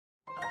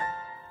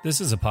This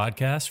is a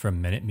podcast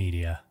from Minute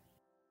Media.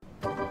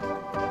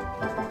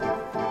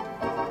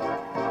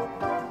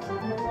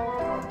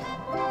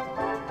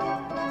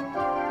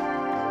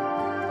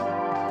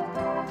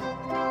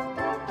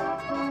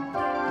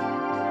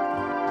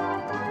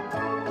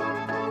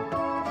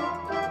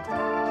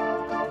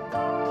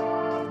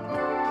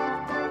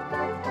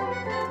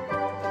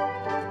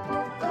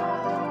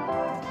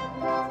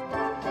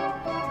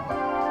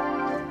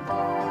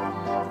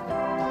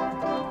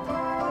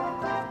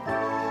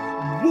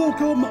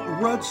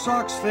 Welcome, Red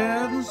Sox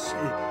fans.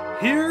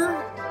 Here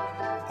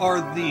are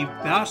the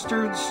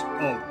Bastards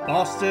of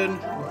Boston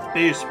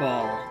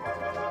Baseball.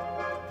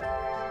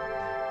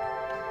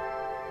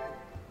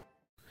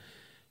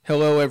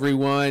 Hello,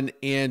 everyone,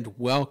 and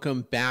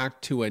welcome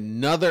back to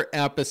another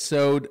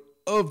episode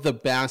of the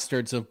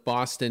Bastards of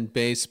Boston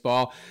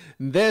Baseball.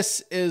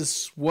 This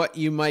is what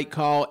you might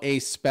call a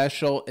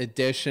special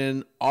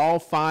edition. All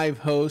 5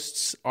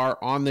 hosts are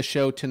on the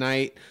show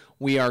tonight.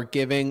 We are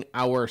giving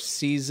our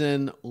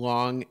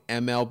season-long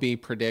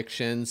MLB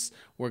predictions.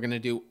 We're going to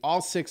do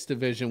all 6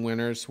 division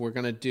winners. We're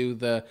going to do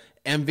the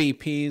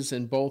MVPs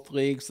in both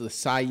leagues, the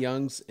Cy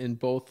Youngs in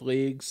both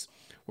leagues.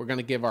 We're going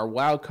to give our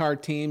wild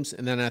card teams,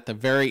 and then at the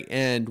very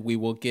end, we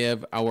will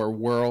give our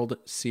World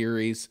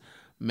Series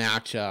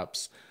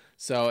matchups.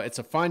 So it's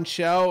a fun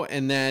show,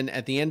 and then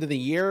at the end of the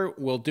year,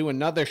 we'll do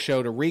another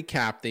show to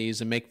recap these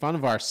and make fun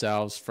of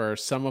ourselves for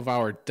some of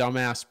our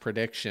dumbass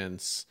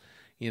predictions.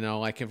 You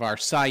know, like if our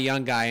Cy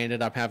Young guy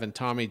ended up having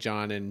Tommy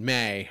John in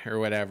May or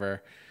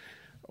whatever,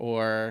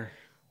 or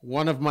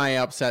one of my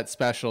upset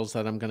specials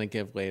that I'm going to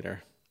give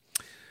later.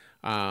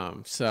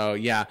 So,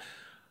 yeah,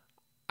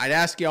 I'd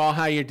ask you all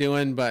how you're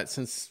doing, but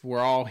since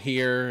we're all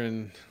here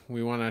and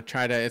we want to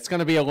try to, it's going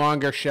to be a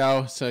longer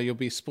show, so you'll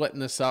be splitting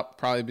this up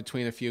probably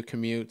between a few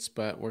commutes,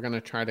 but we're going to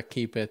try to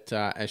keep it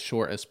as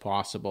short as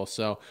possible.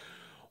 So,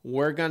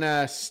 we're going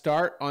to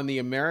start on the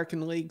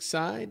American League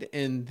side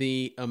in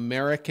the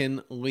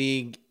American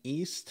League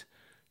East.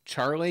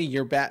 Charlie,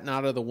 you're batting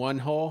out of the one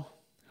hole.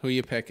 Who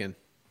you picking?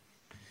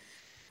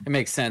 It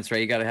makes sense, right?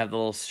 You got to have the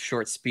little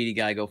short, speedy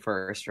guy go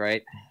first,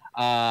 right?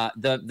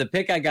 The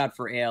pick I got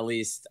for AL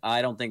East,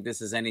 I don't think this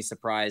is any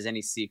surprise,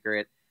 any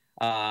secret.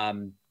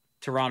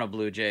 Toronto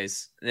Blue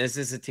Jays. This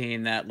is a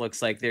team that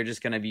looks like they're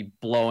just going to be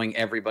blowing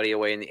everybody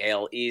away in the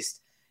AL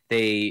East.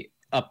 They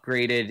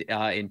upgraded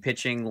in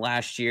pitching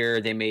last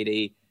year. They made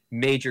a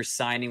major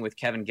signing with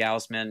Kevin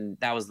Gausman.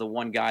 That was the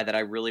one guy that I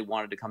really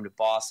wanted to come to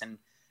Boston.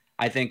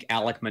 I think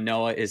Alek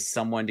Manoah is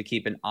someone to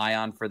keep an eye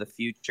on for the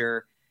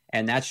future,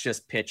 and that's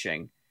just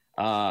pitching.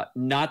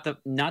 Not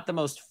the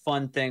most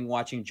fun thing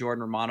watching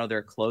Jordan Romano,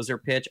 their closer,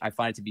 pitch. I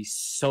find it to be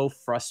so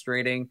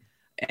frustrating.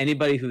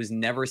 Anybody who's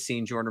never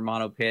seen Jordan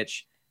Romano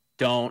pitch,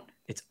 don't.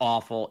 It's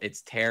awful.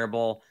 It's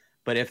terrible.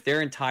 But if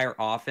their entire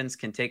offense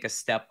can take a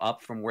step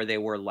up from where they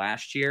were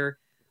last year,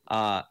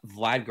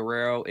 Vlad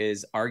Guerrero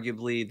is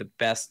arguably the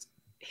best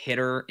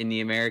hitter in the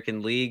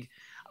American League.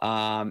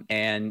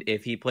 And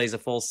if he plays a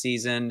full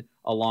season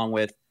along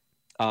with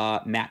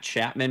Matt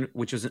Chapman,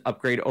 which was an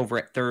upgrade over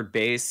at third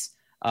base,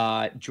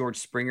 George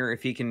Springer,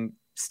 if he can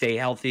stay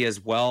healthy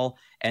as well.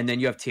 And then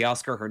you have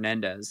Teoscar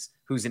Hernandez,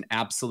 who's an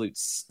absolute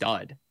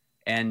stud.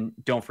 And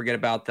don't forget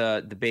about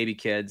the baby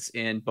kids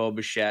in Bo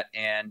Bichette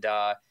and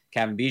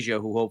Kevin Biggio,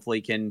 who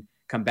hopefully can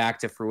come back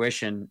to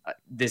fruition.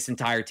 This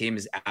entire team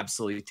is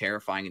absolutely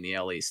terrifying in the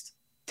AL East.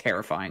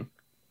 Terrifying.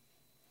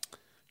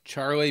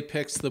 Charlie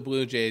picks the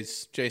Blue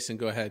Jays. Jason,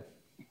 go ahead.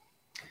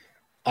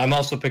 I'm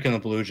also picking the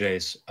Blue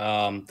Jays.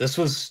 This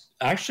was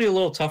actually a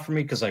little tough for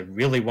me because I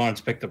really wanted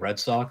to pick the Red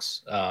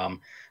Sox.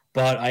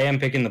 But I am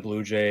picking the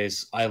Blue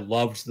Jays. I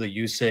loved the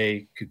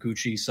Yusei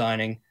Kikuchi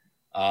signing.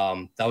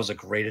 That was a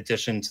great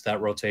addition to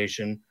that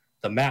rotation.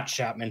 The Matt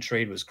Chapman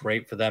trade was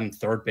great for them.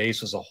 Third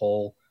base as a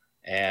whole.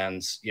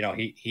 And, you know,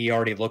 he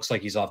already looks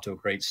like he's off to a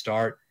great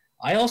start.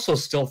 I also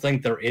still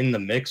think they're in the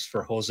mix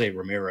for Jose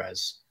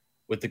Ramirez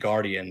with the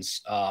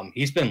Guardians.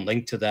 He's been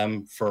linked to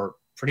them for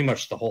pretty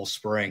much the whole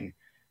spring.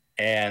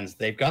 And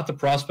they've got the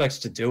prospects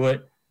to do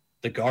it.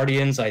 The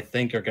Guardians, I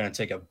think, are going to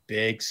take a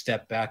big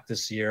step back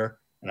this year.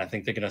 And I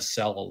think they're going to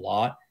sell a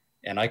lot.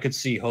 And I could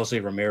see Jose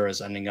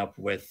Ramirez ending up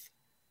with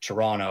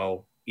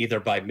Toronto either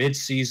by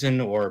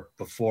midseason or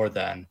before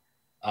then.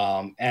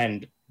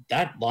 And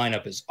that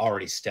lineup is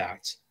already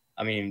stacked.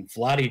 I mean,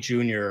 Vladdy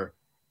Jr.,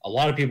 a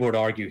lot of people would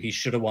argue he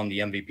should have won the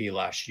MVP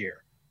last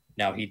year.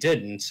 Now, he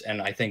didn't,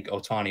 and I think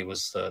Ohtani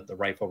was the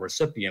rightful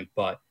recipient,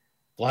 but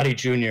Vladdy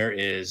Jr.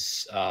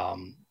 is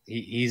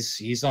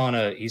he's on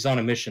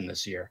a mission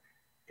this year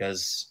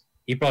because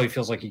he probably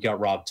feels like he got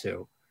robbed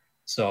too.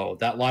 So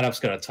that lineup's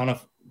got a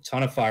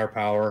ton of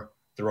firepower.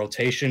 The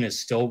rotation is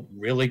still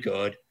really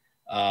good.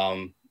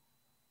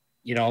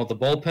 You know, the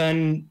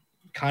bullpen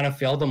kind of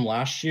failed them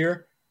last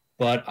year,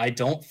 but I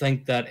don't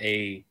think that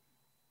a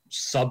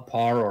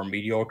subpar or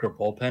mediocre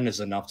bullpen is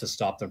enough to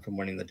stop them from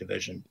winning the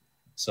division.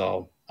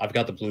 So I've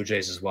got the Blue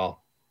Jays as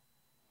well.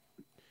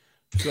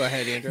 Go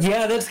ahead, Andrew.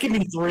 Yeah, that's giving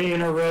me 3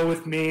 in a row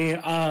with me.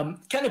 Kind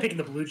of picking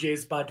the Blue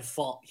Jays by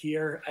default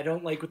here. I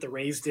don't like what the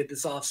Rays did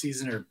this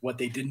offseason or what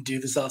they didn't do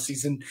this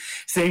offseason.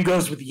 Same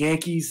goes with the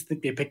Yankees. I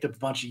think they picked up a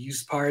bunch of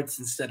used parts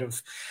instead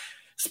of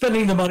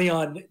spending the money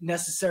on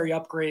necessary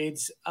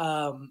upgrades.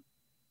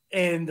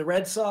 And the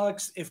Red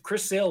Sox, if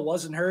Chris Sale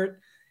wasn't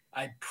hurt,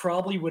 I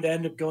probably would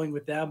end up going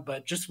with them.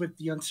 But just with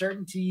the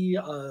uncertainty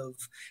of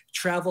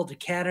travel to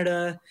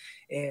Canada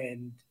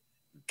and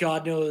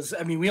God knows,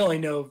 I mean, we only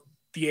know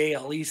the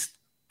AL East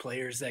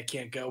players that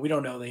can't go. We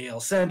don't know the AL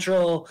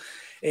Central,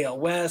 AL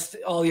West,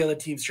 all the other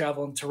teams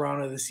travel in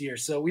Toronto this year.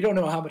 So we don't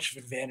know how much of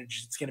an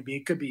advantage it's going to be.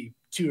 It could be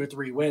 2 or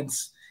 3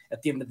 wins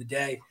at the end of the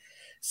day.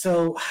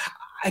 So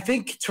I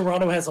think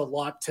Toronto has a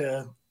lot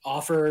to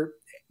offer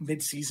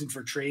mid-season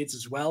for trades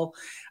as well.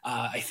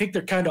 I think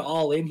they're kind of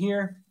all in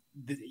here.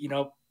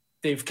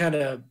 They've kind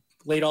of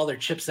laid all their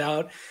chips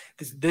out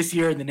this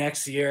year and the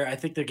next year. I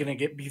think they're going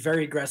to be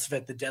very aggressive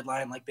at the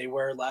deadline like they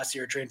were last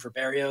year trading for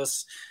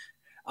Berrios.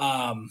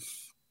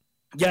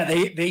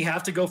 They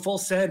have to go full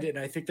send, and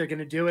I think they're going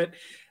to do it.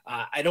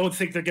 I don't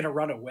think they're going to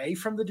run away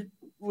from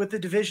with the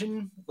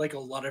division like a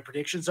lot of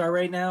predictions are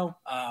right now.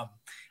 I'm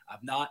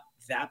not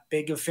that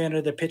big a fan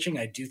of the pitching.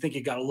 I do think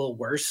it got a little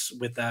worse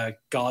with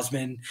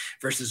Gausman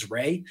versus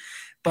Ray,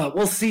 but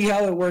we'll see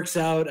how it works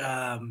out.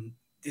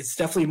 It's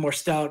definitely a more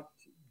stout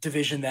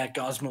division that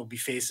Gausman will be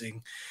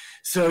facing.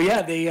 So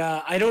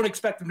yeah, I don't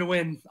expect them to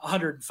win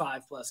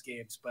 105 plus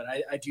games, but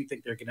I do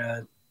think they're going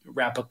to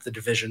wrap up the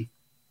division.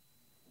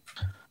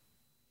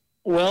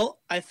 Well,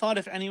 I thought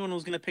if anyone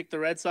was going to pick the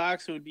Red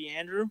Sox, it would be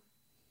Andrew.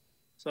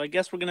 So I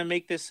guess we're going to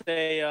make this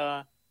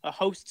a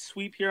host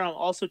sweep here. I'm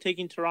also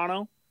taking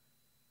Toronto.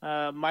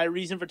 My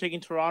reason for taking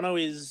Toronto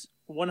is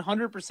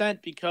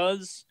 100%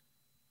 because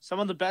some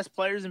of the best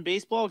players in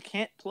baseball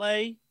can't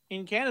play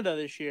in Canada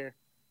this year.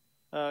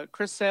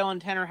 Chris Sale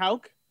and Tanner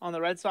Houck on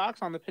the Red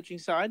Sox on the pitching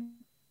side.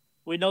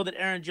 We know that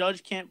Aaron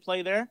Judge can't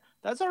play there.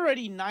 That's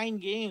already 9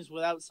 games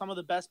without some of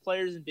the best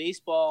players in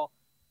baseball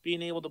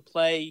being able to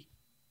play,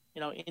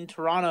 in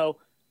Toronto.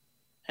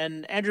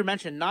 And Andrew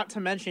mentioned, not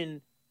to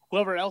mention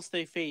whoever else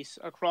they face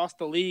across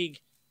the league.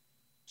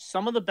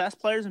 Some of the best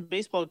players in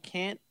baseball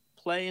can't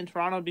play in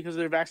Toronto because of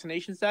their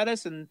vaccination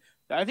status, and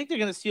I think they're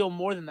going to steal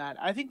more than that.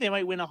 I think they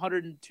might win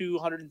 102,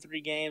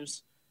 103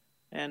 games,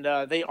 and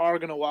they are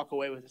going to walk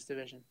away with this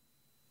division.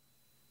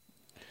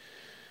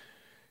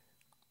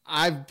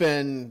 I've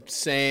been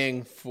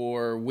saying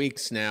for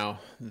weeks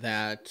now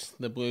that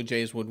the Blue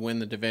Jays would win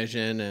the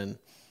division, and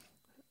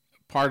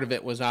part of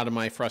it was out of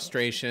my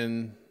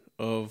frustration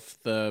of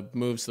the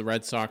moves the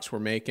Red Sox were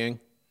making.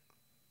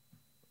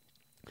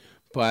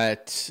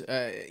 But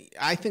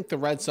I think the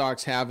Red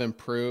Sox have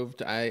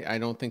improved. I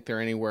don't think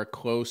they're anywhere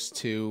close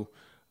to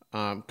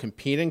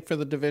competing for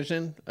the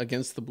division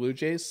against the Blue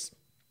Jays.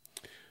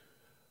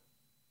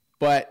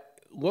 But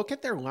look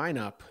at their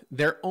lineup.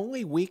 Their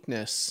only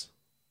weakness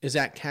is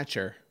at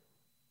catcher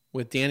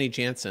with Danny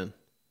Jansen.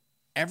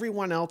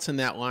 Everyone else in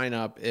that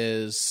lineup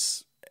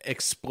is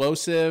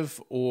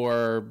explosive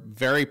or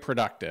very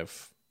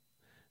productive.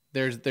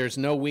 There's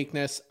no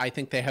weakness. I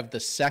think they have the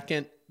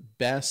second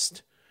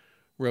best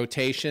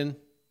rotation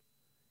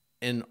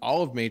in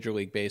all of Major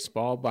League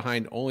Baseball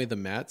behind only the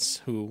Mets,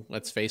 who,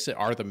 let's face it,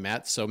 are the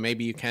Mets. So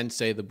maybe you can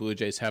say the Blue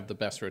Jays have the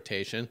best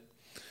rotation.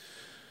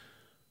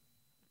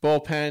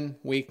 Bullpen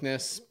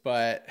weakness,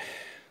 but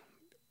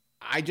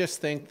I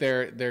just think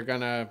they're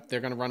gonna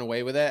run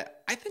away with it.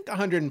 I think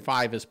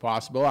 105 is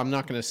possible. I'm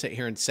not gonna sit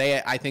here and say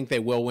it. I think they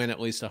will win at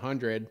least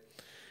 100.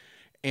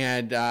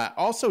 And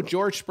also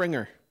George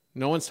Springer.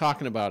 No one's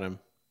talking about him,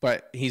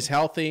 but he's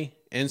healthy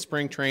in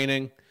spring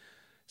training,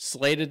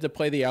 slated to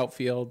play the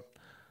outfield.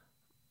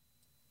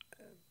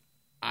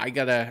 I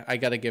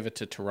gotta give it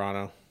to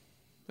Toronto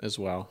as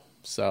well.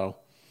 So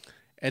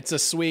it's a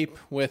sweep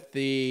with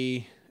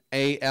the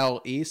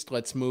AL East.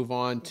 Let's move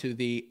on to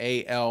the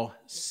AL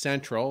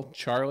Central.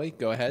 Charlie,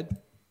 go ahead.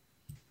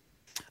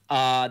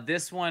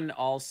 This one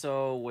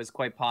also was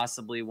quite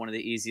possibly one of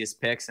the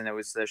easiest picks, and it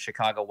was the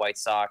Chicago White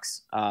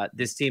Sox.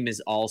 This team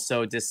is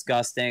also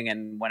disgusting,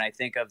 and when I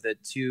think of the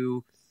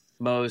 2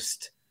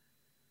 most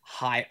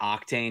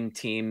high-octane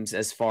teams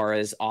as far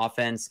as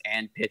offense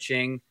and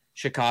pitching,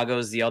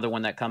 Chicago's the other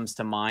one that comes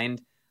to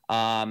mind.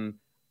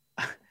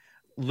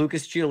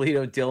 Lucas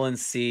Giolito, Dylan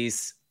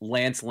Cease,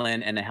 Lance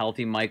Lynn, and a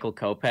healthy Michael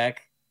Kopech.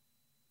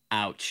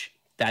 Ouch.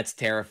 That's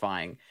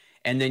terrifying.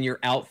 And then your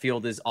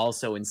outfield is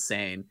also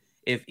insane.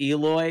 If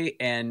Eloy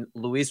and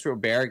Luis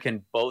Robert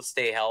can both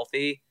stay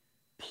healthy,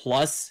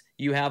 plus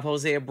you have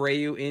Jose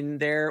Abreu in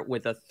there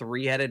with a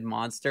 3-headed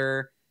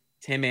monster,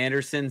 Tim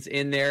Anderson's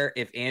in there.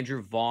 If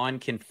Andrew Vaughn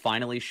can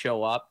finally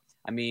show up,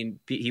 I mean,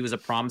 he was a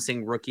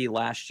promising rookie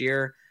last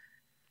year.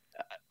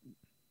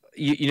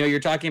 You're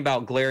talking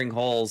about glaring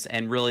holes,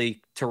 and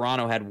really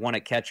Toronto had one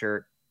at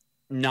catcher.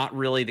 Not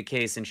really the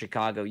case in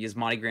Chicago.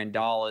 Yasmani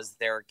Grandal is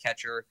their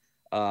catcher.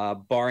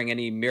 Barring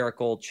any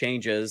miracle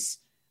changes,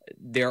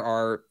 there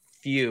are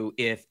few,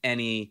 if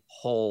any,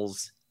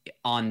 holes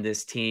on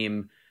this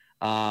team.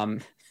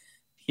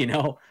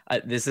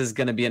 This is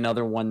going to be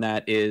another one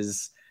that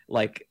is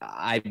like,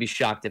 I'd be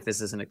shocked if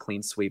this isn't a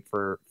clean sweep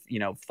for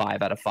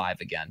 5 out of 5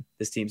 again.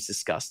 This team's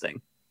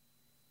disgusting.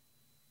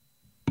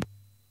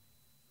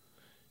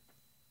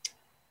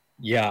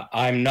 Yeah,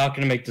 I'm not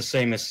going to make the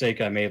same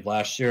mistake I made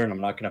last year, and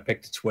I'm not going to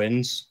pick the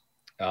Twins.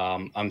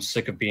 I'm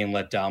sick of being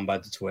let down by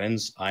the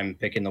Twins. I'm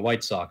picking the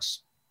White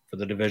Sox for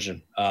the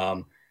division.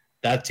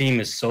 That team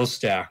is so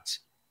stacked.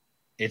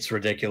 It's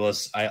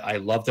ridiculous. I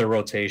love their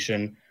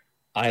rotation.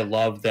 I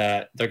love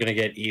that they're going to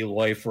get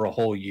Eloy for a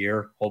whole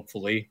year,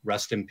 hopefully.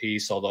 Rest in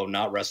peace, although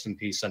not rest in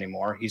peace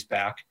anymore. He's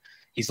back.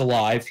 He's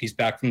alive. He's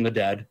back from the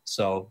dead.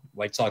 So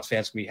White Sox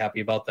fans can be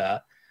happy about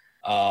that.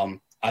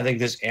 I think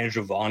this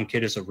Andrew Vaughn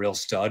kid is a real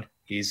stud.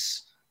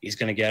 He's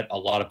going to get a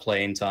lot of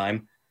playing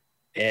time.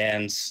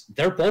 And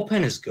their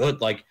bullpen is good.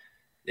 Like,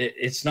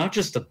 it's not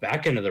just the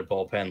back end of their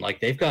bullpen.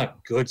 Like, they've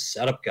got good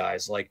setup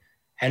guys. Like,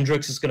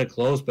 Hendricks is going to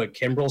close, but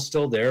Kimbrel's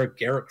still there.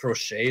 Garrett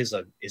Crochet is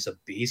a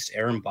beast.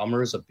 Aaron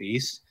Bummer is a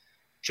beast.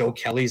 Joe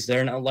Kelly's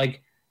there now.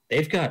 Like,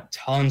 they've got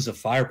tons of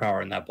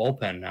firepower in that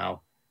bullpen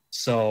now.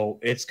 So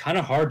it's kind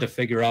of hard to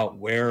figure out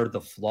where the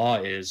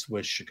flaw is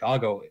with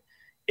Chicago.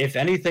 If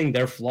anything,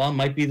 their flaw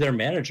might be their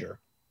manager.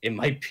 It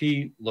might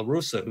be La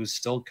Russa, who's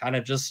still kind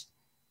of just,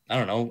 I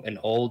don't know, an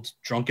old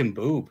drunken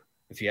boob,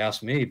 if you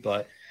ask me.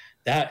 But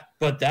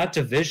that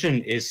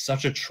division is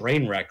such a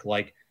train wreck.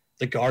 Like,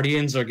 the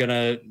Guardians are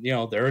gonna,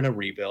 they're in a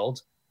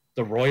rebuild.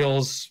 The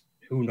Royals,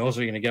 who knows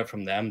what you're gonna get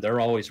from them?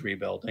 They're always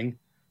rebuilding.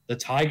 The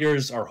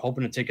Tigers are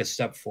hoping to take a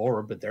step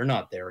forward, but they're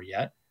not there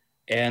yet.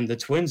 And the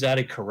Twins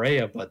added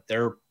Correa, but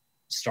their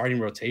starting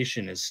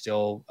rotation is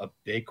still a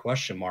big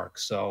question mark.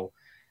 So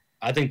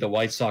I think the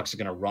White Sox are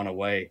going to run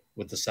away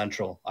with the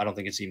Central. I don't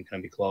think it's even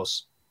going to be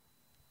close.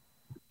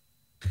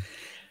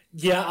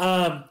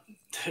 Yeah,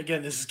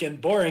 again, this is getting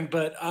boring,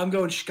 but I'm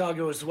going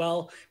Chicago as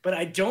well. But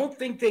I don't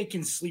think they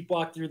can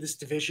sleepwalk through this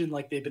division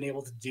like they've been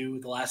able to do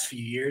the last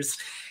few years.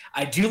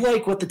 I do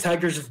like what the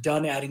Tigers have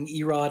done, adding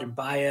Erod and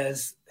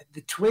Baez.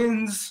 The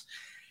Twins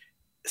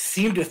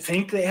seem to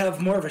think they have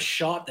more of a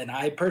shot than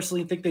I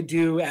personally think they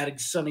do, adding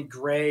Sonny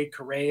Gray,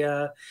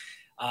 Correa.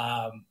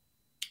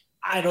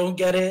 I don't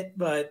get it,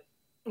 but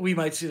we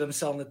might see them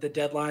selling at the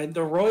deadline.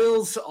 The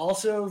Royals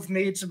also have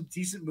made some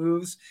decent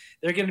moves.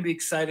 They're going to be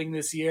exciting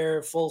this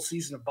year. Full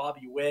season of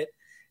Bobby Witt.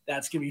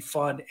 That's going to be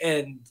fun.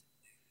 And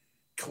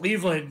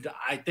Cleveland,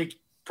 I think,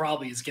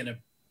 probably is going to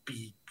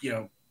be,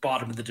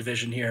 bottom of the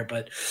division here.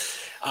 But,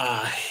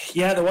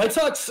 the White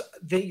Sox,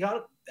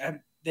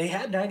 they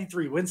had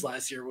 93 wins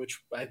last year,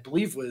 which I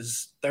believe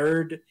was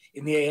third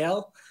in the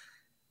AL.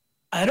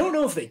 I don't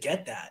know if they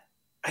get that.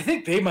 I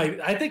think they might.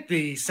 I think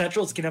the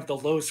Central's going to have the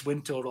lowest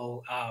win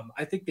total.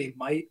 I think they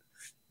might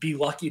be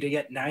lucky to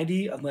get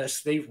 90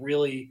 unless they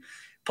really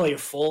play a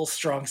full,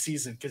 strong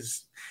season,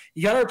 because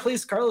you got to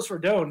replace Carlos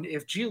Rodon.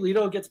 If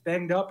Giolito gets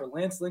banged up or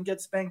Lance Lynn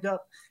gets banged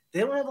up, they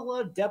don't have a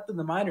lot of depth in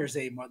the minors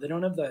anymore. They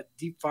don't have that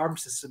deep farm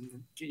system.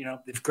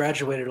 They've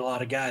graduated a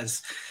lot of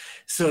guys.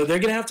 So they're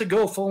going to have to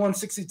go full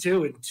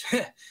 162.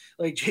 And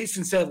like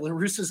Jason said, La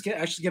Russa's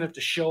actually going to have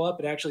to show up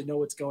and actually know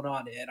what's going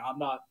on. And I'm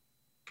not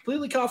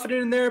completely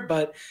confident in there,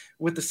 but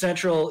with the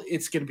Central,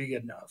 it's going to be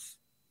good enough.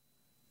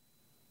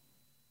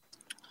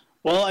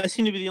 Well, I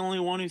seem to be the only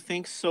one who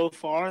thinks so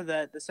far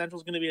that the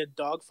Central's going to be a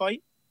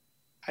dogfight.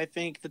 I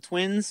think the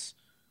Twins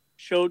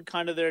showed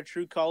kind of their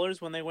true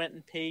colors when they went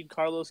and paid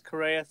Carlos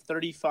Correa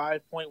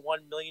 $35.1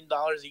 million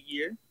a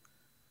year.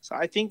 So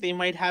I think they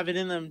might have it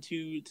in them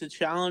to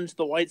challenge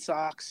the White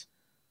Sox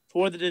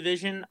for the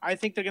division. I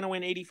think they're going to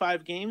win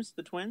 85 games,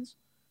 the Twins.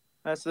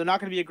 So they're not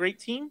going to be a great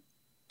team.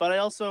 But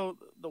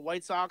the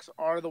White Sox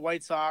are the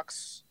White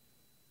Sox.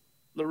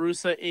 La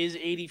Russa is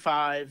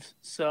 85.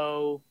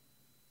 So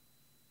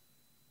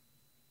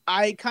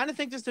I kind of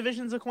think this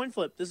division's a coin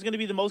flip. This is going to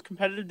be the most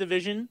competitive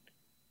division,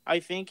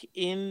 I think,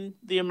 in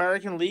the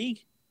American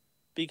League,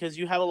 because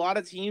you have a lot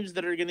of teams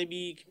that are going to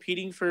be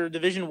competing for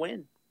division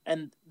win,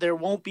 and there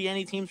won't be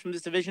any teams from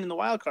this division in the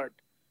wild card.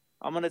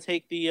 I'm going to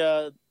take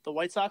the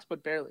White Sox,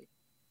 but barely.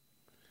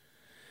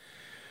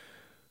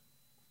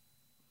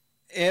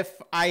 If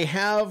I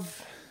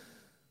have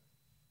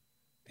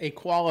a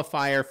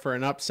qualifier for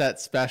an upset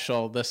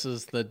special, this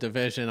is the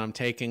division I'm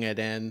taking it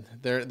in.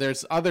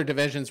 There's other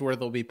divisions where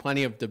there'll be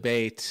plenty of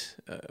debate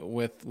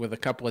with a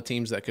couple of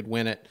teams that could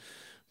win it,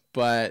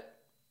 but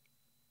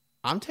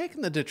I'm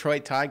taking the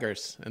Detroit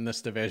Tigers in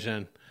this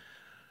division.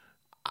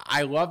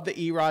 I love the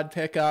Erod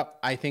pickup.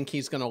 I think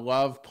he's going to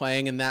love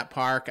playing in that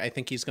park. I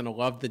think he's going to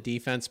love the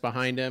defense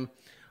behind him.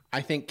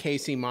 I think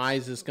Casey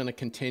Mize is going to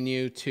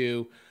continue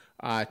to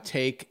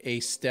take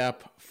a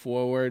step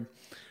forward.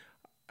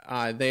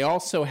 They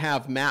also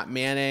have Matt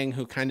Manning,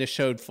 who kind of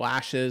showed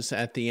flashes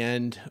at the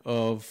end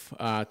of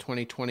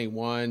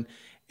 2021.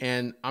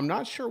 And I'm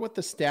not sure what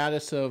the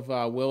status of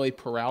Willie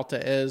Peralta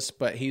is,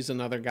 but he's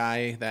another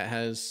guy that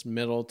has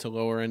middle to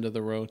lower end of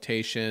the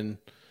rotation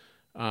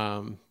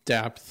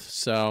depth.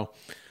 So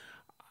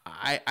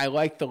I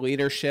like the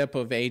leadership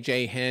of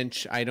A.J.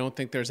 Hinch. I don't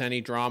think there's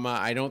any drama.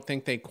 I don't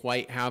think they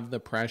quite have the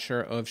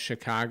pressure of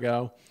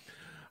Chicago.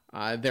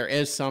 There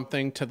is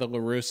something to the La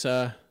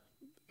Russa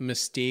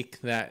mystique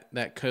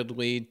that could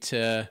lead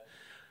to,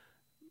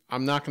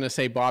 I'm not going to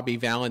say Bobby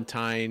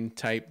Valentine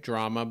type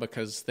drama,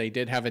 because they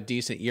did have a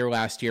decent year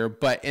last year,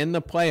 but in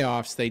the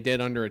playoffs, they did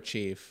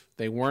underachieve.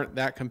 They weren't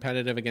that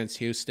competitive against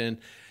Houston.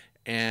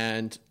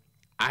 And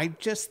I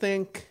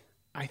think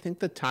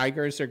the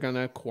Tigers are going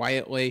to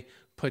quietly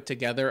put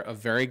together a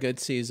very good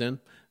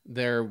season.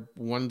 They're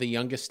one of the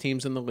youngest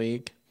teams in the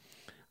league.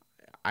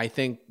 I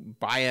think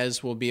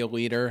Baez will be a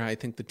leader. I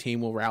think the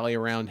team will rally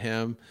around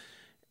him.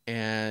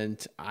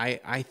 And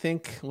I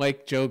think,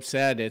 like Job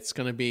said, it's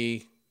going to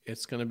be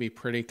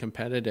pretty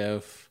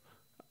competitive,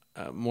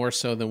 more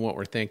so than what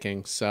we're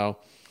thinking. So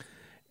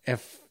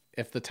if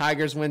the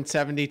Tigers win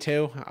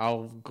 72,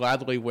 I'll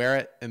gladly wear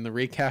it in the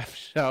recap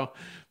show.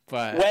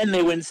 But when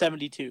they win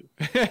 72,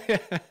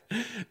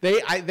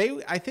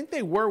 I think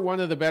they were one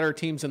of the better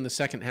teams in the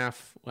second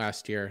half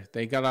last year.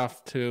 They got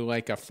off to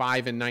like a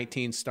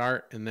 5-19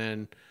 start and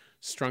then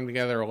strung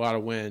together a lot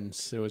of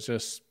wins. It was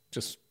just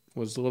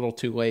was a little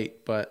too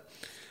late, but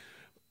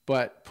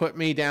put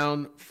me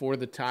down for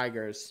the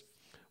Tigers.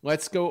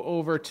 Let's go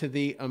over to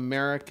the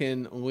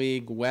American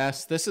League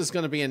West. This is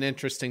going to be an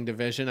interesting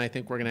division. I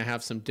think we're going to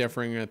have some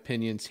differing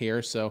opinions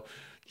here. So,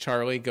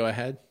 Charlie, go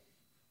ahead.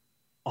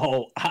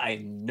 Oh, I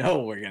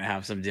know we're going to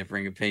have some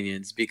differing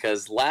opinions,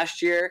 because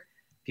last year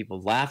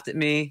people laughed at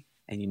me,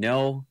 and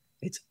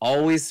it's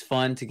always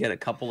fun to get a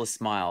couple of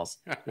smiles.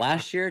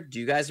 Last year, do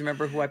you guys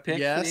remember who I picked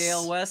for the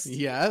AL West?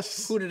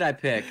 Yes. Who did I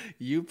pick?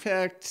 You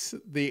picked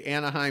the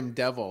Anaheim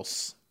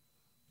Devils.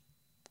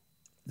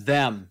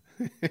 Them.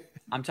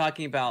 I'm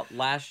talking about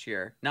last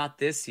year, not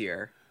this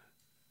year.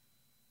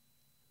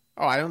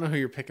 Oh, I don't know who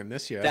you're picking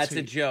this year. That's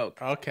a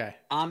joke. Okay.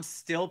 I'm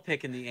still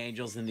picking the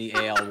Angels in the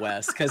AL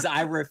West because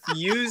I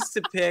refuse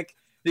to pick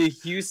the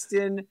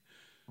Houston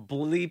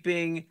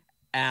bleeping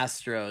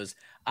Astros.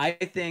 I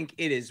think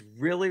it is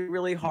really,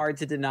 really hard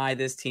to deny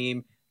this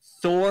team.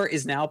 Thor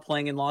is now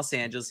playing in Los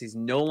Angeles. He's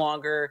no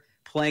longer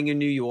playing in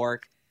New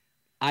York.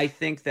 I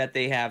think that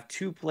they have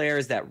two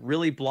players that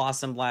really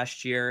blossomed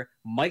last year.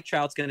 Mike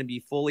Trout's going to be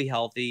fully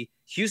healthy.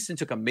 Houston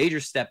took a major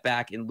step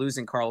back in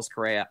losing Carlos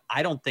Correa.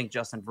 I don't think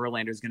Justin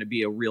Verlander is going to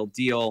be a real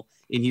deal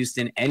in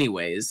Houston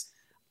anyways.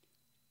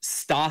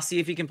 Stassi,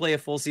 if he can play a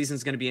full season,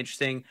 is going to be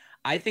interesting.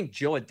 I think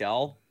Joe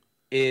Adell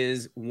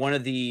is one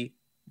of the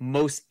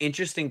most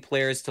interesting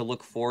players to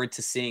look forward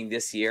to seeing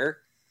this year.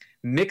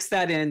 Mix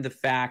that in the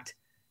fact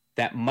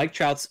that Mike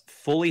Trout's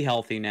fully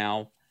healthy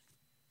now.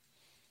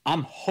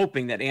 I'm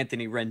hoping that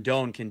Anthony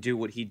Rendon can do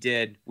what he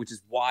did, which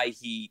is why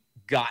he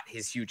got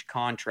his huge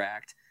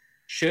contract.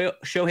 Shohei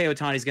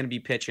Ohtani is going to be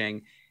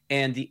pitching,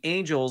 and the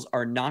Angels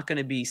are not going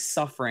to be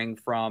suffering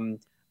from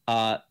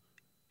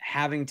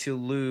having to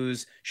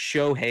lose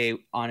Shohei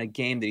on a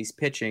game that he's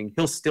pitching.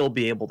 He'll still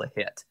be able to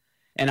hit.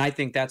 And I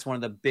think that's one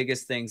of the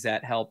biggest things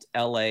that helped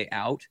LA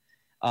out.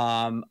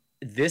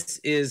 This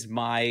is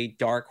my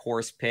dark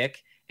horse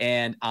pick.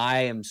 And I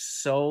am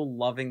so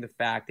loving the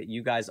fact that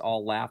you guys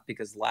all laughed,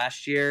 because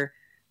last year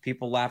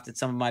people laughed at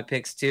some of my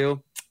picks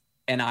too.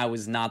 And I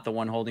was not the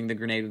one holding the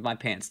grenade with my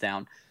pants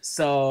down.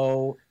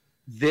 So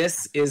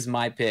this is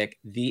my pick.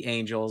 The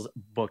Angels.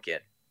 Book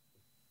it.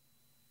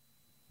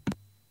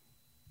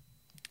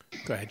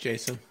 Go ahead,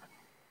 Jason.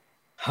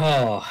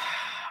 Oh,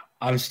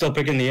 I'm still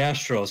picking the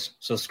Astros,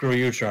 so screw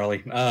you,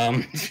 Charlie.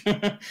 I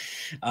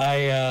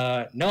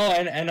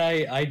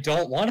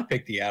don't want to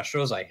pick the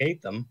Astros. I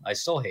hate them. I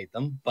still hate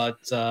them, but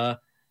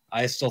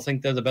I still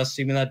think they're the best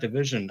team in that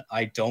division.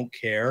 I don't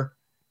care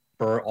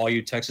for all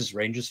you Texas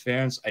Rangers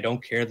fans. I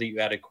don't care that you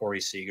added Corey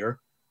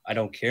Seager. I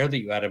don't care that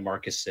you added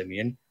Marcus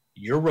Semien.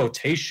 Your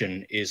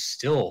rotation is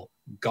still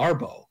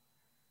Garbo.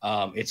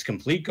 It's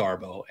complete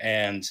Garbo,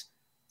 and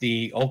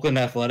the Oakland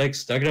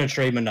Athletics, they're going to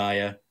trade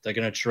Minaya. They're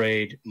going to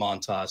trade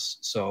Montas.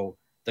 So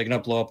they're going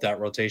to blow up that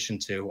rotation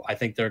too. I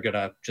think they're going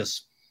to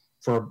just,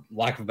 for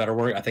lack of a better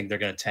word, I think they're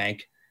going to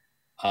tank.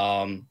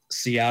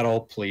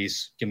 Seattle,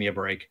 please give me a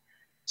break.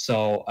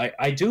 So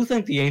I do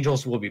think the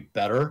Angels will be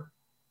better,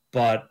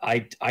 but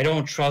I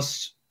don't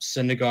trust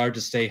Syndergaard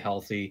to stay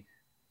healthy.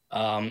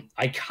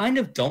 I kind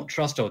of don't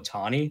trust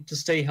Ohtani to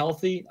stay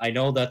healthy. I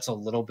know that's a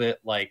little bit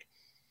like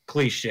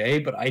cliche,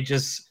 but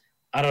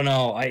I don't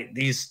know.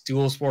 These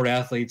dual sport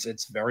athletes,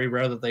 it's very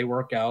rare that they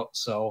work out.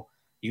 So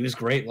he was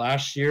great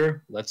last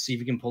year. Let's see if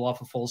he can pull off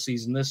a full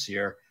season this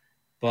year.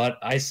 But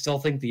I still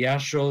think the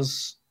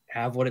Astros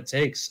have what it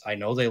takes. I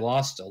know they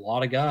lost a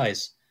lot of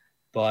guys,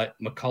 but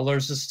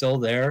McCullers is still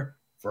there.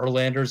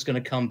 Verlander is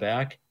going to come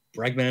back.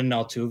 Bregman and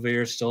Altuve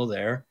are still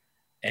there.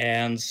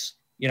 And,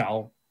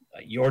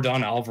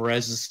 Yordan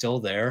Alvarez is still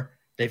there.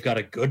 They've got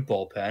a good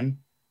bullpen.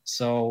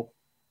 So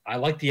I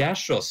like the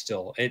Astros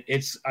still.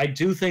 I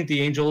do think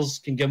the Angels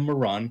can give them a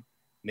run.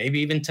 Maybe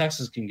even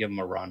Texas can give them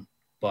a run.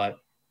 But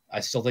I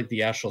still think the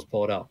Astros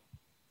pull it out.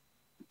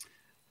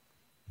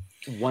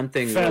 One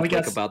thing real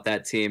quick about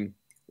that team.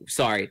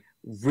 Sorry,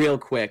 real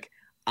quick.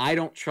 I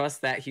don't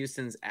trust that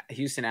Houston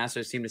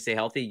Astros team to stay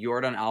healthy.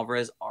 Yordan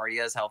Alvarez already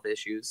has health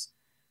issues.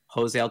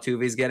 Jose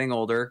Altuve is getting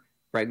older.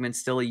 Bregman's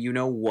still a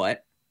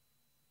you-know-what.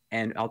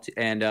 and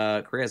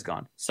Correa's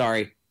gone.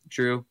 Sorry,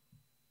 Drew,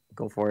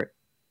 go for it.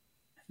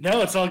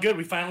 No, it's all good.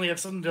 We finally have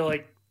something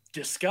to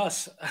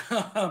discuss.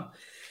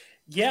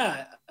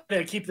 Yeah, I'm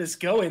gonna keep this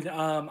going.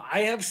 I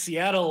have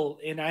Seattle,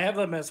 and I have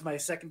them as my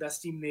second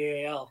best team in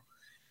the AL.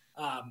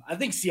 I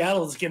think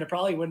Seattle is going to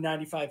probably win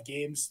 95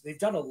 games. They've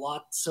done a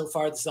lot so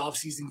far this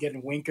offseason,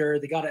 getting Winker.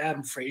 They got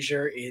Adam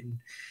Frazier in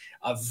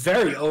a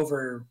very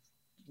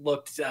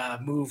overlooked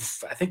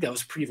move. I think that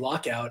was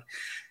pre-lockout.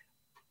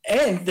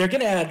 And they're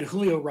going to add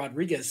Julio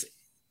Rodriguez.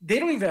 They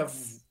don't even have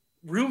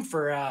room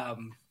for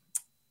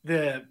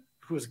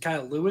who was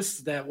Kyle Lewis,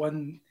 that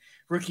won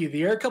Rookie of the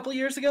Year a couple of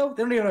years ago.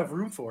 They don't even have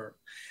room for him.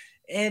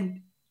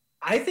 And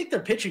I think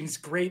their pitching is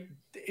great.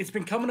 It's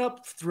been coming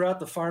up throughout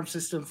the farm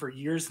system for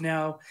years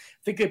now.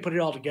 I think they put it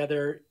all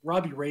together.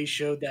 Robbie Ray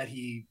showed that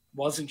he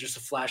wasn't just a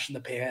flash in the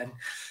pan.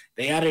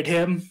 They added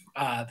him.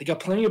 They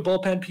got plenty of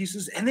bullpen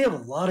pieces, and they have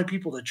a lot of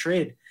people to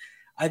trade.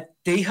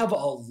 They have a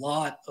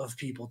lot of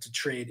people to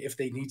trade if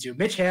they need to.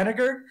 Mitch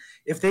Haniger,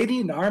 if they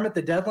need an arm at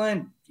the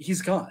deadline,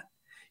 he's gone.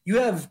 You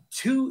have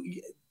two,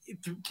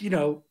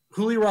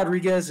 Julio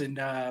Rodriguez and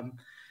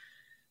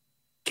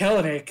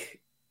Kelenic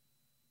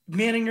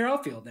manning your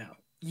outfield now.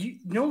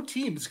 No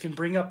teams can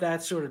bring up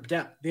that sort of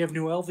depth. They have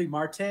Noelvi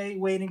Marte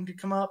waiting to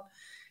come up.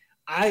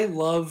 I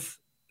love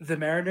the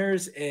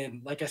Mariners,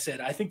 and like I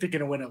said, I think they're going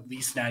to win at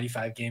least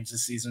 95 games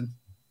this season.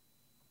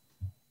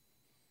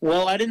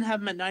 Well, I didn't have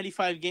them at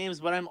 95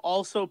 games, but I'm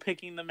also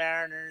picking the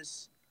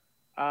Mariners.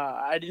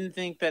 I didn't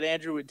think that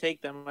Andrew would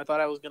take them. I thought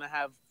I was going to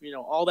have,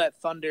 all that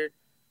thunder.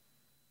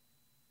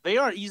 They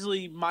are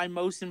easily my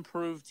most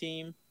improved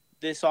team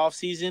this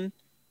offseason.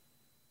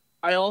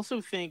 I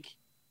also think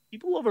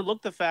people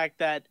overlook the fact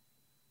that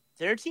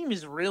their team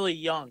is really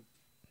young.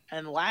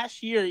 And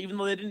last year, even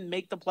though they didn't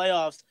make the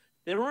playoffs,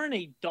 they were in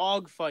a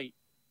dogfight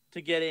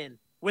to get in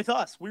with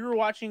us. We were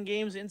watching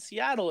games in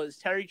Seattle, as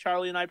Terry,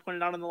 Charlie, and I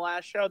pointed out on the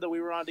last show that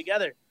we were on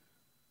together.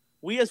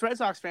 We as Red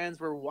Sox fans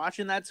were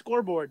watching that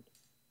scoreboard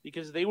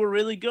because they were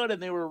really good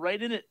and they were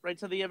right in it, right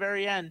to the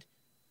very end.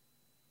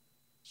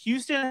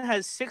 Houston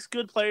has 6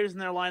 good players in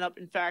their lineup.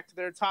 In fact,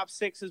 their top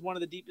 6 is one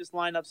of the deepest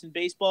lineups in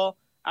baseball.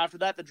 After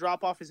that, the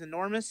drop-off is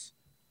enormous.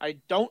 I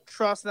don't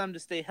trust them to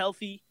stay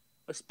healthy,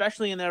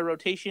 especially in their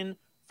rotation.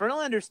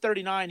 Verlander's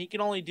 39. He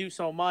can only do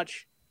so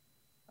much.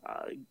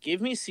 Give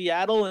me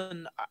Seattle,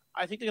 and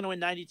I think they're going to win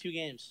 92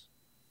 games.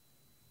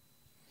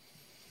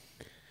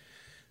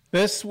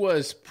 This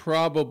was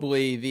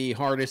probably the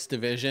hardest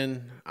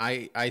division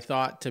I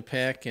thought to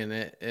pick, and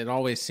it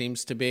always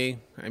seems to be.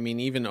 I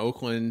mean, even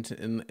Oakland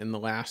in the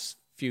last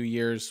few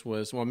years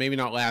was, well, maybe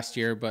not last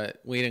year,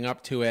 but leading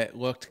up to it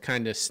looked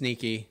kind of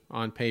sneaky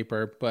on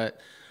paper.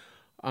 But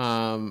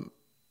I'm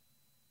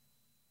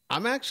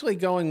actually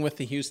going with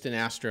the Houston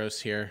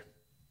Astros here.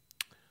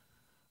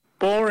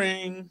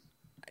 Boring.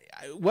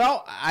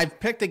 Well, I've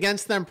picked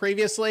against them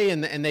previously,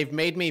 and they've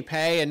made me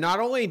pay. And not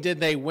only did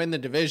they win the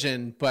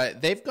division,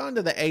 but they've gone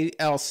to the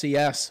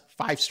ALCS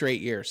 5 straight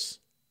years.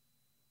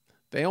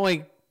 They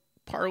only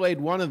parlayed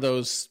one of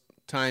those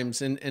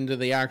times into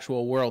the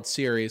actual World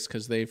Series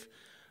because they've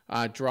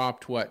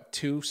dropped,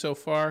 2 so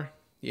far?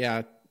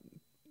 Yeah,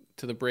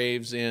 to the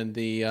Braves and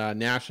the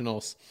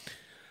Nationals.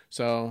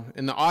 So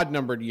in the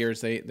odd-numbered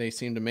years, they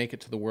seem to make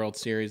it to the World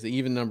Series. The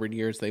even-numbered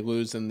years, they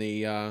lose in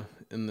the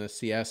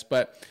CS.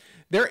 But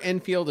their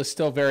infield is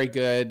still very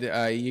good.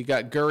 You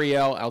got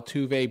Gurriel,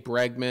 Altuve,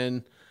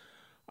 Bregman.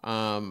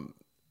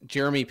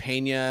 Jeremy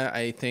Pena,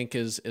 I think,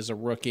 is a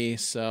rookie,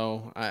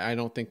 so I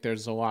don't think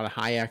there's a lot of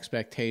high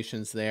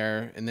expectations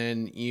there. And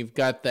then you've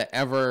got the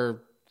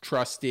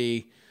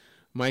ever-trusty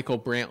Michael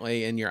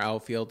Brantley in your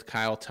outfield,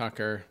 Kyle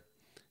Tucker,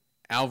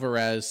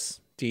 Alvarez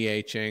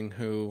DHing,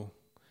 who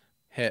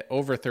hit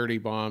over 30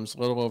 bombs, a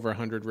little over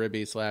 100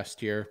 ribbies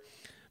last year.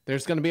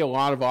 There's going to be a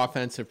lot of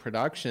offensive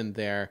production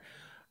there.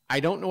 I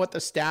don't know what the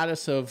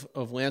status of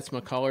Lance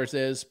McCullers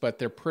is, but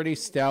they're pretty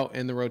stout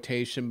in the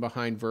rotation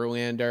behind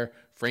Verlander,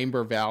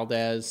 Framber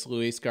Valdez,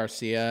 Luis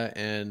Garcia,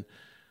 and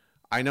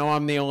I know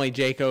I'm the only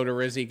Jake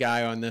Odorizzi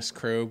guy on this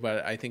crew,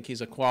 but I think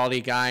he's a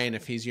quality guy, and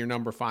if he's your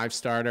number 5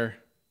 starter,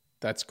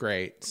 that's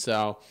great.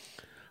 So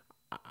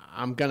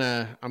I'm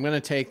gonna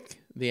take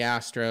the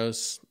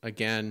Astros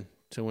again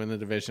to win the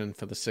division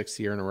for the 6th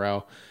year in a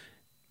row.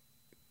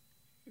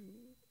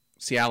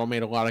 Seattle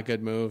made a lot of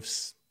good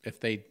moves. If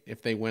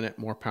they win it,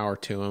 more power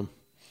to them.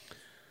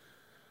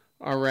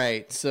 All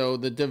right, so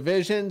the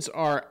divisions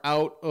are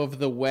out of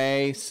the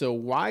way. So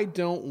why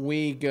don't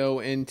we go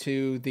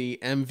into the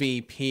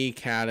MVP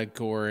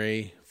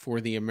category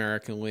for the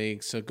American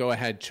League? So go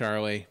ahead,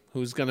 Charlie.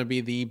 Who's going to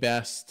be the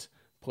best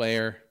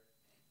player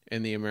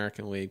in the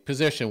American League,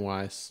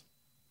 position-wise?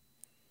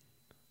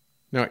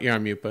 No, you're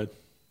on mute, bud.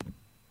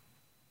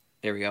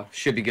 There we go.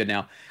 Should be good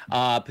now.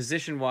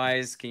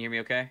 Position-wise, can you hear me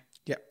okay?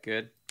 Yep.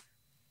 Good.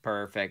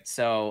 Perfect.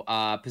 So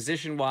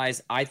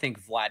position-wise, I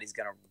think Vladdy's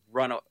going to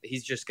run.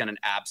 He's just going to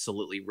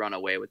absolutely run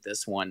away with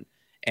this one,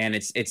 and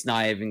it's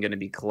not even going to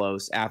be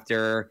close.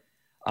 After,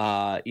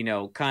 kind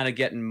of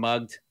getting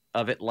mugged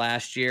of it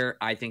last year.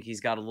 I think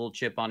he's got a little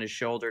chip on his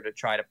shoulder to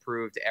try to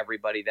prove to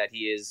everybody that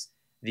he is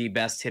the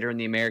best hitter in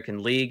the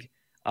American League,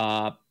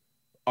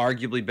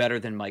 arguably better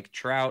than Mike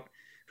Trout,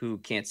 who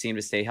can't seem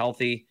to stay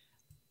healthy.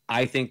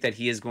 I think that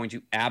he is going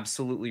to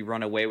absolutely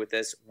run away with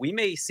this. We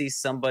may see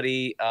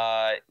somebody,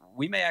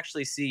 we may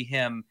actually see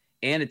him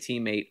and a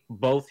teammate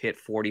both hit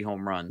 40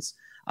 home runs.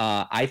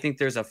 I think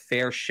there's a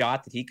fair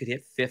shot that he could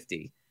hit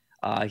 50.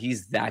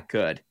 He's that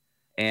good.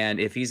 And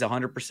if he's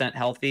 100%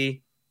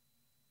 healthy,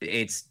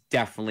 it's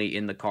definitely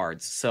in the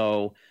cards.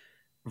 So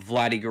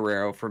Vladdy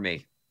Guerrero for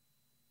me.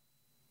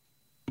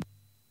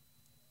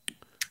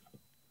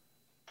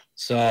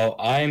 So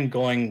I'm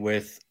going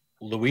with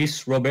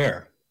Luis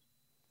Robert,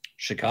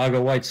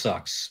 Chicago White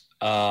Sox.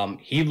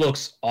 He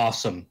looks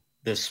awesome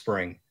this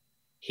spring.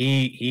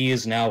 He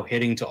is now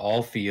hitting to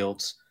all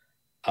fields.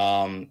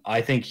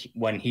 I think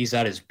when he's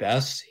at his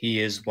best, he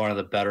is one of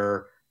the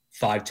better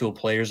 5-tool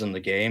players in the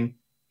game.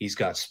 He's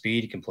got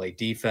speed. He can play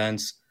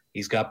defense.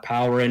 He's got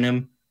power in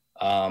him.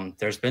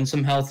 There's been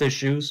some health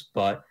issues,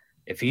 but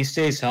if he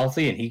stays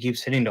healthy and he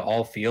keeps hitting to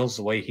all fields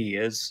the way he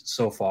is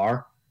so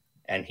far,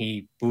 and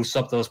he boosts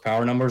up those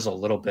power numbers a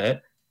little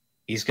bit,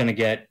 he's going to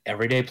get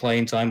everyday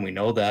playing time. We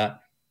know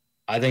that.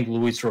 I think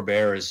Luis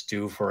Robert is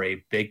due for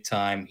a big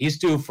time. He's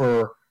due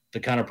for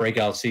the kind of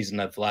breakout season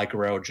that Vlad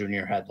Guerrero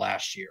Jr. had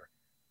last year,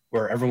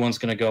 where everyone's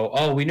going to go,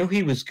 oh, we knew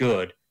he was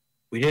good.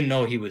 We didn't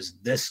know he was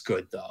this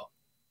good, though.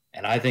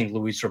 And I think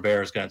Luis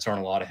Robert is going to turn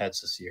a lot of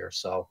heads this year.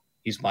 So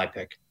he's my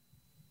pick.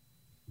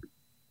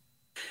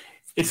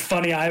 It's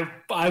funny.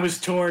 I was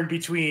torn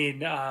between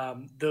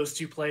those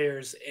two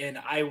players, and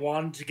I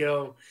wanted to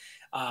go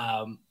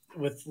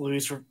with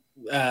Luis.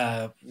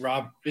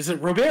 Is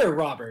it Robert or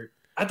Robert?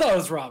 I thought it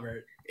was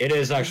Robert. It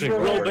is actually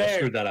Robert. Robert. I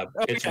screwed that up.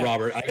 Okay. It's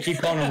Robert. I keep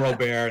calling him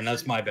Robert, and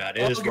that's my bad.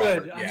 It is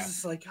good. Robert. I Yeah. was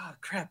just like, oh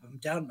crap, I'm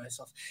down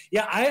myself.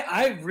 Yeah,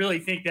 I really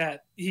think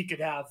that he could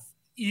have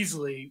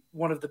easily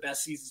one of the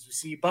best seasons we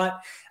see,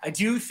 but I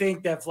do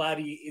think that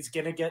Vladdy is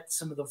going to get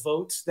some of the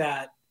votes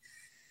that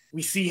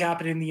we see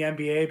happen in the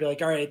NBA. Be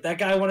like, all right, that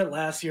guy won it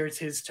last year. It's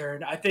his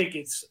turn. I think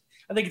it's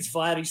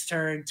Vladdy's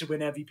turn to win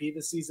MVP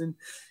this season.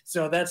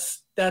 So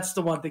that's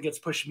the one thing that's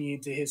pushed me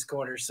into his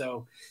corner.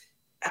 So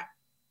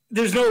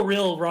there's no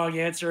real wrong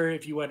answer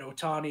if you went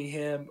Ohtani,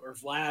 him, or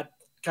Vlad.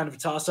 Kind of a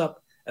toss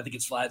up. I think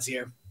it's Vlad's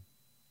here.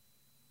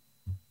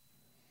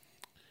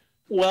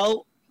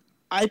 Well,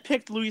 I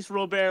picked Luis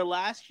Robert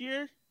last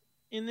year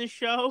in this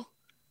show.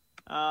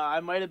 I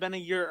might have been a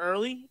year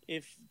early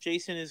if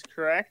Jason is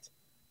correct.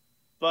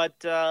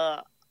 But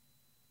I'm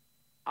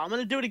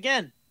going to do it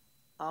again.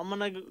 I'm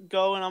going to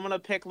go and I'm going to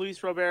pick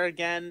Luis Robert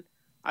again.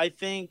 I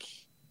think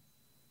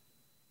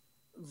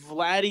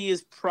Vladdy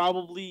is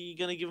probably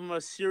going to give him a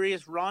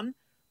serious run.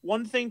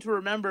 One thing to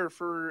remember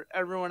for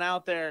everyone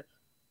out there,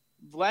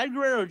 Vlad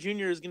Guerrero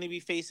Jr. is going to be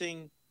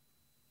facing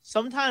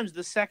sometimes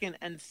the second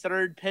and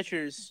third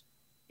pitchers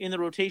in the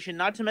rotation,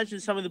 not to mention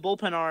some of the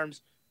bullpen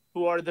arms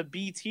who are the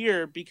B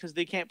tier because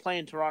they can't play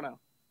in Toronto.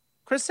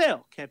 Chris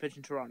Sale can't pitch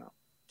in Toronto.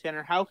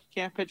 Tanner Houck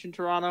can't pitch in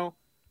Toronto.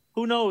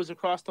 Who knows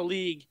across the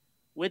league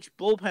which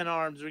bullpen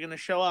arms are going to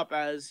show up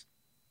as,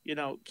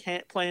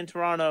 can't play in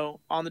Toronto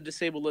on the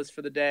disabled list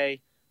for the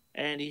day,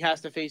 and he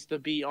has to face the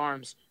B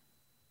arms.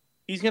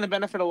 He's going to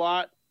benefit a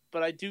lot,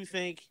 but I do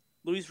think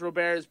Luis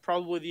Robert is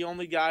probably the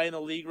only guy in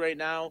the league right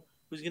now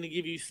who's going to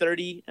give you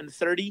 30 and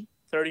 30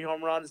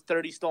 home runs,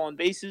 30 stolen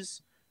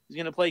bases. He's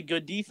going to play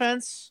good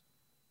defense.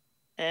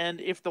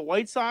 And if the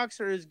White Sox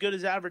are as good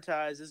as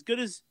advertised, as good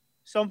as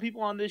some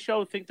people on this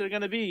show think they're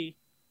going to be,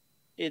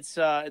 it's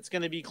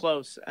going to be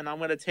close. And I'm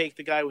going to take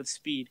the guy with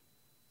speed.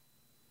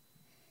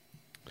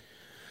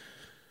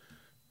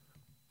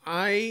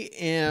 I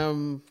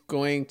am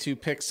going to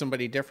pick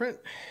somebody different.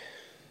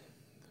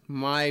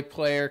 My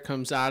player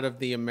comes out of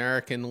the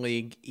American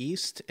League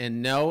East,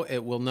 and no,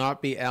 it will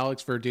not be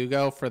Alex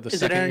Verdugo for the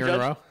second year in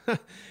a row.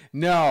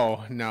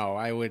 No,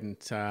 I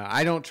wouldn't.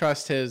 I don't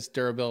trust his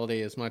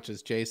durability as much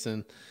as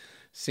Jason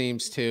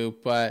seems to,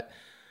 but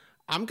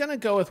I'm going to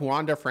go with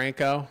Wander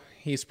Franco.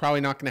 He's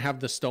probably not going to have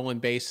the stolen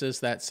bases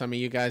that some of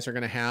you guys are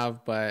going to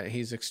have, but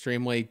he's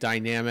extremely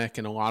dynamic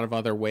in a lot of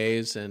other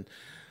ways, and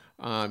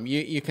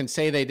you can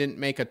say they didn't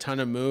make a ton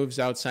of moves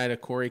outside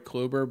of Corey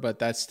Kluber, but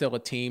that's still a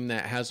team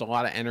that has a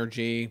lot of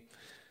energy.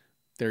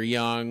 They're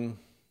young,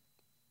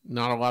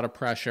 not a lot of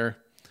pressure.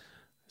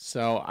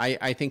 So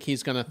I think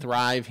he's going to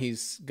thrive.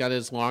 He's got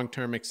his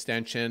long-term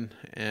extension,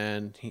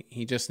 and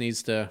he just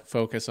needs to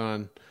focus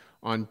on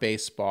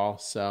baseball.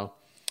 So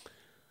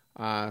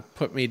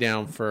put me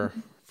down for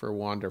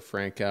Wander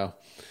Franco.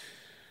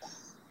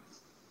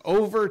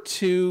 Over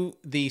to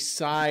the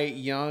Cy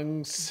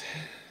Youngs.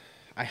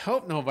 I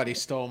hope nobody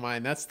stole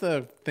mine. That's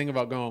the thing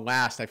about going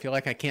last. I feel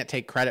like I can't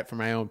take credit for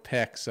my own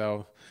pick,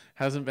 so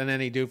hasn't been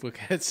any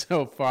duplicates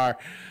so far.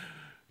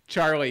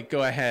 Charlie,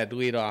 go ahead.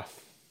 Lead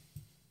off.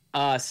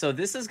 So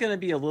this is going to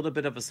be a little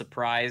bit of a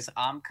surprise.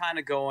 I'm kind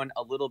of going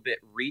a little bit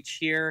reach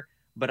here,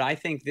 but I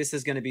think this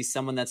is going to be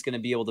someone that's going to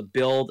be able to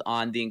build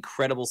on the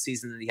incredible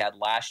season that he had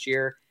last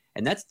year.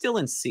 and that's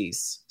Dylan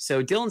Cease.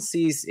 So Dylan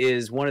Cease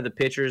is one of the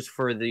pitchers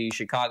for the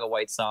Chicago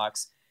White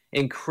Sox.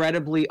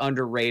 Incredibly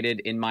underrated,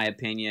 in my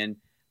opinion.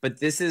 But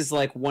this is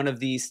like one of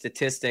these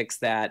statistics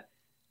that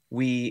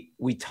we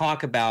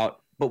talk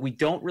about, but we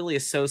don't really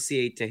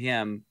associate to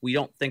him. We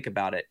don't think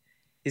about it.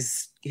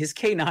 His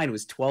K9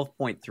 was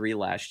 12.3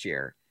 last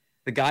year.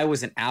 The guy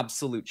was an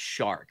absolute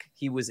shark.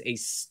 He was a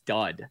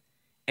stud.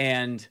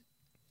 And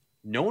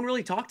no one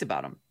really talked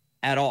about him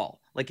at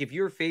all. Like, if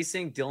you were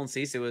facing Dylan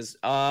Cease, it was,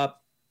 all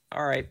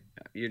right,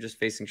 you're just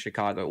facing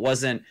Chicago. It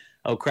wasn't,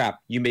 oh, crap,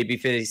 you may be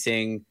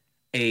facing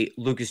a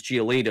Lucas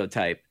Giolito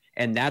type.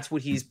 And that's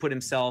what he's put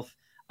himself,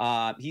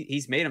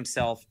 he's made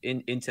himself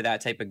into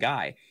that type of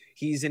guy.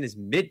 He's in his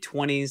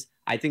mid-20s.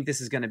 I think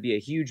this is going to be a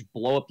huge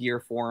blow-up year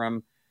for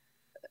him.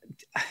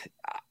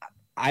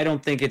 I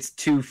don't think it's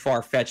too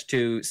far-fetched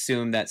to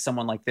assume that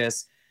someone like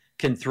this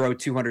can throw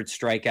 200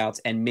 strikeouts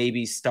and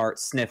maybe start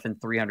sniffing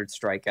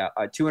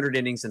 200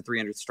 innings and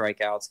 300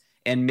 strikeouts,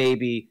 and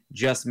maybe,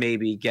 just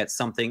maybe, get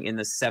something in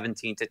the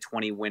 17 to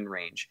 20 win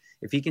range.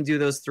 If he can do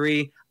those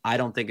three, I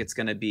don't think it's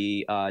going to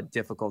be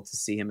difficult to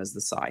see him as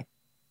the Cy.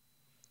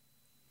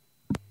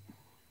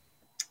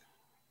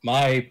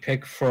 My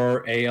pick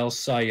for AL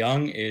Cy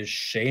Young is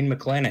Shane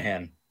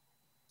McClanahan.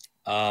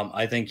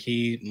 I think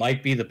he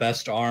might be the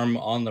best arm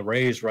on the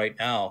Rays right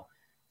now.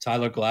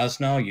 Tyler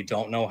Glasnow, you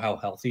don't know how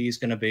healthy he's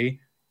going to be.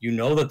 You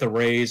know that the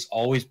Rays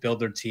always build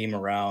their team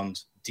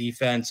around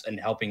defense and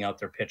helping out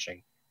their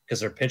pitching, because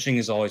their pitching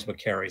is always what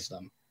carries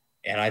them.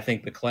 And I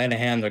think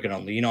McClanahan, they're going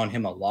to lean on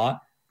him a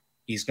lot.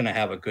 He's going to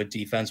have a good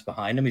defense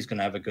behind him. He's going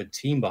to have a good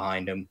team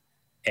behind him.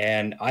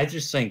 And I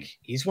just think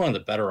he's one of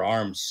the better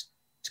arms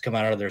to come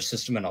out of their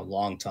system in a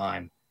long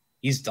time.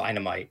 He's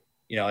dynamite.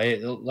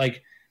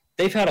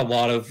 They've had a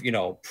lot of,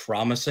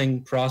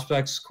 promising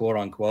prospects, quote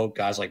unquote,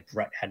 guys like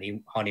Brett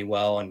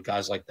Honeywell and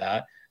guys like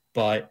that,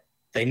 but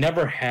they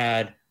never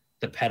had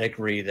the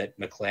pedigree that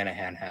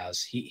McClanahan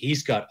has.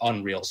 He's got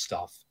unreal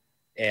stuff.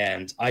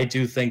 And I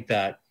do think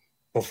that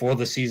before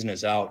the season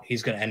is out,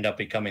 he's going to end up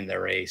becoming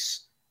their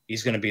ace.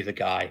 He's going to be the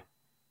guy.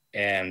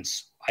 And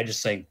I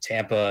just think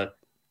Tampa,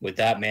 with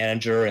that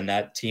manager and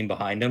that team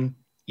behind him,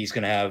 he's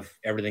going to have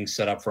everything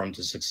set up for him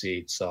to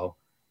succeed. So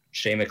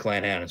Shane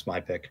McClanahan is my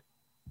pick.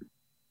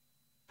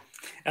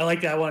 I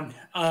like that one.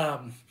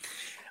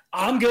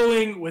 I'm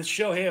going with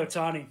Shohei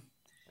Ohtani.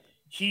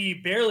 He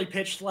barely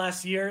pitched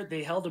last year.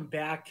 They held him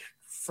back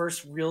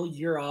first real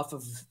year off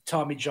of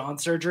Tommy John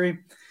surgery.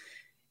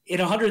 In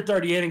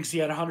 130 innings, he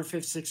had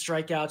 156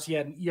 strikeouts. He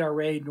had an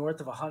ERA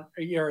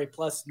ERA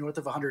plus north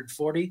of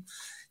 140.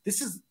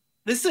 This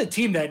is a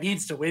team that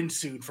needs to win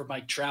soon for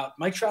Mike Trout.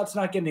 Mike Trout's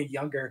not getting any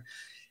younger,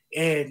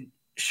 and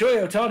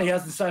Shohei Ohtani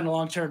hasn't signed a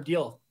long-term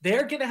deal.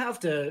 They're going to have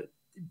to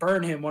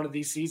burn him one of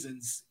these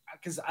seasons,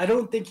 because I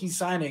don't think he's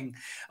signing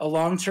a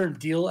long-term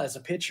deal as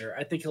a pitcher.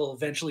 I think he'll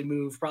eventually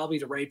move probably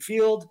to right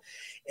field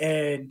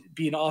and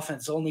be an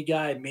offense-only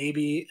guy,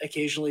 maybe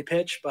occasionally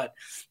pitch. But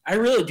I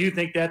really do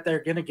think that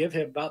they're going to give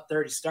him about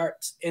 30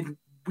 starts. And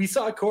we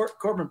saw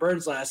Corbin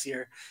Burns last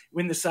year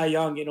win the Cy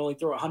Young and only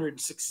throw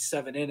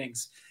 167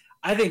 innings.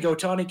 I think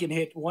Ohtani can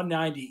hit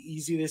 190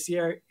 easy this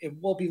year, and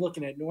we'll be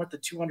looking at north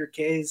of 200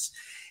 Ks.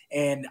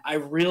 And I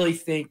really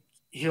think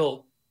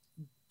he'll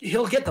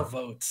get the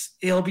votes.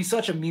 He'll be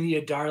such a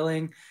media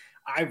darling.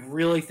 I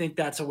really think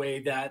that's a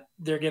way that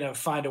they're going to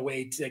find a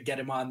way to get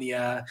him on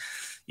the,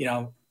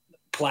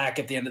 plaque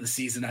at the end of the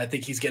season. I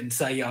think he's getting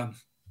Cy Young.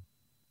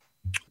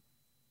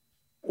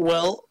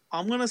 Well,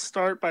 I'm going to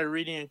start by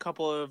reading a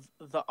couple of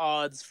the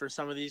odds for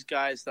some of these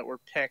guys that were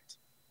picked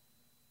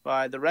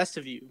by the rest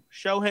of you.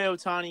 Shohei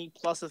Ohtani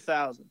plus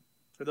 1,000.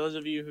 For those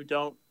of you who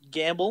don't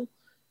gamble,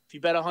 if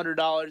you bet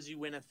 $100, you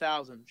win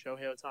 1,000.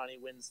 Shohei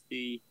Ohtani wins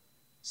the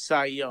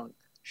Cy Young.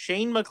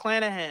 Shane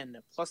McClanahan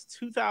plus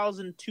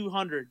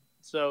 2,200.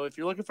 So if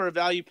you're looking for a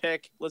value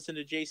pick, listen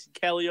to Jason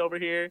Kelly over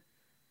here.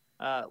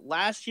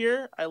 Last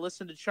year, I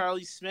listened to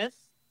Charlie Smith,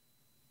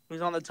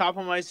 who's on the top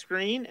of my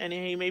screen, and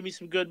he made me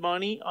some good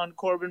money on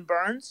Corbin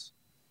Burns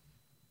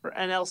for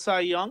NL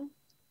Cy Young.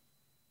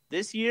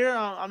 This year,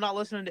 I'm not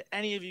listening to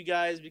any of you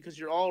guys because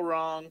you're all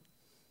wrong.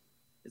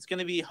 It's going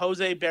to be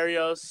Jose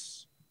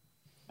Berrios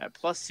at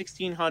plus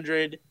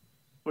 1,600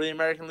 for the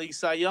American League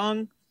Cy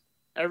Young.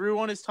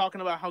 Everyone is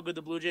talking about how good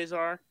the Blue Jays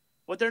are.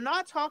 What they're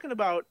not talking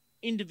about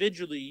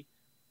individually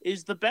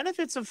is the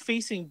benefits of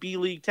facing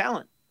B-League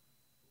talent.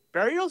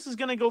 Berrios is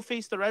going to go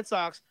face the Red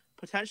Sox,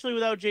 potentially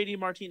without JD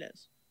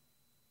Martinez.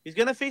 He's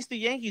going to face the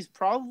Yankees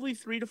probably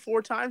 3 to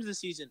 4 times this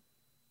season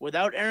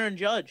without Aaron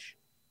Judge.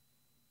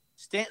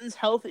 Stanton's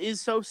health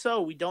is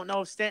so-so. We don't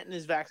know if Stanton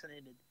is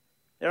vaccinated.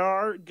 There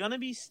are going to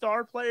be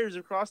star players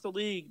across the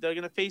league that are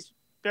going to face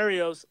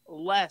Berrios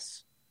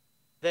less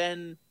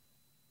than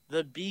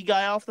the B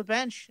guy off the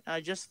bench. I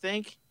just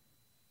think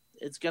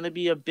it's going to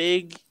be a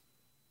big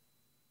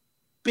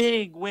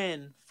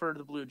win for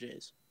the Blue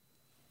Jays.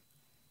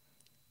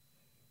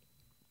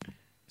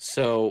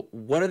 So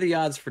what are the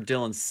odds for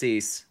Dylan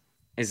Cease?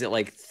 Is it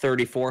like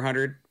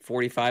 3,400,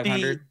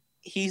 4,500?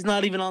 He's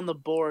not even on the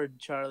board,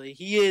 Charlie.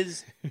 He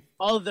is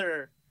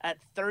other at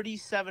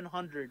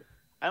 $3,700.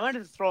 I might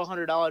have to throw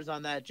 $100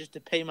 on that just to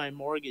pay my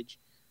mortgage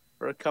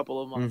for a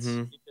couple of months.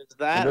 Because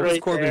that what was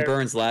right Corbin there,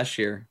 Burns last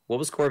year? What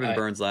was Corbin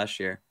Burns last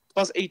year?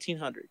 plus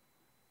 $1,800.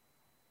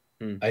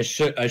 I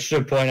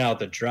should point out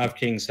that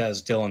DraftKings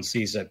has Dylan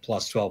Cease at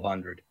plus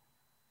 1,200.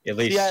 At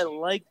least, See, I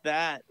like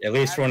that. at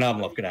least for what I'm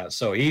looking at.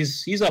 So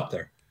he's up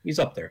there. He's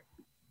up there.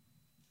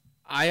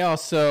 I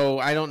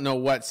don't know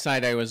what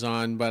site I was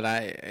on, but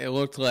it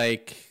looked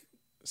like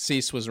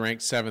Cease was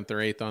ranked 7th or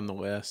 8th on the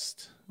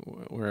list,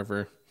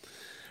 wherever.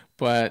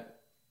 But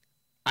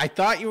I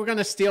thought you were going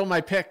to steal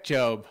my pick,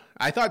 Job.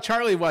 I thought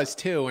Charlie was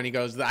too. And he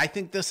goes, I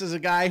think this is a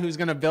guy who's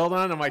going to build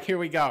on. I'm like, here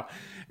we go.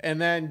 And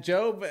then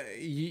Job,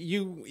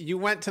 you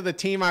went to the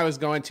team I was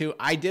going to.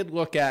 I did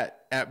look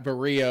at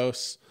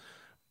Barrios,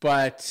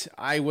 but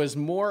I was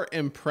more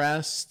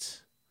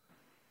impressed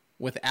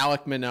with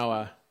Alek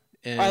Manoah.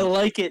 I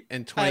like it.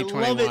 In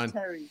 2021. I love it,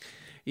 Terry.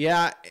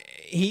 Yeah,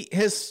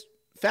 his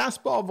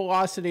fastball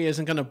velocity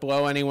isn't going to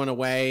blow anyone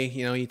away.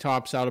 You know, he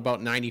tops out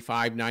about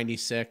 95,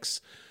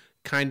 96,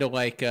 kind of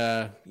like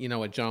a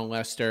John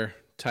Lester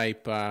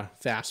type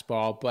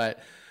fastball.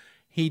 But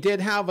he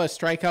did have a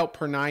strikeout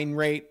per 9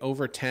 rate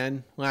over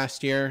 10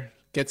 last year.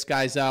 Gets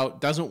guys out,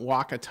 doesn't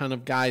walk a ton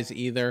of guys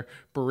either.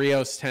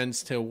 Barrios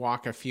tends to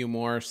walk a few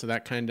more, so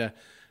that kind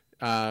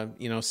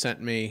of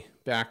sent me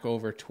back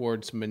over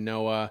towards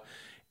Manoah.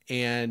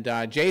 And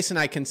Jason,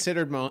 I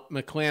considered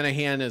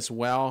McClanahan as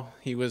well.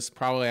 He was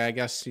probably, I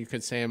guess you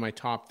could say, in my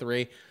top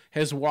 3.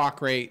 His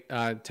walk rate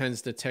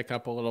tends to tick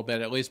up a little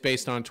bit, at least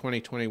based on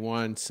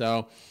 2021.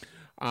 So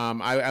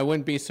I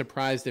wouldn't be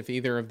surprised if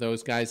either of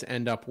those guys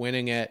end up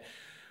winning it.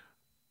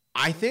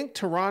 I think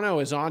Toronto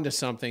is onto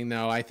something,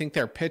 though. I think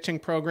their pitching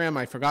program,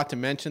 I forgot to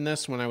mention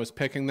this when I was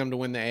picking them to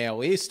win the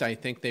AL East. I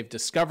think they've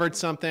discovered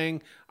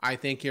something. I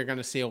think you're going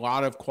to see a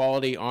lot of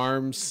quality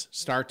arms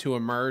start to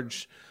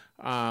emerge,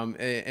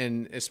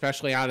 and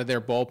especially out of their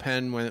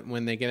bullpen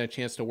when they get a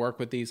chance to work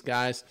with these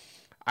guys.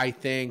 I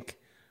think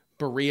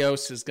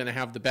Barrios is going to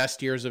have the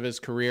best years of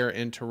his career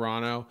in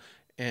Toronto.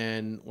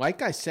 And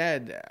like I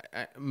said,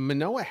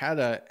 Manoah had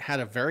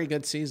a very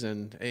good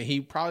season.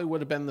 He probably would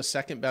have been the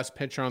second best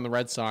pitcher on the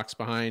Red Sox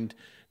behind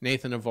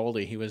Nathan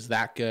Eovaldi. He was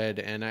that good.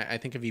 And I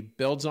think if he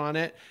builds on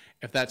it,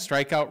 if that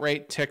strikeout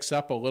rate ticks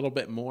up a little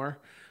bit more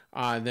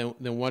than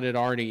what it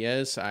already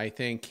is, I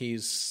think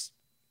he's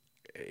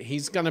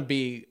going to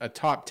be a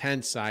top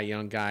 10 Cy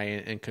Young guy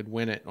and could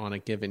win it on a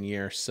given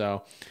year.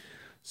 So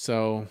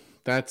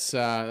that's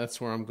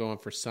where I'm going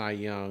for Cy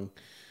Young.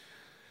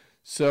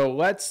 So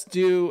let's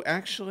do,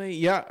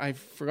 I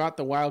forgot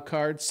the wild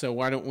card, so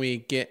why don't we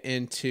get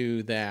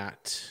into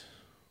that?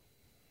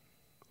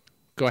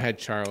 Go ahead,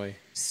 Charlie.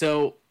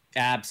 So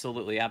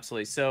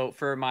absolutely. So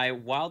for my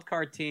wild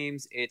card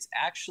teams, it's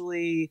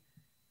actually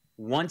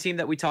one team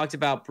that we talked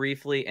about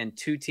briefly and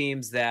 2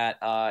 teams that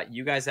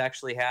you guys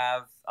actually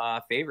have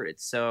favorited.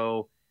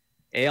 So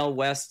AL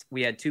West,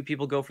 we had 2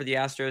 people go for the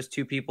Astros,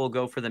 2 people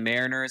go for the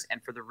Mariners,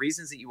 and for the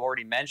reasons that you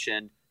already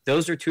mentioned,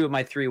 those are 2 of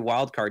my 3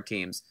 wild card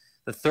teams.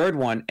 The third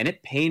one, and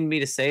it pained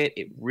me to say it,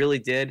 it really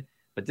did,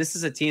 but this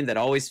is a team that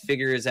always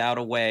figures out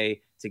a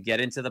way to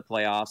get into the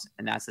playoffs,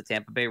 and that's the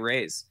Tampa Bay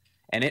Rays.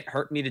 And it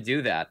hurt me to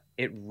do that.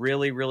 It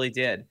really, really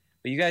did.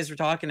 But you guys were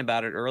talking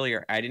about it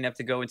earlier. I didn't have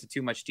to go into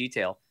too much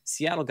detail.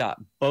 Seattle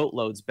got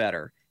boatloads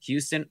better.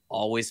 Houston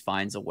always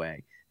finds a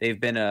way. They've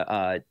been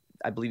I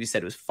believe you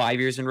said it was 5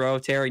 years in a row,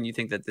 Terry, and you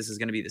think that this is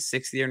going to be the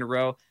 6th year in a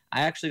row.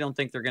 I actually don't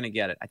think they're going to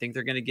get it. I think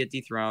they're going to get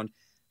dethroned,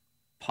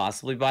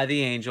 possibly by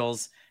the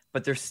Angels,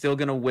 but they're still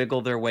going to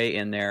wiggle their way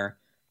in there.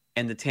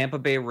 And the Tampa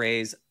Bay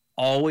Rays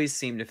always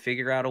seem to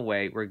figure out a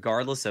way,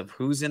 regardless of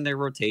who's in their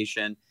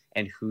rotation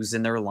and who's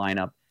in their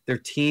lineup. Their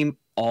team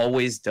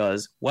always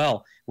does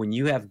well. When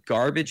you have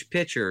garbage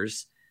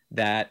pitchers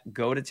that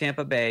go to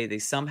Tampa Bay, they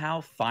somehow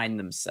find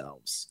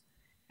themselves.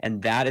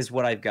 And that is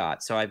what I've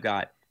got. So I've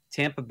got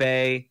Tampa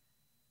Bay,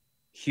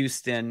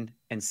 Houston,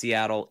 and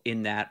Seattle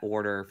in that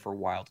order for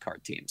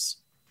wildcard teams.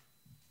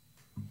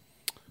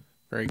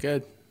 Very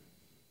good.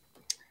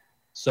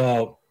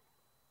 So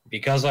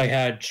because I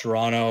had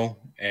Toronto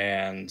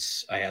and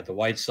I had the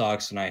White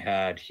Sox and I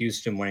had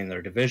Houston winning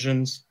their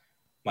divisions,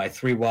 my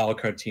 3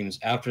 wildcard teams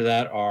after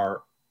that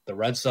are the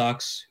Red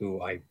Sox,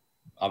 who I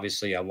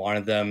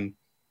wanted them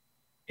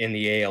in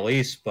the AL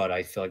East, but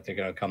I feel like they're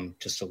going to come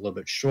just a little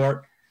bit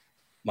short.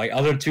 My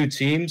other 2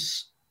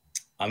 teams,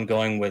 I'm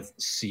going with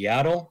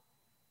Seattle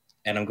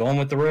and I'm going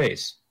with the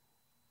Rays,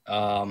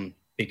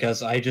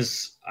 because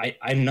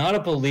I'm not a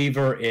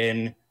believer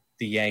in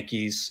the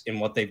Yankees in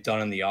what they've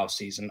done in the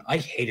offseason. I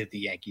hated the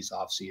Yankees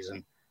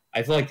offseason.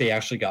 I feel like they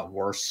actually got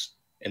worse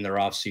in their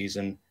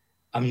offseason.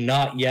 I'm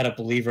not yet a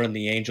believer in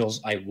the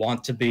Angels. I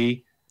want to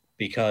be,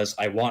 because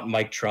I want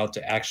Mike Trout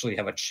to actually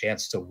have a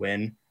chance to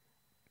win.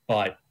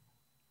 But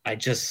I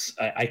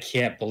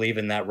can't believe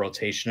in that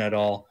rotation at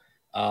all.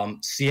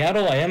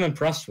 Seattle, I am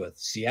impressed with.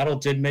 Seattle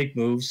did make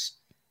moves,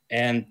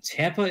 and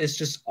Tampa is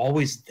just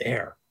always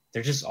there.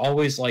 They're just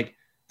always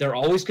they're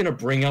always going to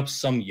bring up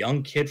some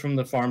young kid from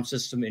the farm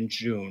system in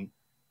June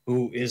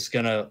who is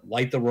going to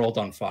light the world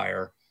on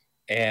fire.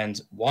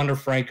 And Wander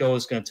Franco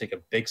is going to take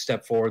a big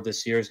step forward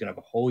this year. He's going to have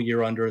a whole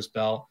year under his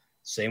belt.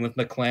 Same with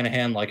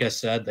McClanahan. Like I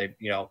said, they,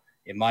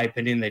 in my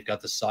opinion, they've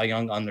got the Cy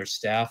Young on their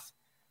staff.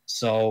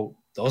 So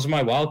those are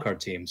my wildcard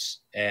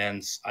teams.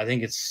 And I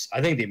think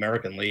the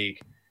American League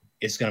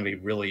is going to be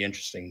really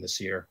interesting this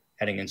year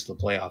heading into the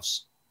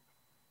playoffs.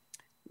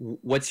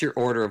 What's your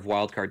order of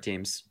wildcard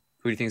teams?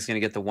 Who do you think is going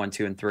to get the 1,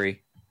 2, and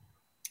 3?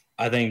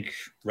 I think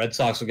Red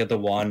Sox will get the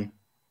 1.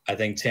 I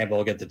think Tampa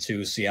will get the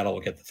 2. Seattle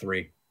will get the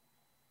 3.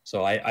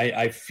 So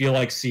I feel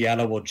like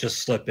Seattle will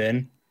just slip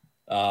in.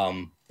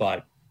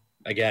 But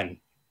again,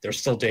 they're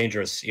still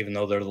dangerous, even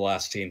though they're the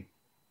last team.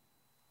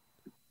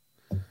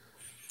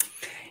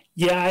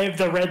 Yeah, I have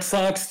the Red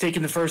Sox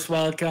taking the first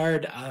wild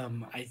card.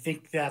 I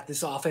think that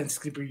this offense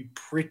could be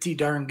pretty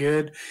darn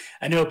good.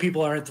 I know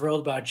people aren't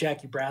thrilled about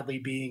Jackie Bradley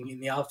being in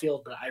the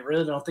outfield, but I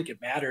really don't think it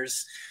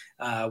matters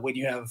when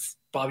you have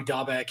Bobby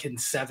Dahlbeck hitting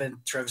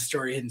 7th, Trevor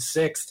Story hitting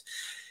 6th.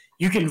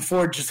 You can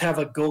afford just have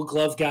a Gold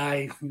Glove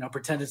guy,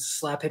 pretend it's a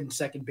slap hitting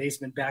second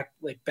baseman back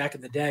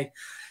in the day.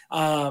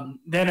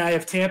 Then I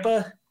have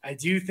Tampa. I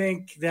do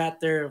think that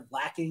they're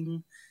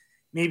lacking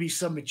maybe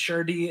some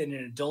maturity and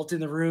an adult in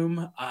the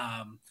room.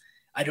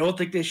 I don't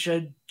think they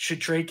should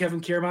trade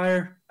Kevin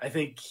Kiermaier. I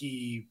think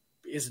he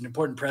is an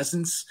important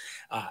presence.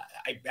 I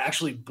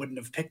actually wouldn't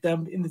have picked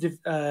them in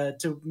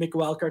to make a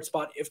wild card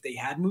spot if they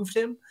had moved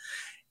him.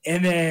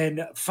 And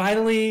then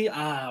finally,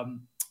 I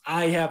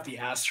have the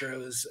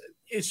Astros.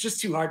 It's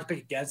just too hard to pick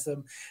against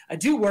them. I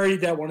do worry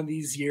that one of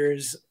these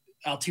years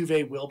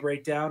Altuve will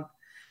break down.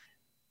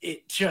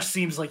 It just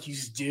seems like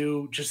he's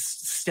due,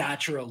 just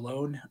stature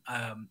alone.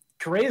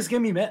 Correa is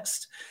going to be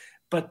missed,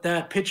 but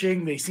that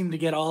pitching, they seem to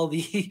get all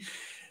the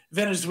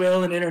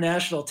Venezuelan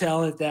international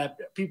talent that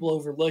people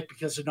overlook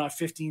because they're not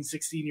 15,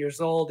 16 years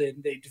old,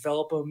 and they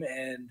develop them,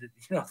 and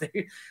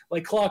they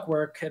like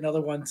clockwork. And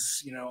other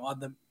ones,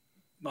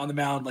 on the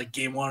mound like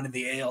game 1 in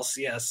the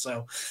ALCS.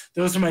 So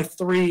those are my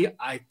 3.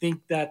 I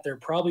think that they're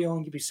probably only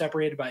going to be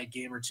separated by a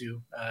game or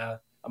 2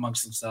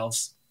 amongst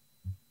themselves.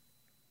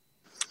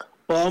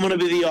 Well, I'm going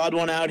to be the odd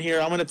one out here.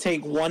 I'm going to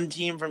take one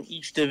team from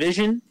each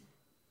division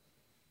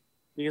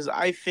because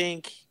I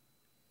think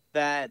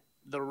that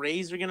the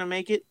Rays are going to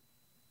make it.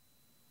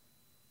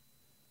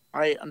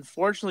 I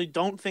unfortunately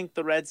don't think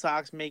the Red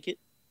Sox make it.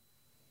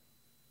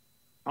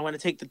 I'm going to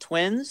take the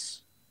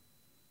Twins.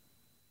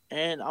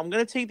 And I'm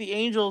going to take the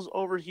Angels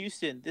over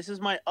Houston. This is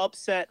my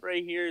upset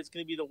right here. It's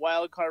going to be the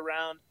wild card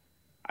round.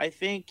 I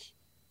think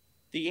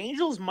the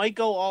Angels might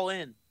go all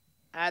in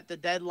at the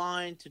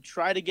deadline to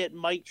try to get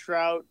Mike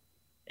Trout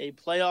a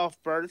playoff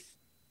berth.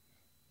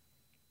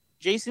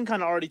 Jason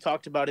kind of already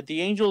talked about it.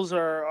 The Angels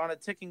are on a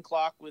ticking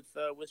clock with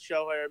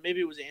Shohei.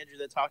 Maybe it was Andrew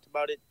that talked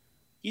about it.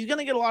 He's going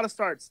to get a lot of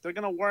starts. They're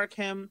going to work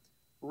him.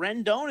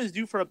 Rendon is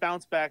due for a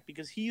bounce back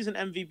because he's an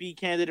MVP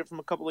candidate from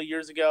a couple of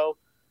years ago.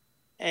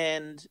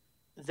 And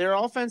their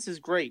offense is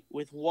great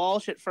with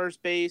Walsh at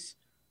first base.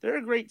 They're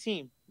a great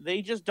team.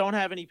 They just don't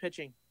have any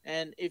pitching.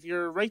 And if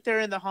you're right there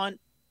in the hunt,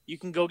 you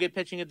can go get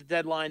pitching at the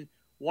deadline.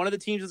 One of the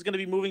teams that's going to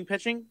be moving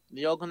pitching,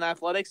 the Oakland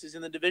Athletics, is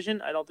in the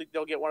division. I don't think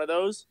they'll get one of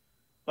those.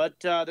 But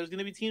there's going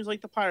to be teams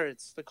like the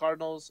Pirates, the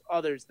Cardinals,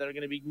 others that are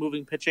going to be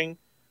moving pitching.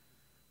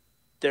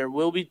 There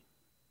will be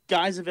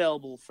guys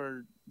available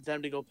for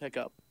them to go pick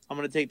up. I'm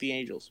going to take the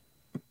Angels.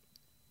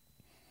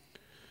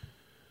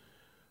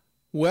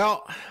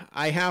 Well,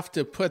 I have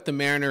to put the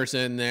Mariners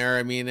in there.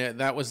 I mean,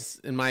 that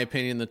was, in my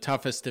opinion, the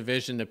toughest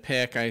division to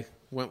pick. I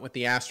went with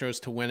the Astros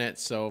to win it,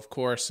 so of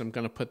course I'm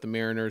going to put the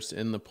Mariners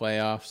in the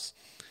playoffs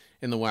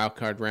in the wild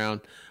card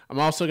round. I'm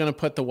also going to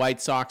put the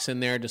White Sox in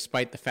there,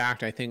 despite the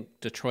fact I think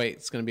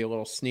Detroit's going to be a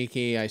little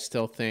sneaky. I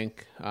still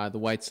think the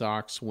White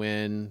Sox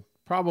win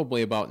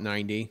probably about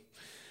 90.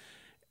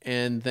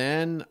 And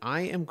then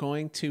I am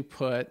going to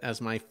put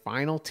as my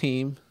final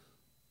team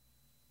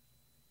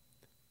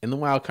in the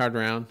wild card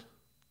round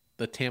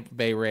the Tampa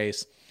Bay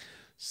Rays.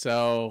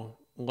 So,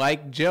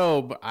 like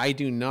Job, I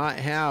do not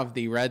have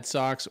the Red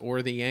Sox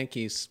or the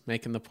Yankees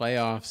making the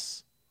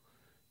playoffs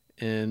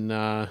in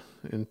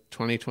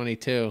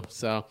 2022.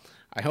 So,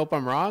 I hope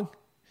I'm wrong,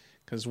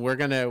 because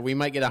we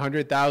might get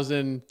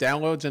 100,000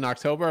 downloads in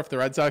October if the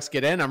Red Sox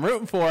get in. I'm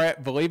rooting for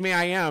it. Believe me,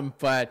 I am.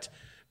 But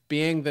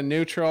being the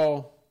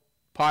neutral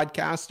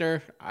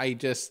podcaster,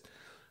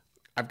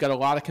 I've got a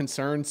lot of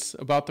concerns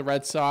about the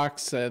Red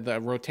Sox. The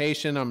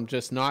rotation, I'm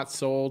just not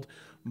sold.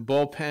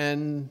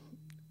 Bullpen,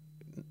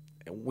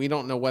 we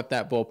don't know what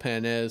that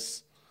bullpen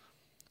is.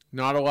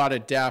 Not a lot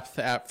of depth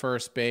at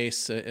first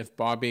base if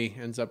Bobby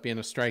ends up being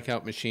a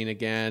strikeout machine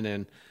again,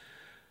 and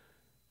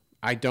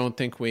I don't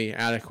think we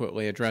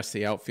adequately address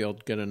the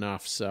outfield good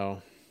enough.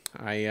 So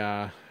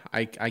I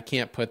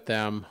can't put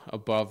them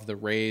above the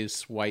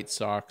Rays, White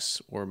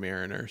Sox, or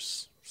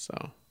Mariners.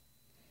 So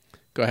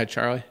go ahead,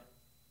 Charlie.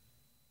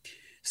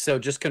 So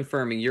just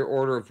confirming your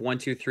order of 1,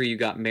 2, 3, you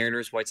got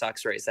Mariners, White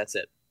Sox, Rays. That's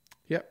it.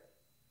 Yep.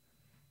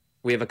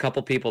 We have a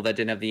couple people that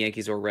didn't have the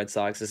Yankees or Red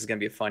Sox. This is going to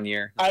be a fun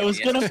year. I was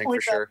going to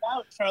point that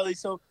out, Charlie.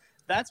 So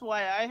that's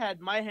why I had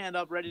my hand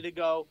up ready to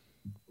go.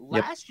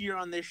 Last year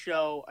on this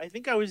show, I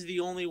think I was the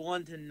only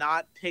one to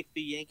not pick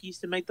the Yankees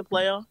to make the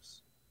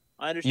playoffs.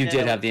 I understand You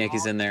did I have was the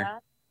Yankees wrong in there.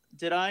 that.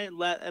 Did I?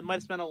 It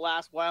might have been a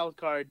last wild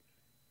card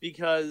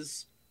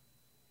because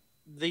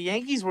the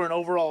Yankees were an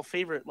overall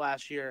favorite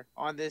last year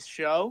on this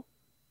show.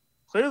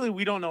 Clearly,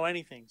 we don't know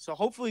anything. So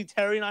hopefully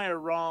Terry and I are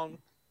wrong.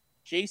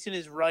 Jason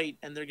is right,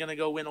 and they're going to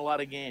go win a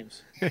lot of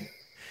games.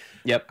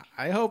 Yep.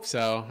 I hope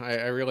so.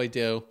 I really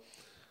do.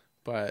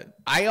 But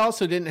I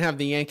also didn't have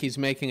the Yankees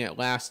making it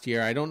last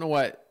year. I don't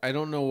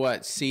know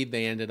what seed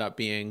they ended up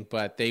being,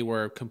 but they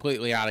were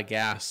completely out of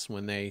gas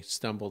when they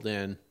stumbled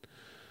in.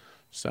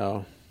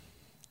 So,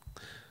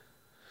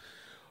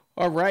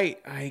 all right.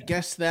 I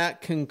guess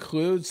that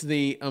concludes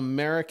the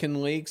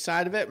American League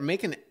side of it.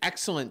 Making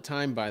excellent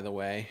time, by the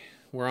way.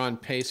 We're on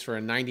pace for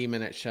a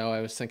 90-minute show.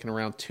 I was thinking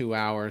around 2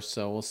 hours,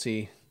 so we'll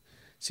see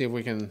if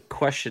we can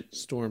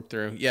storm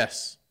through.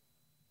 Yes.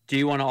 Do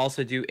you want to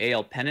also do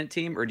AL pennant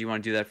team, or do you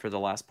want to do that for the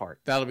last part?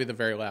 That'll be the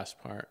very last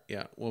part.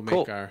 Yeah, we'll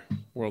make our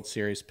World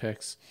Series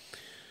picks.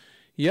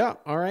 Yeah,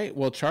 all right.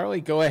 Well, Charlie,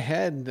 go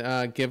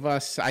ahead. Give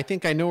us, I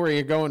think I know where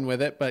you're going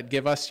with it, but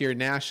give us your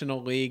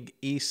National League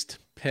East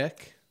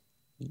pick.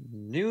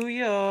 New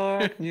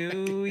York,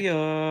 New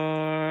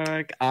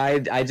York.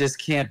 I just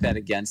can't bet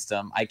against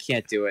them. I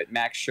can't do it.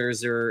 Max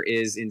Scherzer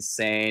is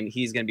insane.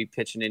 He's going to be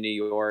pitching in New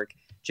York.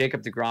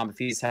 Jacob deGrom, if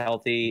he's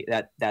healthy,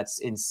 that's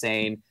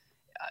insane.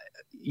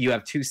 You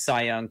have 2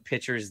 Cy Young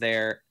pitchers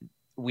there.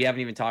 We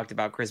haven't even talked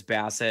about Chris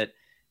Bassett.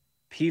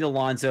 Pete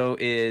Alonso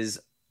is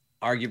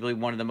arguably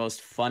one of the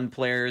most fun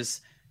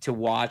players to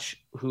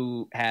watch,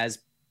 who has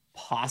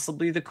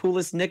possibly the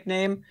coolest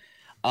nickname.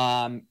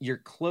 Your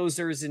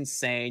closer is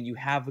insane. You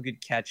have a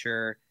good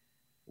catcher.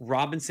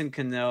 Robinson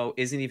Cano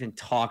isn't even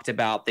talked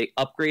about. They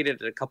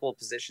upgraded at a couple of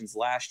positions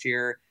last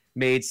year,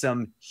 made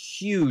some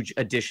huge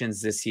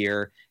additions this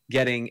year,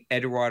 getting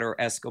Eduardo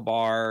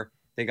Escobar.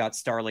 They got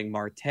Starling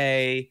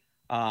Marte.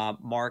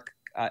 Mark,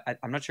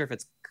 I'm not sure if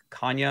it's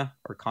Kanya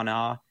or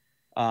Kana.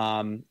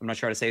 I'm not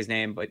sure how to say his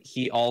name, but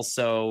he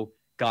also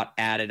got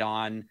added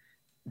on.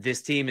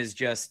 This team is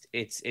just,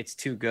 it's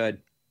too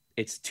good.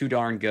 It's too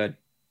darn good.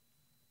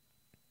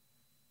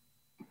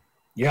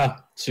 Yeah,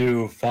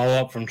 to follow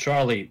up from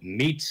Charlie,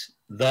 meet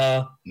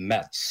the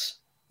Mets.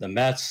 The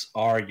Mets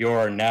are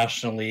your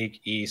National League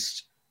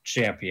East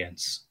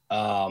champions.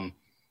 Screw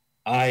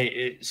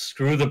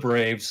the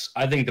Braves.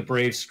 I think the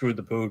Braves screwed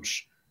the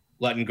pooch,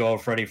 letting go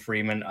of Freddie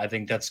Freeman. I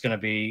think that's going to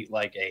be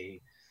like a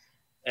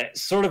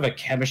sort of a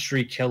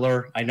chemistry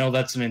killer. I know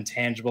that's an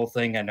intangible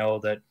thing. I know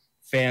that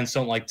fans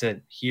don't like to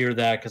hear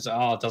that because,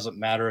 it doesn't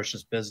matter. It's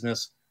just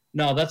business.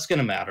 No, that's going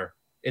to matter.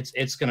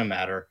 It's going to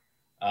matter.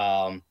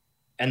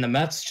 And the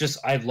Mets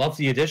I love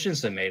the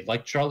additions they made.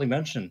 Like Charlie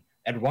mentioned,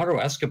 Eduardo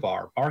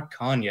Escobar, Mark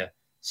Kanya,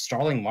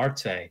 Starling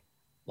Marte.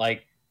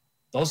 Like,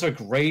 those are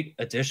great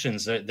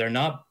additions. They're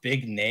not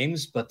big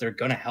names, but they're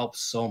going to help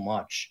so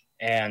much.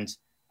 And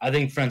I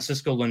think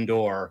Francisco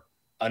Lindor,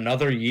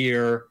 another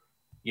year,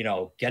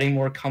 getting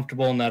more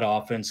comfortable in that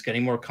offense,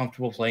 getting more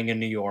comfortable playing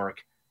in New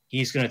York,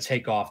 he's going to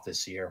take off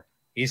this year.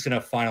 He's going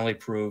to finally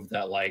prove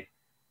that, like,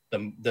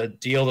 the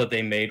deal that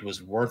they made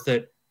was worth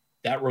it.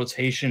 That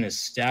rotation is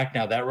stacked.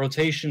 Now, that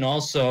rotation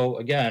also,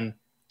 again,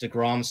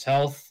 DeGrom's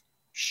health,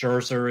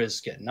 Scherzer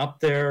is getting up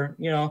there.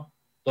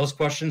 Those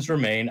questions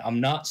remain. I'm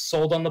not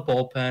sold on the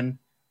bullpen.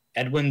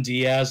 Edwin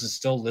Diaz is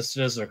still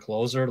listed as their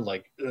closer.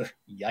 Like,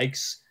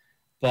 yikes.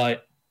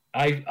 But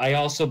I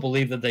also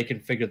believe that they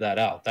can figure that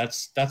out.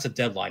 That's a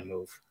deadline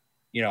move.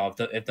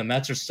 If the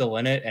Mets are still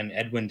in it and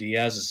Edwin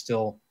Diaz is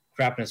still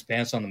crapping his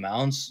pants on the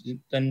mounds,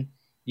 then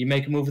you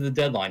make a move at the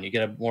deadline. You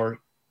get a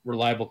more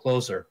reliable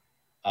closer.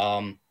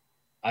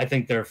 I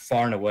think they're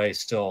far and away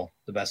still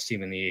the best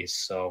team in the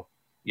East. So,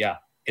 yeah,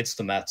 it's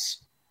the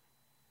Mets.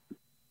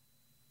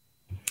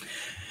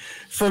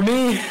 For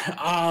me,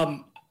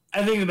 I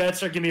think the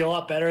Mets are going to be a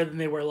lot better than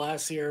they were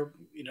last year,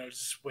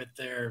 just with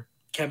their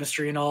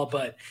chemistry and all.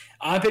 But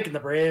I'm picking the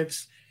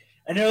Braves.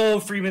 I know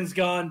Freeman's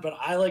gone, but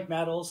I like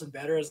Matt Olson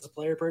better as a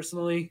player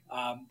personally.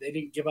 They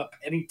didn't give up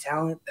any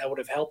talent that would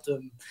have helped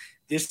them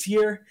this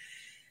year.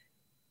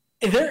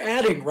 If they're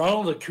adding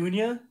Ronald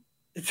Acuna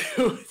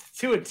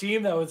to a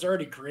team that was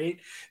already great.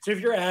 So if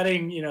you're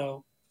adding,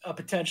 a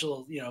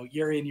potential,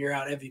 year in, year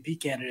out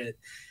MVP candidate,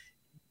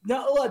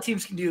 not a lot of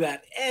teams can do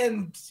that.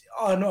 And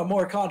on a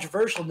more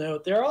controversial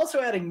note, they're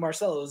also adding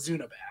Marcelo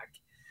Ozuna back.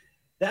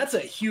 That's a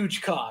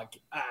huge cog.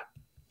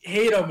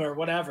 Hate him or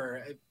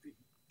whatever.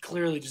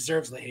 Clearly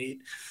deserves the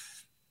hate.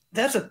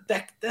 That's a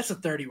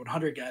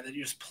 3,100 guy that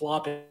you just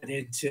plop it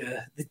into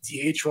the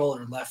DH role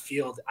or left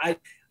field.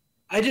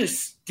 I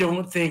just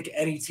don't think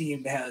any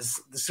team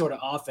has the sort of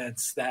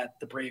offense that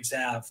the Braves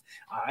have.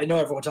 I know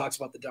everyone talks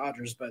about the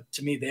Dodgers, but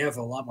to me, they have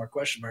a lot more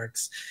question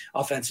marks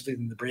offensively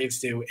than the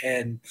Braves do.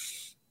 And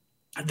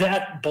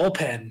that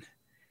bullpen,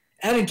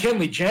 adding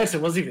Kenley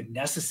Jansen wasn't even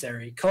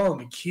necessary.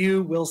 Colin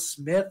McHugh, Will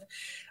Smith,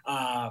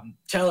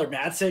 Tyler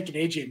Matzik, and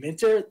AJ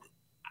Minter,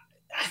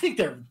 I think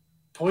they're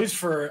poised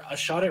for a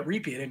shot at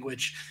repeating,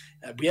 which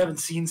we haven't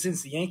seen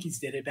since the Yankees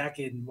did it back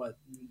in,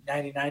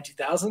 99,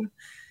 2000?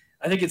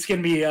 I think it's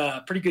going to be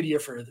a pretty good year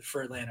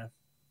for Atlanta.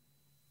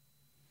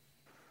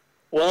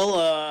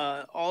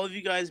 Well, all of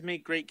you guys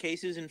make great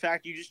cases. In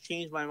fact, you just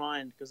changed my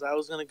mind because I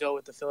was going to go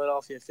with the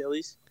Philadelphia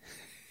Phillies.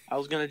 I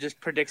was going to just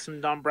predict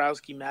some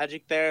Dombrowski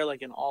magic there,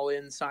 like an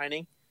all-in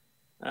signing.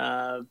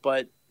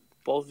 But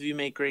both of you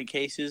make great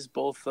cases,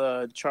 both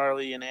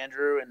Charlie and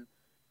Andrew. And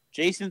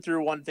Jason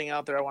threw one thing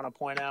out there I want to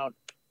point out.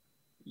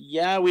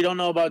 Yeah, we don't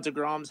know about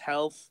DeGrom's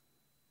health,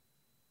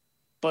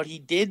 but he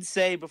did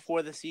say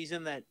before the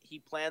season that he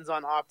plans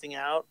on opting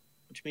out,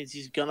 which means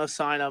he's going to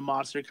sign a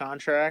monster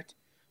contract.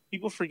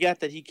 People forget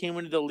that he came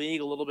into the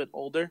league a little bit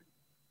older.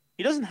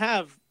 He doesn't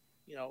have,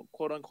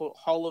 quote unquote,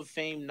 Hall of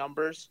Fame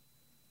numbers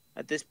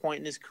at this point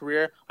in his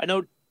career. I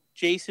know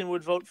Jason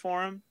would vote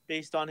for him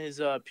based on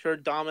his pure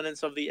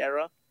dominance of the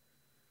era,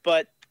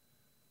 but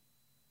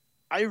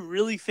I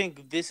really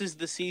think this is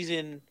the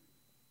season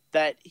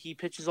that he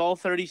pitches all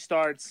 30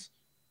 starts.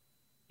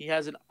 He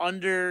has an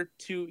under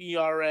 2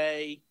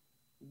 ERA,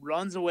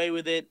 runs away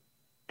with it,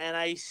 and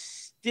I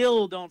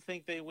still don't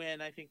think they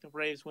win. I think the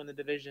Braves win the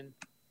division.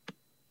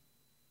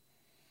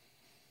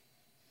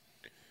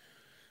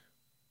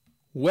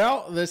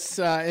 Well, this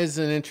is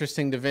an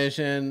interesting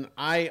division.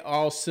 I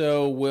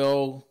also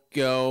will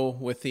go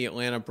with the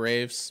Atlanta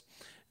Braves.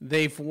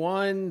 They've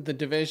won the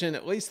division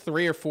at least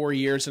 3 or 4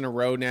 years in a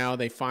row now.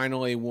 They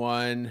finally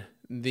won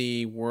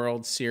the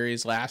World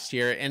Series last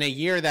year, in a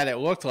year that it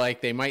looked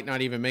like they might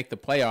not even make the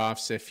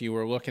playoffs if you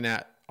were looking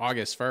at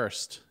August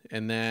 1st,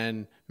 and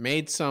then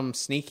made some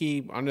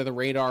sneaky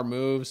under-the-radar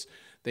moves.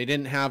 They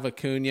didn't have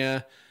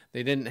Acuna.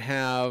 They didn't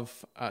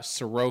have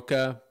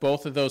Soroka.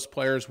 Both of those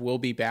players will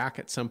be back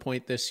at some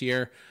point this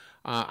year.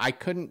 I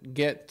couldn't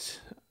get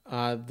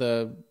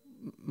the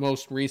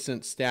most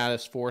recent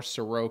status for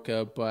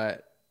Soroka,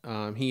 but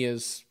he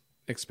is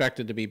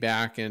expected to be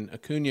back, and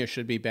Acuna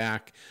should be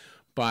back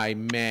by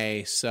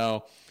May.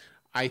 So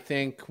I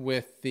think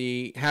with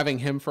having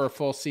him for a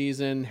full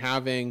season,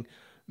 having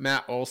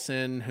Matt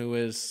Olson, who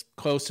is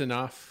close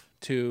enough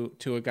to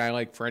a guy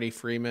like Freddie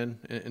Freeman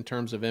in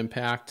terms of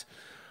impact,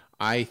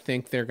 I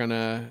think they're going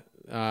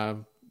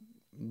to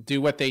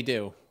do what they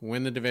do,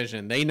 win the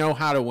division. They know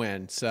how to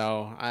win,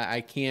 so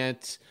I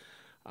can't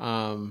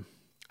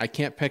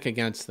pick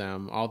against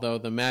them, although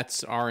the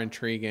Mets are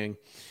intriguing.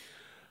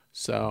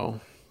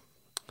 So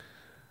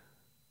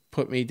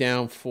put me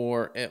down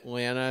for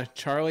Atlanta.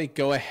 Charlie,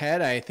 go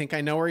ahead. I think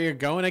I know where you're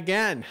going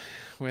again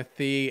with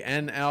the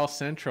NL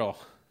Central.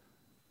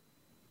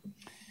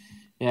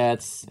 Yeah,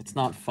 it's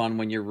not fun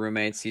when you're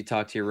roommates. You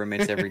talk to your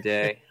roommates every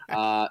day.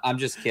 I'm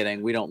just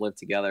kidding. We don't live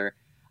together.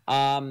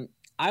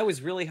 I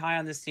was really high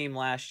on this team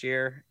last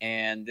year,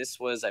 and this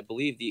was, I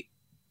believe,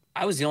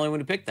 I was the only one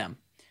who picked them.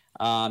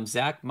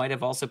 Zach might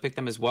have also picked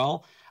them as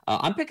well.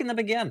 I'm picking them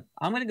again.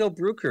 I'm going to go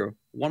Brew Crew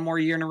one more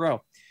year in a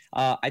row.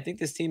 I think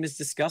this team is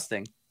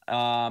disgusting.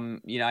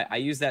 I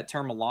use that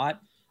term a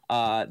lot.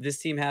 This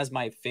team has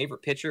my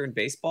favorite pitcher in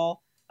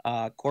baseball,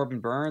 Corbin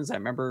Burns. I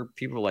remember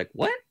people were like,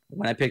 what?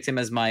 When I picked him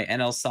as my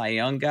NL Cy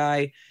Young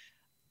guy.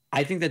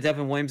 I think that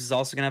Devin Williams is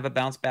also going to have a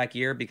bounce back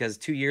year because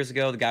 2 years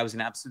ago, the guy was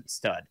an absolute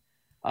stud.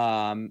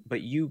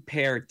 But you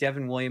pair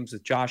Devin Williams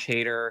with Josh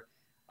Hader.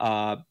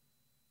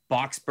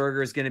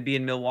 Boxberger is going to be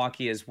in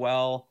Milwaukee as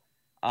well.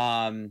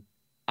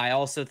 I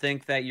also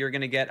think that you're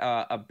going to get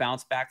a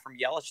bounce back from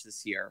Yelich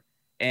this year.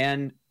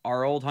 And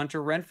our old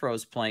Hunter Renfroe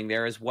is playing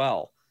there as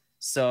well.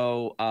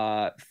 So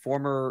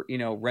former,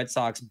 Red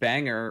Sox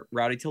banger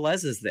Rowdy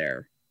Tellez is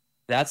there.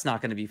 That's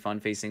not going to be fun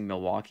facing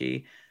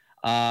Milwaukee.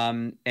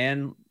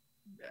 And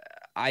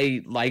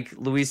I like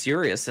Luis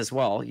Urias as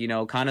well,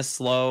 kind of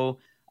slow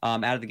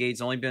out of the gate.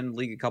 He's only been in the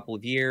league a couple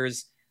of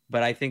years,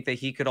 but I think that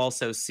he could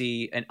also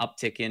see an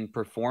uptick in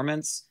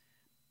performance.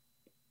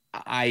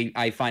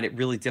 I find it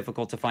really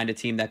difficult to find a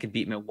team that could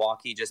beat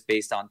Milwaukee just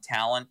based on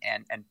talent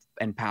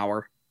and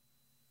power.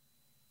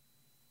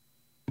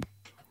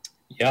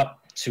 Yep,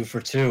 2 for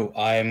 2.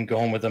 I'm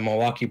going with the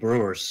Milwaukee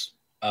Brewers.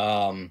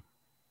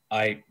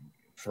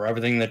 For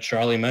everything that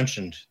Charlie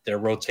mentioned, their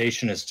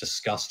rotation is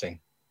disgusting.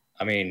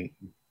 I mean,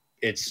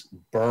 it's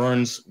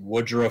Burns,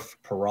 Woodruff,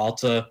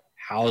 Peralta,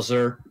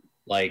 Hauser.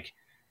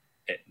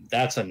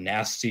 That's a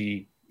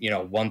nasty,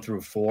 1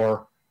 through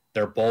 4.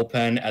 Their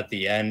bullpen at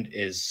the end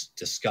is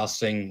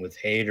disgusting with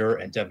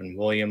Hader and Devin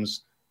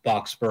Williams,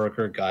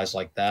 Boxberger, guys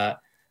like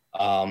that.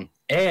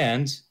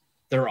 And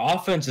their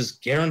offense is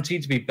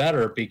guaranteed to be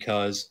better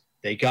because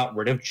they got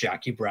rid of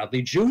Jackie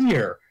Bradley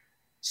Jr.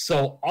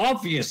 So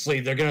obviously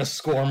they're going to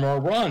score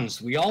more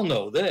runs. We all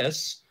know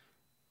this.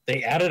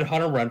 They added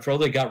Hunter Renfroe.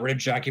 They got rid of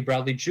Jackie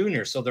Bradley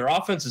Jr. So their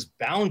offense is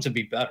bound to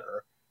be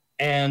better.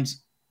 And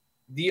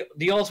the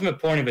ultimate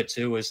point of it,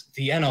 too, is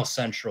the NL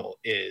Central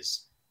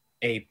is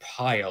a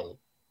pile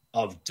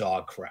of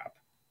dog crap.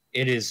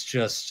 It is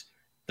just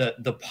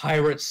the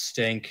Pirates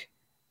stink.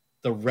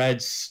 The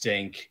Reds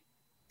stink.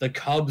 The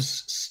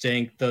Cubs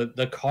stink.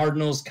 The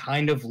Cardinals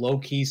kind of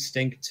low-key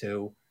stink,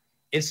 too.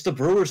 It's the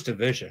Brewers'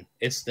 division.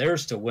 It's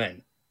theirs to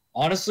win.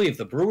 Honestly, if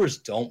the Brewers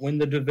don't win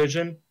the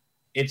division,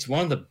 it's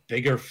one of the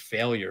bigger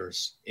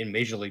failures in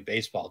Major League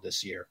Baseball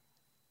this year.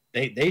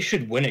 they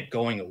should win it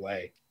going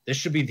away. This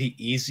should be the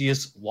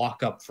easiest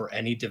lockup for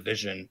any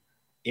division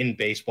in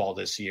baseball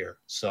this year.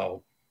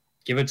 So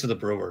give it to the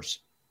Brewers.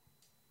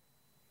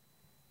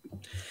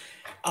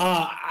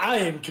 I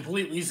am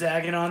completely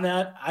zagging on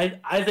that.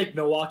 I think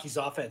Milwaukee's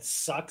offense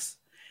sucks.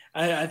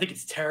 I think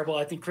it's terrible.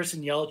 I think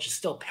Christian Yelich is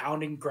still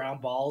pounding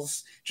ground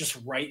balls just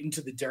right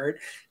into the dirt.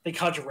 I think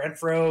Hunter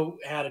Renfroe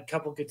had a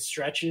couple good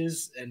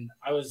stretches, and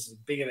I was as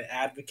big of an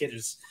advocate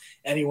as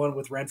anyone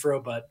with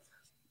Renfroe, but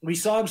we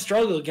saw him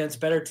struggle against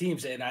better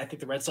teams, and I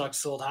think the Red Sox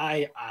sold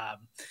high.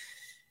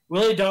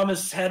 Willie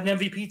Adames had an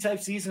MVP-type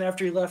season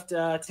after he left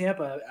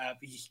Tampa.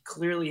 He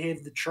clearly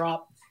hated the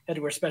Trop, had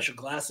to wear special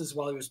glasses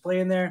while he was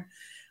playing there.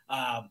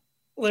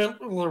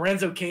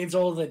 Lorenzo Cain's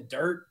older than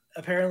dirt,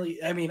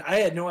 apparently. I mean, I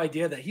had no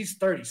idea that he's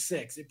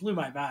 36. It blew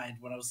my mind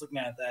when I was looking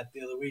at that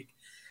the other week.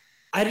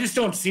 I just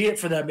don't see it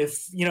for them.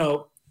 If,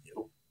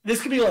 this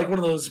could be like one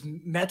of those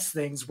Mets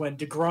things when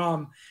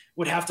DeGrom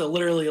would have to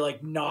literally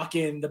like knock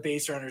in the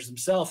base runners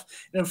himself.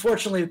 And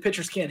unfortunately, the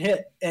pitchers can't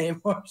hit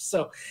anymore.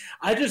 So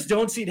I just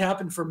don't see it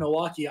happen for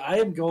Milwaukee. I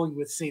am going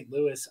with St.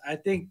 Louis. I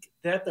think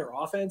that their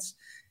offense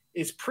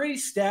is pretty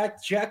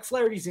stacked. Jack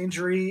Flaherty's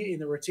injury in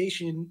the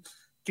rotation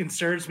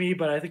concerns me,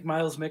 but I think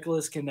Miles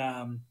Mikolas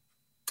can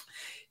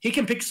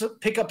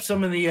pick up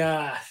some of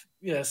the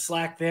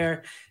slack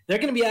there. They're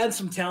going to be adding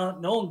some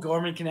talent. Nolan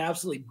Gorman can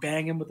absolutely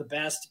bang him with the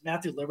best.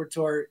 Matthew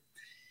Liberatore,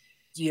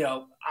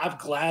 I'm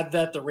glad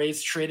that the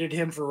Rays traded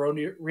him for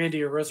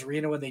Randy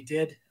Arozarena when they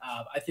did.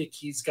 I think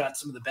he's got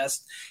some of the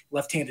best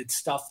left-handed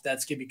stuff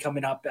that's going to be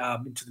coming up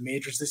into the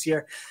majors this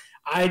year.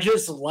 I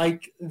just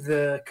like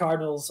the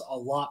Cardinals a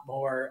lot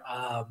more.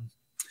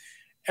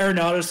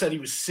 Arenado said he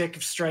was sick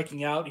of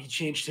striking out. He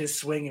changed his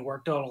swing and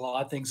worked on a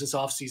lot of things this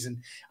offseason.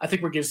 I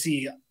think we're going to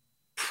see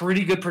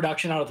pretty good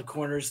production out of the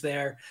corners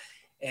there.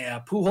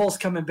 Pujols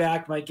coming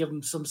back might give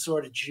him some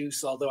sort of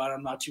juice, although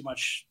I'm not too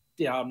much.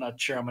 I'm not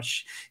sure how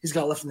much he's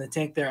got left in the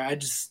tank there. I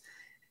just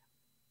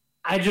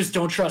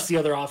don't trust the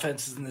other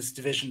offenses in this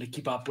division to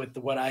keep up with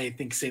what I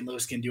think St.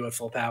 Louis can do at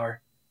full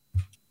power.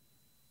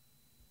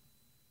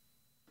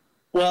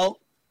 Well,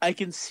 I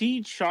can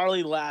see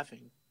Charlie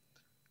laughing.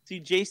 See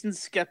Jason's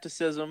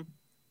skepticism.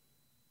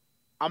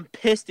 I'm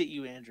pissed at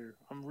you, Andrew.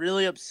 I'm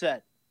really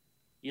upset.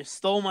 You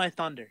stole my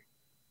thunder.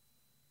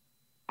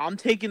 I'm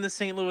taking the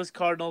St. Louis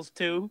Cardinals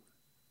too.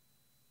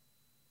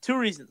 2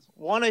 reasons.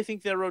 One, I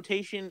think their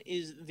rotation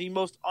is the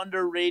most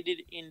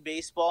underrated in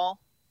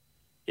baseball,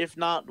 if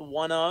not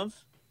one of.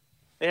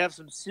 They have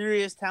some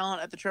serious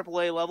talent at the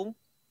AAA level.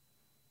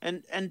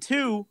 And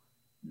 2,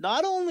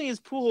 not only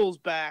is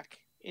Pujols back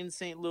in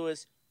St.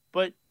 Louis,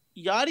 but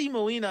Yadi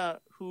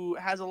Molina, who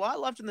has a lot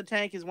left in the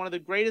tank, is one of the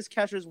greatest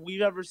catchers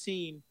we've ever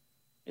seen,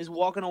 is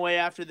walking away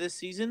after this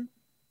season.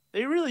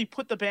 They really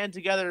put the band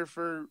together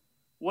for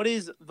what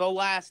is the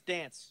last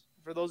dance.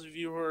 For those of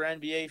you who are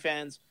NBA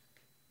fans,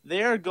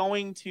 they are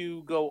going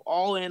to go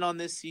all in on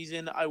this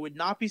season. I would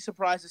not be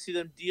surprised to see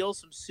them deal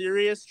some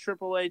serious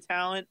AAA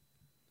talent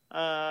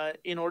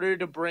in order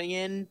to bring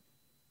in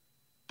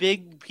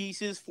big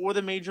pieces for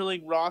the Major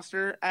League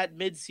roster at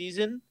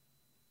midseason.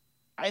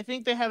 I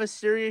think they have a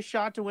serious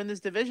shot to win this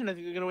division. I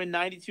think they're going to win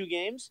 92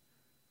 games.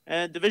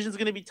 And the division's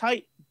going to be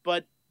tight.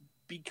 But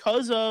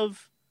because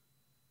of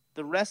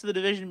the rest of the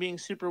division being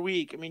super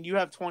weak, I mean, you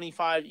have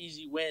 25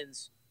 easy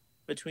wins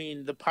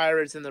between the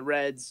Pirates and the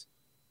Reds.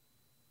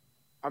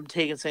 I'm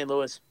taking St.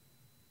 Louis.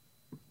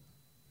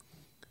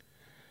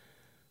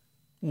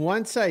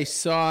 Once I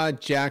saw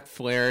Jack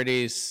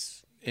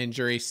Flaherty's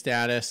injury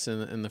status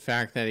and the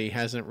fact that he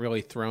hasn't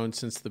really thrown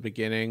since the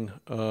beginning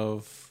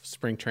of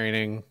spring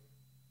training,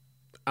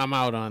 I'm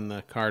out on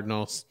the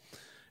Cardinals.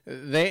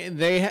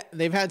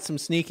 They've had some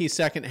sneaky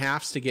second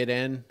halves to get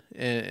in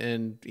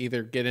and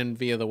either get in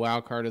via the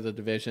wild card of the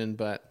division,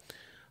 but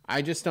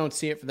I just don't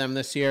see it for them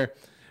this year.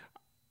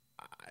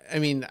 I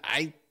mean,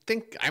 I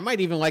think I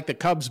might even like the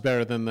Cubs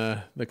better than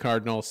the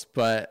Cardinals,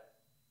 but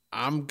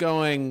I'm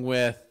going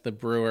with the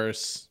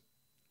Brewers,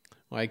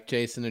 like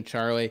Jason and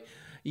Charlie.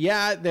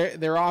 Yeah,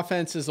 their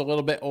offense is a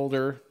little bit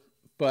older,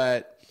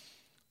 but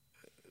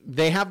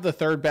they have the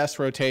third best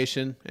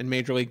rotation in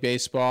Major League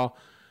Baseball.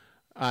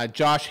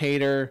 Josh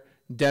Hader,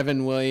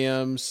 Devin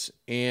Williams,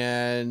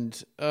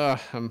 and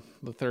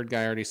the third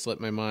guy already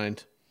slipped my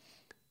mind.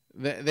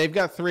 They've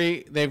got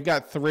three,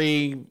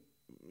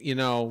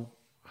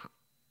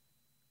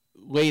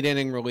 late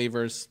inning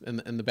relievers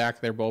in the back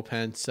of their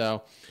bullpen.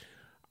 So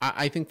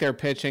I think their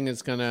pitching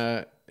is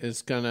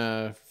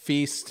gonna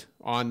feast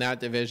on that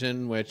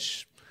division,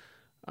 which,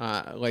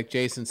 like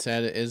Jason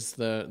said, is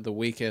the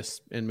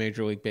weakest in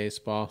Major League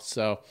Baseball.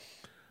 So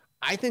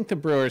I think the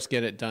Brewers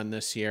get it done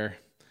this year.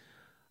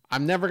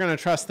 I'm never going to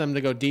trust them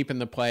to go deep in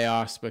the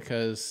playoffs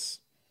because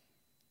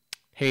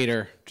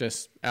Hader,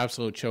 just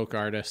absolute choke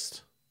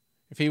artist.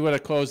 If he would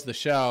have closed the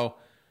show,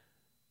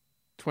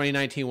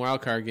 2019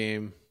 wildcard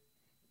game,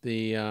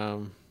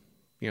 the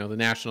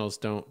Nationals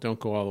don't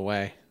go all the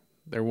way.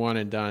 They're one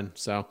and done.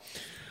 So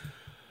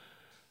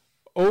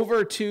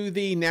over to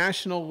the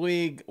National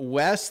League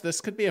West.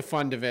 This could be a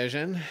fun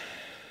division.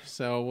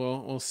 So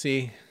we'll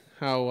see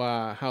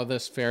how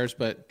this fares,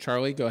 but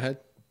Charlie, go ahead.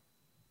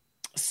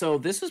 So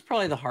this was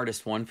probably the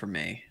hardest one for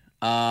me.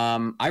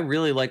 I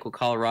really like what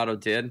Colorado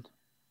did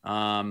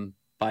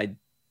by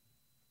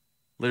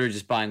literally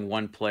just buying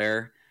one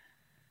player.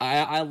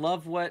 I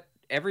love what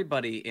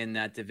everybody in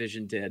that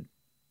division did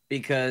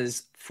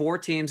because 4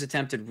 teams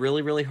attempted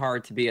really, really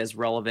hard to be as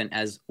relevant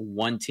as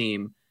one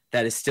team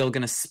that is still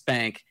going to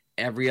spank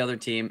every other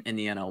team in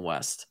the NL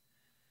West.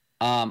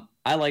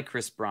 I like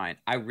Chris Bryant.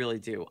 I really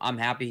do. I'm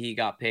happy he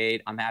got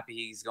paid. I'm happy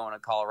he's going to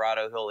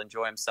Colorado. He'll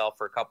enjoy himself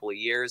for a couple of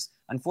years.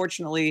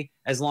 Unfortunately,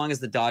 as long as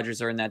the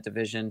Dodgers are in that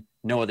division,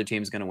 no other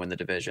team's going to win the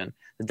division.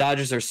 The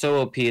Dodgers are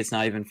so OP, it's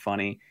not even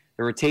funny.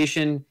 The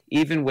rotation,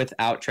 even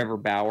without Trevor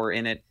Bauer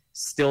in it,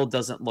 still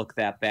doesn't look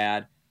that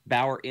bad.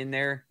 Bauer in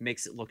there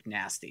makes it look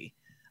nasty.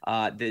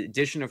 The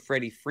addition of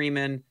Freddie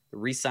Freeman, the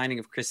re-signing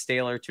of Chris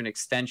Taylor to an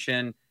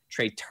extension,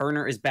 Trey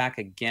Turner is back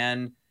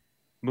again.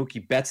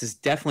 Mookie Betts is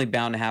definitely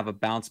bound to have a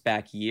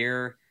bounce-back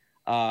year,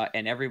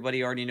 and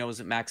everybody already knows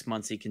what Max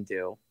Muncy can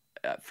do.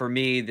 For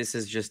me, this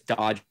is just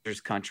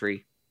Dodgers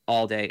country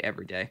all day,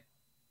 every day.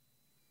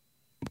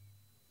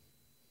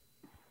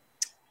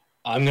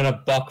 I'm going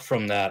to buck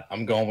from that.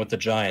 I'm going with the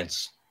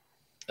Giants.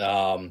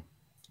 The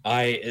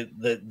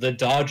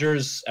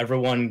Dodgers,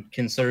 everyone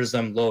considers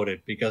them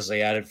loaded because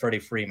they added Freddie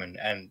Freeman,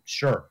 and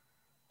sure,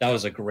 that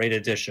was a great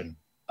addition.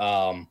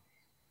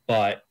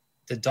 But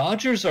the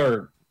Dodgers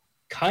are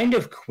kind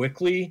of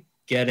quickly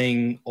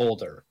getting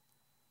older,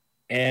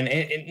 and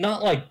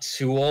not like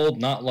too old,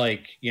 not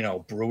like,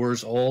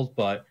 Brewers old,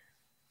 but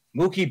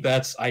Mookie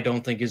Betts, I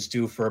don't think is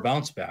due for a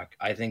bounce back.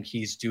 I think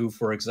he's due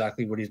for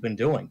exactly what he's been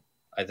doing.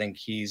 I think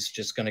he's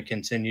just going to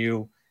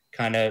continue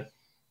kind of,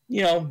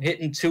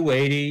 hitting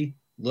 280,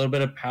 a little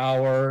bit of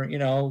power,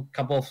 a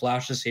couple of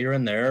flashes here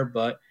and there,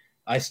 but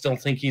I still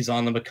think he's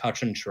on the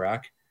McCutchen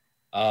track.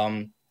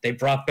 They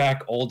brought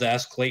back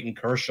old-ass Clayton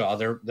Kershaw.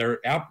 They're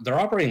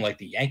operating like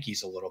the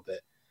Yankees a little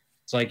bit.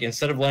 It's like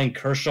instead of letting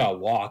Kershaw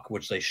walk,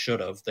 which they should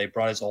have, they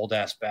brought his old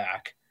ass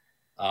back.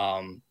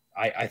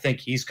 I think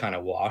he's kind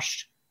of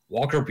washed.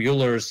 Walker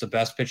Buehler is the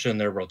best pitcher in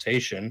their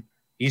rotation.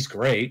 He's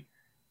great,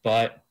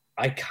 but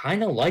I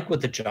kind of like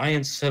what the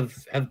Giants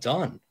have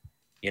done.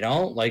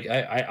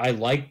 I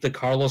like the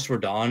Carlos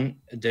Rodon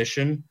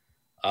addition.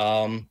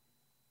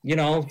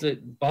 The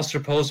Buster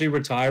Posey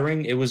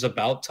retiring, it was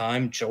about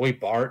time. Joey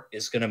Bart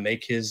is going to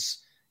make his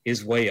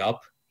way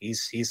up.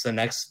 He's the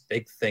next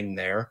big thing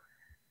there.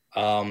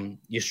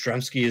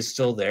 Yastrzemski is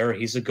still there.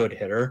 He's a good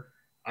hitter.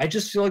 I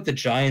just feel like the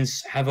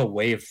Giants have a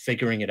way of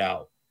figuring it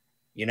out.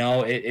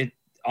 It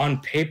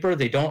on paper,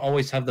 they don't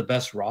always have the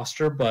best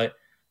roster, but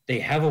they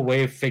have a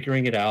way of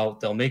figuring it out.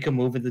 They'll make a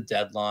move at the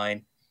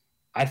deadline.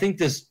 I think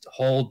this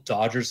whole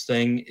Dodgers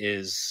thing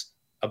is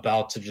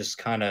about to just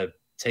kind of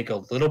take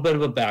a little bit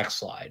of a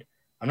backslide.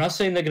 I'm not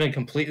saying they're going to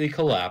completely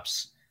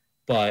collapse,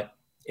 but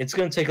it's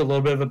going to take a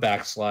little bit of a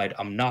backslide.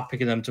 I'm not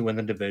picking them to win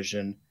the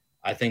division.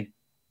 I think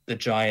the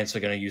Giants are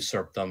going to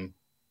usurp them.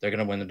 They're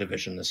going to win the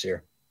division this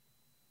year.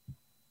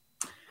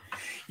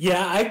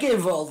 Yeah,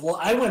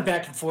 I went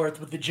back and forth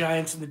with the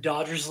Giants and the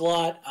Dodgers a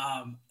lot.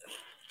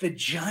 The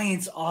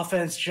Giants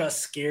offense just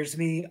scares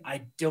me.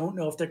 I don't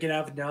know if they're going to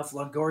have enough.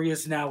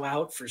 Longoria's now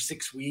out for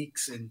 6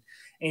 weeks, and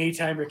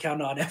anytime you're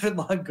counting on Evan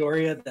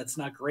Longoria, that's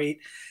not great.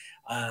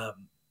 I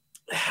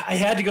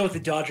had to go with the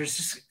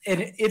Dodgers,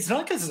 and it's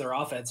not because of their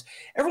offense.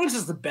 Everyone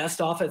says the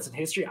best offense in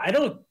history. I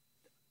don't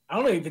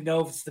even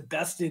know if it's the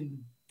best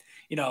in,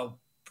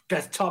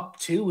 best top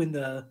 2 in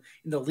the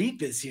league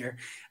this year.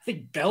 I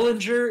think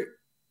Bellinger,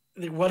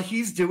 what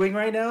he's doing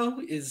right now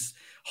is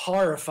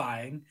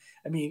horrifying.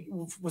 I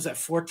mean, was that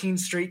 14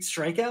 straight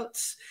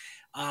strikeouts?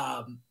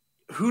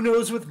 Who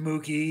knows with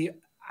Mookie?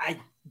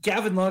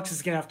 Gavin Lux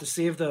is going to have to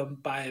save them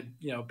by,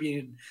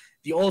 being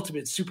the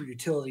ultimate super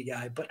utility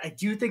guy. But I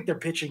do think their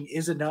pitching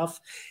is enough,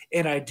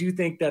 and I do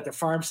think that their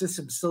farm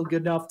system is still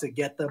good enough to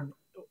get them,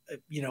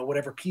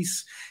 whatever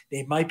piece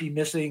they might be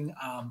missing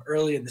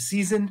early in the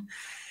season.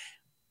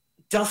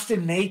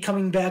 Dustin May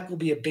coming back will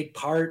be a big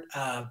part.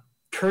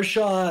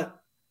 Kershaw,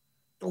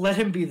 let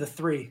him be the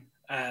 3.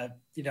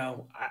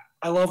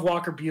 I love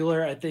Walker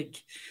Buehler. I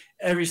think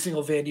every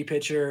single Vandy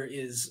pitcher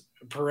is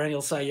a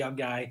perennial Cy Young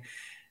guy.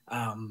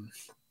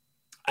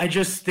 I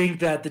just think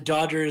that the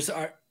Dodgers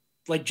are,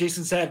 like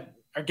Jason said,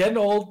 are getting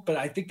old, but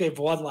I think they've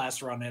one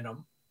last run in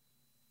them.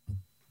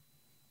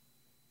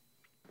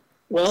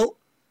 Well,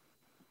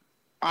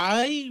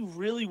 I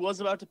really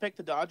was about to pick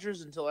the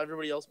Dodgers until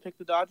everybody else picked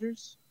the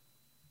Dodgers.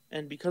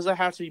 And because I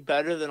have to be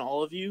better than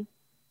all of you,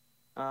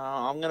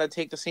 I'm going to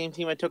take the same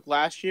team I took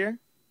last year.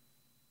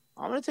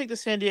 I'm going to take the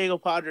San Diego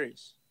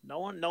Padres. No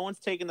one's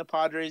taken the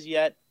Padres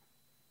yet.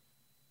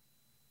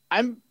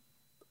 I'm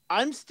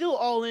still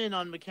all in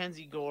on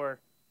Mackenzie Gore.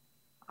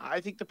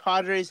 I think the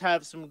Padres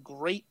have some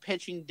great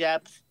pitching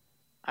depth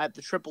at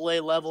the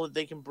AAA level that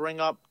they can bring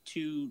up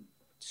to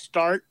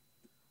start.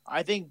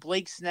 I think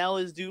Blake Snell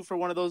is due for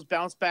one of those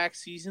bounce-back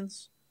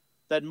seasons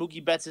that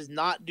Mookie Betts is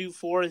not due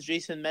for, as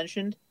Jason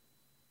mentioned.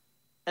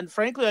 And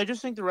frankly, I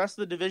just think the rest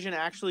of the division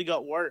actually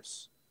got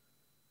worse.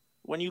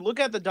 When you look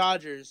at the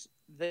Dodgers,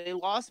 they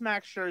lost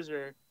Max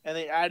Scherzer and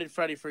they added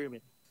Freddie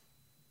Freeman.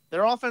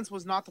 Their offense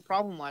was not the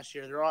problem last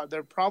year.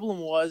 Their problem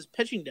was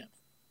pitching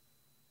depth.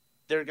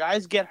 Their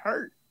guys get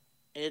hurt.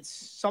 It's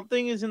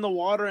something is in the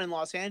water in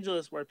Los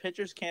Angeles where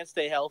pitchers can't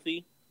stay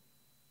healthy.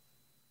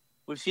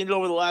 We've seen it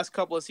over the last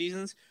couple of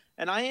seasons.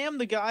 And I am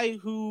the guy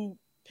who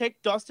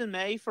picked Dustin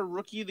May for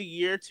Rookie of the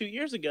Year 2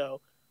 years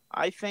ago.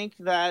 I think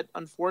that,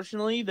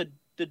 unfortunately, the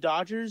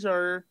Dodgers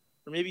are,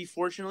 or maybe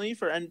fortunately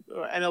for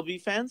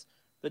MLB fans,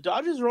 the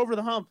Dodgers are over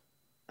the hump.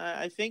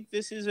 I think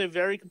this is a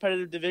very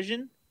competitive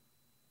division.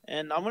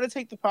 And I'm going to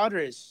take the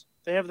Padres.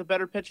 They have the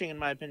better pitching, in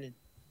my opinion.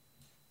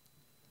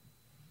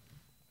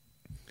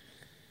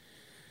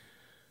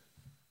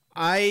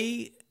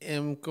 I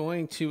am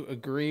going to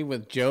agree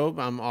with Job.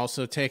 I'm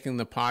also taking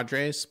the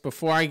Padres.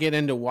 Before I get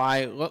into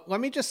why, let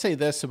me just say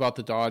this about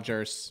the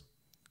Dodgers.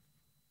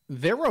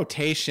 Their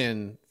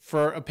rotation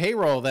for a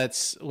payroll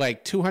that's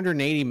like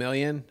 $280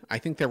 million, I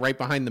think they're right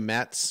behind the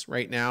Mets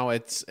right now.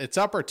 It's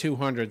upper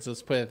 200s,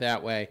 let's put it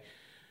that way.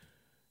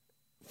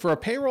 For a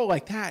payroll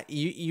like that,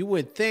 you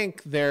would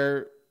think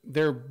their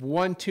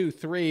 1, 2,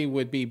 3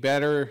 would be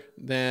better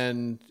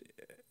than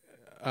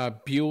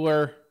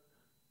Buehler,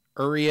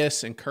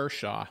 Urias, and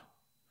Kershaw.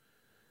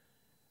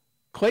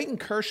 Clayton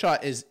Kershaw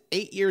is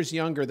 8 years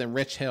younger than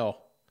Rich Hill,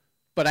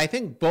 but I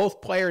think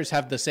both players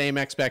have the same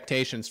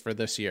expectations for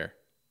this year.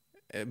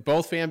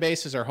 Both fan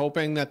bases are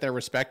hoping that their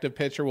respective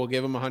pitcher will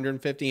give them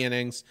 150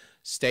 innings,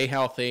 stay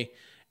healthy,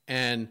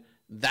 and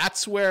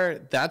that's where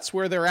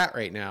they're at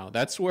right now.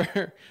 That's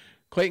where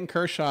Clayton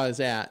Kershaw is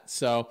at.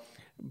 So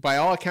by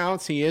all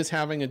accounts, he is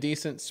having a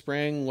decent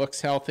spring, looks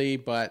healthy,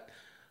 but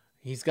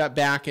he's got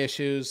back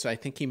issues. I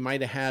think he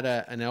might have had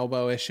an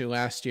elbow issue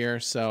last year,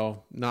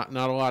 so not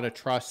a lot of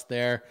trust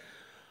there.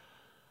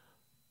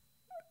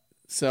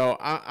 So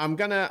I'm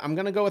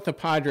gonna go with the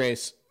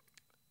Padres.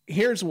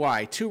 Here's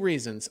why. 2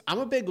 reasons. I'm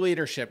a big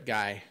leadership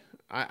guy.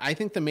 I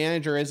think the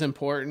manager is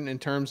important in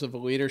terms of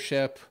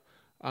leadership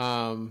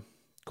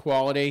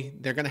quality.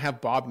 They're going to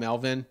have Bob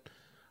Melvin,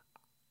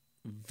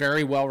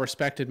 very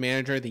well-respected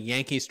manager. The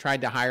Yankees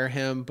tried to hire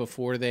him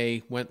before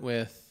they went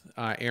with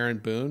Aaron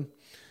Boone.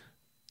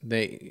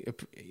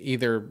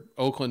 Either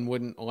Oakland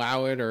wouldn't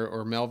allow it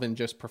or Melvin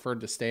just preferred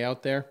to stay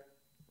out there.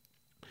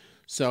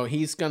 So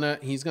he's gonna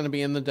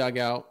be in the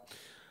dugout.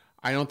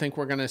 I don't think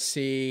we're gonna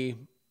see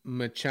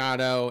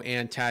Machado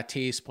and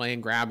Tatis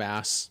playing grab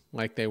ass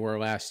like they were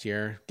last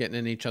year, getting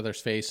in each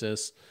other's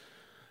faces.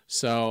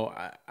 So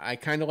I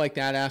kind of like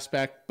that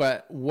aspect.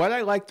 But what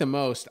I like the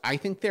most, I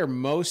think their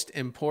most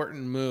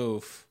important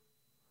move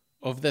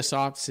of this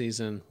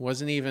offseason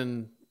wasn't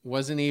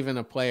even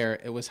a player.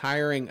 It was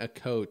hiring a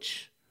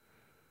coach.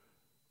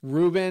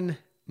 Ruben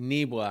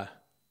Niebla.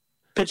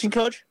 Pitching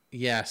coach?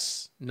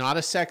 Yes. Not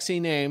a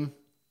sexy name.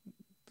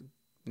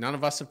 None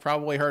of us have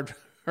probably heard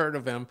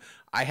of him.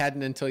 I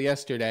hadn't until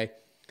yesterday.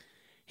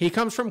 He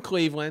comes from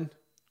Cleveland,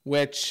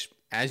 which,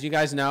 as you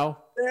guys know...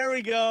 There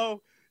we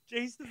go.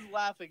 Jason's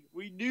laughing.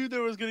 We knew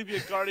there was going to be a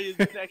Guardians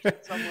connection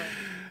somewhere.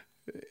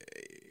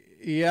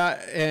 Yeah,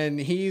 and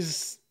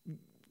he's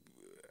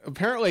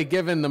apparently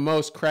given the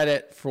most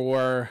credit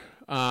for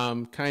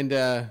kind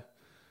of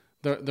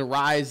the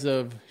rise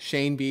of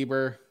Shane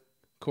Bieber,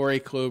 Corey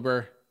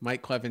Kluber,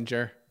 Mike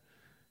Clevenger.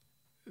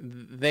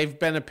 They've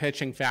been a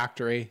pitching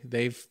factory.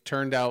 They've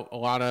turned out a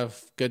lot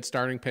of good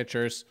starting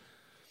pitchers.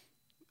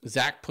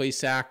 Zach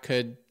Plesac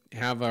could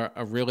have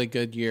a really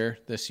good year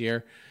this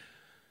year.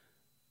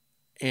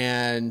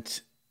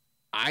 And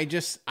I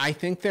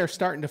think they're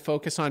starting to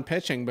focus on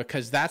pitching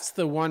because that's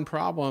the one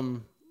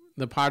problem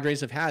the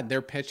Padres have had.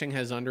 Their pitching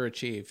has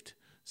underachieved.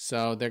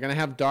 So they're going to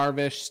have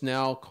Darvish,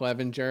 Snell,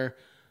 Clevenger,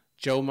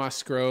 Joe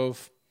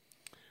Musgrove.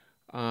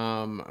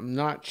 I'm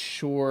not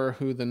sure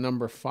who the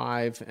number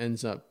 5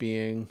 ends up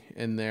being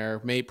in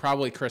there.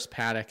 Probably Chris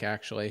Paddock,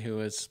 actually, who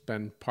has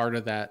been part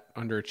of that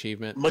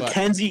underachievement.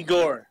 Mackenzie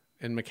Gore.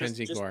 And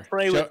Mackenzie Gore.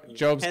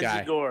 Job's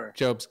guy.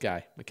 Job's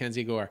guy.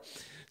 Mackenzie Gore.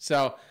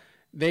 So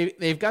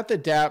they've got the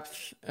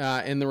depth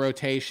in the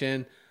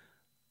rotation.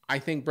 I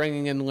think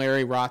bringing in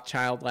Larry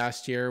Rothschild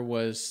last year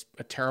was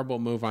a terrible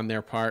move on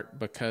their part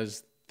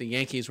because the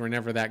Yankees were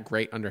never that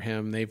great under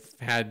him. They've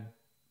had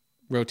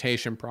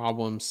rotation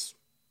problems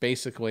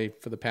basically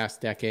for the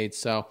past decade.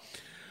 So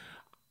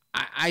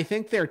I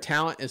think their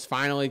talent is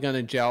finally going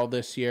to gel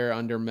this year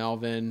under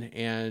Melvin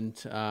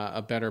and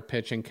a better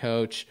pitching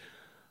coach.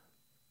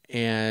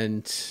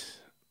 And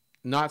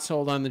not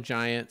sold on the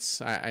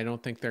Giants. I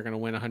don't think they're going to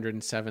win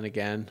 107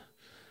 again.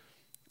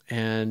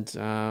 And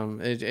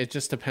it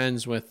just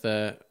depends with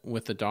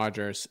the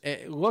Dodgers.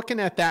 Looking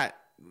at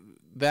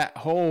that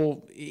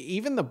whole,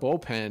 even the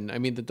bullpen, I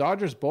mean, the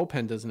Dodgers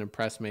bullpen doesn't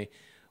impress me.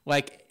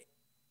 Like,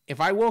 if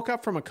I woke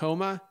up from a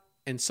coma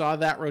and saw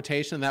that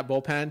rotation, that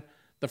bullpen,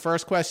 the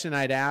first question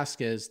I'd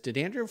ask is, did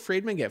Andrew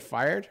Friedman get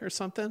fired or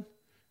something?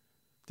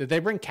 Did they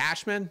bring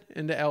Cashman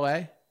into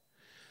LA?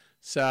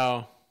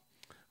 So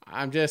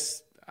I'm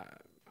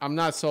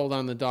not sold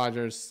on the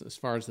Dodgers as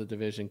far as the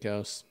division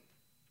goes.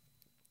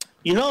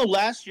 You know,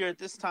 last year at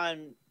this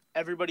time,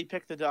 everybody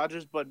picked the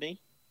Dodgers but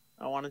me.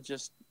 I want to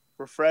just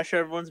refresh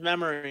everyone's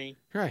memory.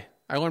 Right.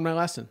 I learned my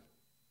lesson.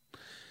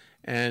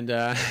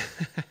 And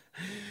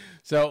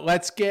so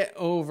let's get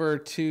over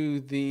to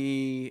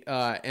the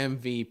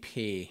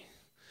MVP.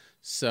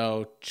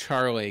 So,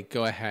 Charlie,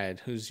 go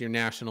ahead. Who's your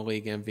National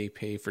League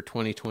MVP for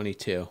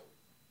 2022?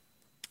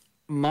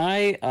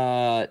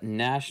 My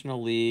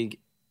National League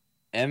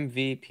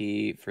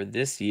MVP for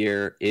this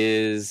year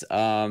is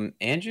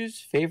Andrew's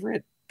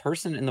favorite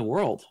person in the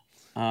world,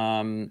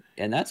 and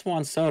that's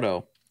Juan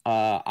Soto.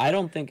 I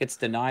don't think it's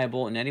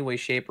deniable in any way,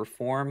 shape, or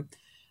form.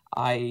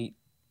 I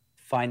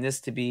find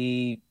this to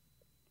be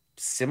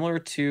similar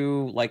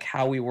to like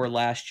how we were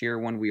last year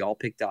when we all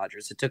picked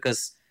Dodgers. It took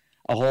us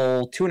a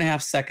whole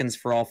 2.5 seconds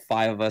for all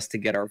 5 of us to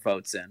get our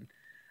votes in.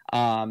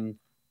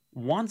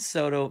 Juan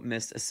Soto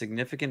missed a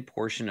significant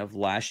portion of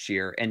last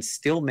year and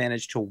still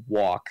managed to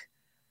walk.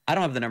 I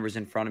don't have the numbers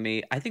in front of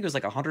me. I think it was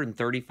like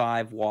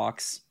 135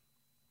 walks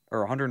or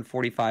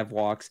 145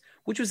 walks,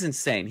 which was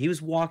insane. He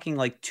was walking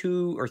like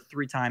 2 or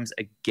 3 times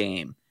a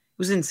game. It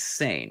was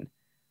insane.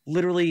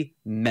 Literally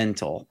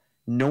mental.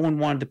 No one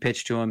wanted to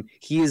pitch to him.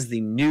 He is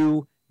the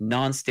new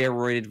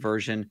non-steroided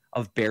version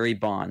of Barry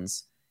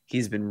Bonds.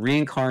 He's been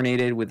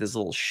reincarnated with his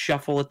little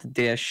shuffle at the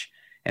dish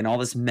and all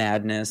this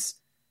madness.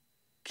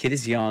 Kid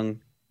is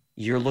young.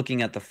 You're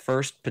looking at the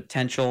first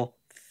potential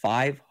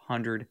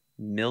 $500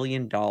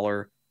 million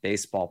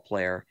baseball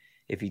player.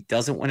 If he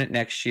doesn't win it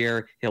next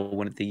year, he'll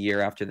win it the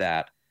year after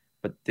that.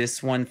 But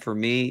this one, for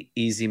me,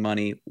 easy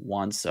money,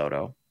 Juan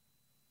Soto.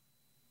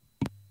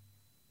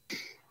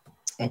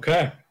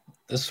 Okay.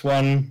 This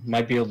one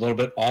might be a little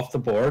bit off the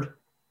board,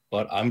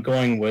 but I'm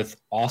going with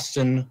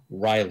Austin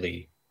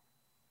Riley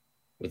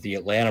with the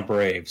Atlanta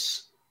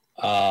Braves.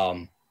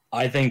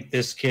 I think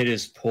this kid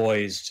is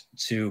poised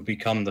to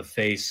become the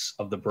face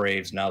of the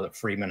Braves now that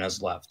Freeman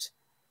has left.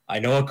 I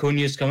know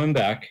Acuna is coming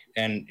back,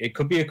 and it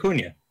could be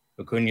Acuna.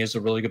 Acuna is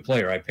a really good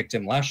player. I picked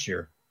him last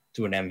year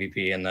to an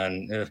MVP, and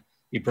then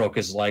he broke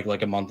his leg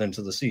like a month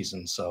into the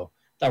season, so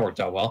that worked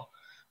out well.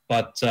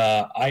 But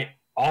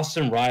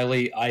Austin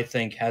Riley, I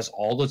think, has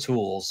all the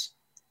tools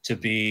to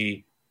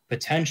be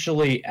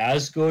potentially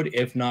as good,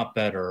 if not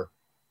better,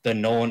 than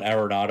Nolan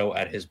Arenado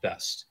at his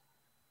best.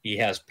 He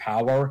has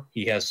power,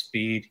 he has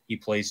speed, he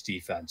plays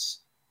defense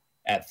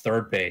at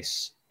third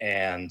base,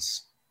 and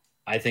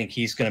I think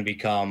he's going to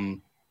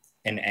become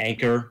an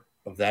anchor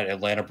of that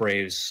Atlanta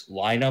Braves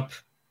lineup.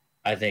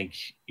 I think,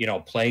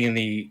 playing in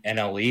the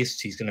NL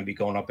East, he's going to be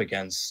going up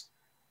against,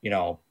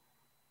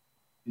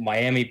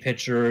 Miami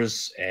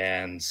pitchers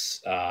and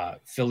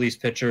Phillies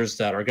pitchers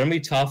that are going to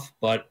be tough,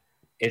 but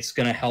it's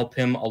going to help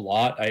him a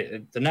lot.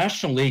 The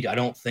National League, I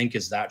don't think,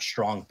 is that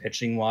strong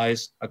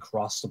pitching-wise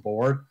across the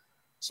board,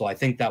 so I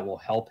think that will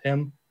help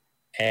him.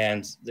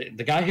 And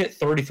the guy hit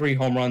 33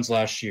 home runs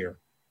last year,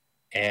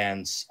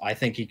 and I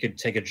think he could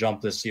take a jump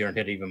this year and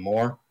hit even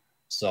more.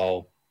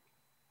 So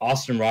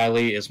Austin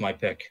Riley is my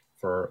pick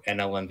for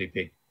NL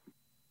MVP.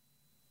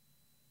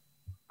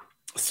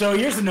 So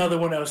here's another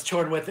one I was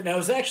torn with, and I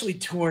was actually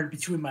torn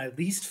between my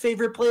least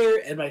favorite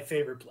player and my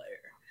favorite player.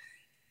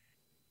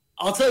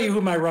 I'll tell you who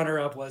my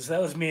runner-up was.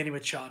 That was Manny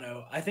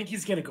Machado. I think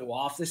he's going to go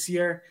off this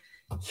year.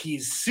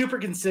 He's super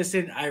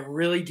consistent. I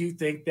really do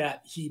think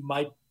that he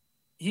might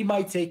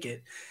take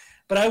it.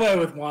 But I went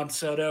with Juan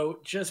Soto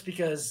just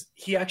because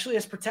he actually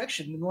has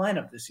protection in the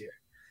lineup this year.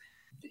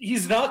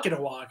 He's not going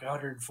to walk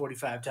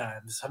 145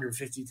 times,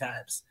 150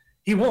 times.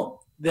 He won't.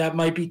 That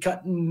might be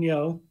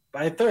cutting,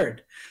 by a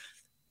third.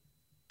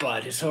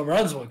 But his home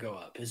runs will go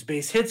up. His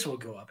base hits will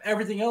go up.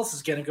 Everything else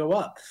is going to go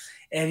up.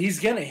 And he's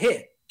going to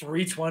hit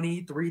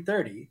 320,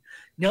 330.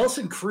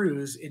 Nelson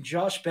Cruz and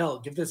Josh Bell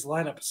give this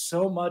lineup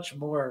so much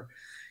more,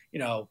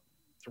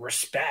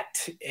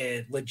 respect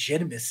and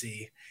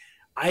legitimacy.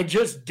 I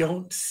just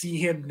don't see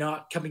him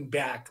not coming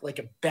back like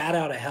a bat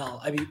out of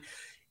hell. I mean,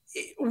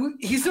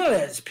 he's not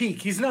at his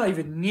peak. He's not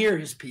even near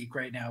his peak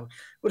right now.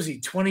 What is he,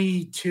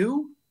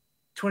 22,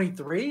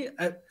 23?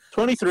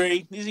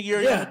 23. He's a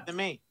year younger than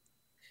me.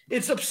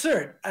 It's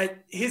absurd.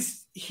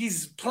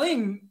 He's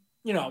playing,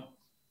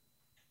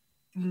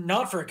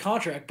 not for a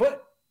contract,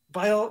 but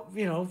by all,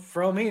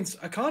 for all means,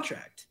 a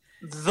contract.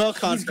 The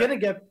contract. He's gonna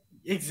get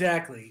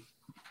exactly.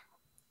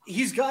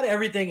 He's got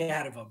everything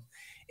ahead of him,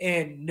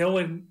 and no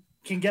one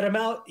can get him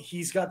out.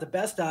 He's got the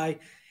best eye.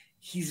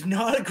 He's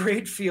not a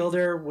great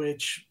fielder,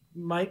 which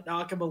might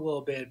knock him a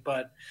little bit,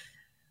 but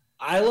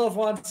I love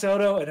Juan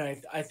Soto,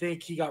 and I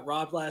think he got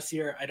robbed last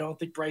year. I don't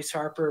think Bryce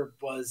Harper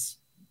was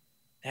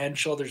head and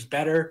shoulders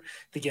better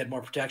to get more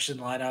protection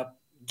in the lineup.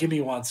 Give me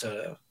Juan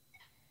Soto.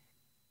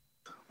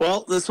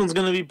 Well, this one's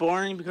going to be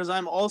boring because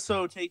I'm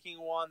also taking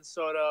Juan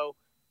Soto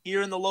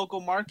here in the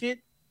local market.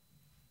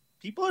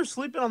 People are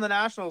sleeping on the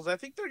Nationals. I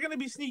think they're going to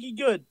be sneaky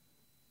good.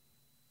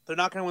 They're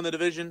not going to win the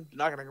division. They're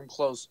not going to come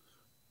close.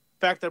 In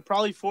fact, they're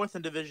probably fourth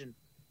in division.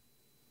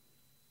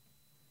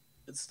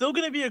 It's still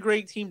going to be a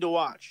great team to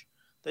watch.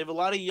 They have a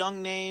lot of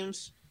young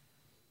names.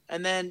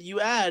 And then you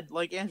add,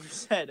 like Andrew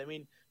said, I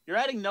mean, you're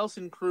adding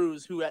Nelson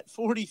Cruz, who at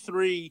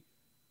 43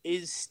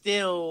 is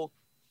still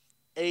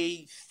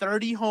a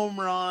 30 home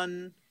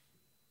run,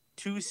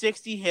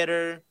 260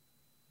 hitter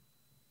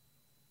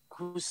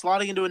who's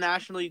slotting into a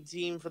National League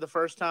team for the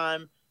first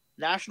time.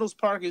 Nationals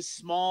Park is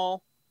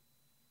small.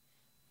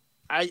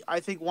 I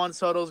think Juan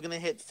Soto is going to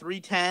hit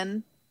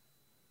 310,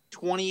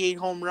 28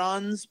 home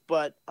runs,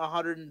 but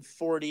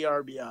 140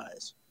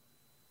 RBIs.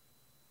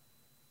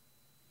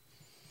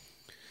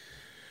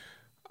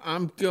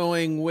 I'm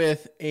going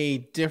with a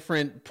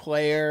different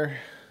player.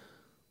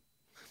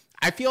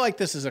 I feel like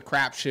this is a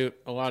crapshoot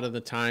a lot of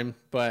the time,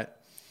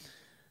 but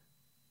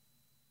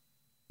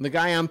the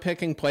guy I'm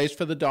picking plays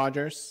for the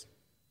Dodgers.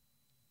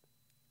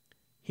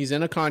 He's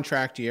in a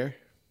contract year.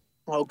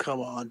 Oh, come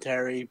on,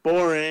 Terry.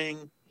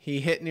 Boring. He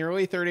hit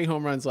nearly 30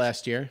 home runs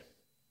last year.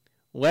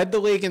 Led the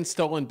league in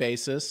stolen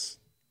bases,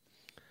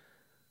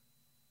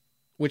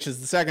 which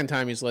is the second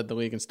time he's led the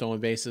league in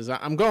stolen bases.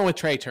 I'm going with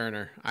Trey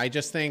Turner. I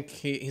just think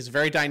he's a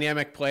very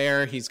dynamic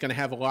player. He's going to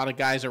have a lot of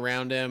guys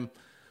around him.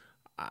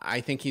 I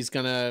think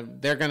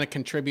they're going to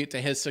contribute to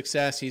his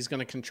success. He's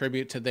going to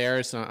contribute to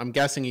theirs. I'm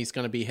guessing he's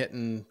going to be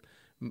hitting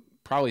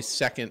probably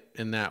second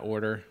in that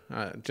order.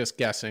 Just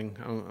guessing.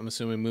 I'm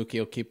assuming Mookie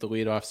will keep the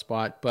leadoff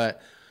spot,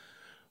 but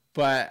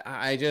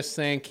I just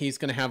think he's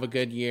going to have a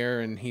good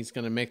year and he's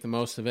going to make the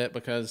most of it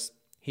because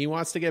he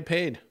wants to get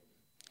paid.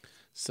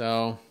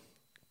 So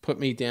put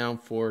me down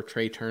for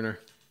Trey Turner.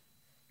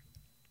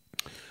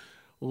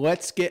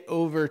 Let's get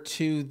over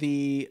to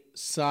the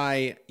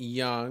Cy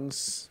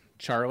Youngs.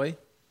 Charlie?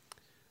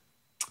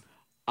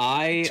 2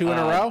 in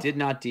a row? Did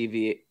not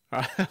deviate.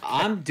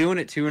 I'm doing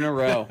it 2 in a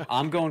row.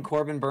 I'm going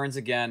Corbin Burns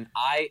again.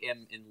 I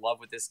am in love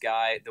with this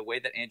guy. The way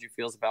that Andrew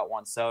feels about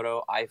Juan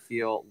Soto, I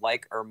feel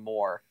like or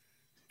more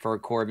for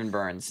Corbin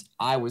Burns.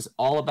 I was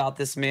all about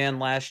this man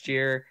last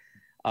year.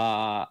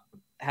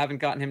 Haven't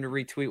gotten him to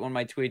retweet one of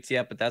my tweets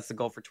yet, but that's the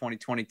goal for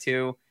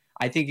 2022.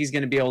 I think he's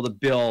going to be able to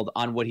build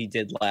on what he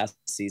did last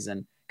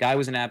season. Guy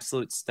was an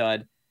absolute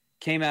stud.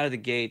 Came out of the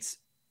gates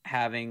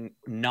having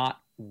not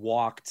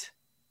walked,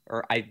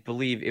 or I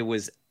believe it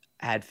was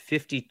had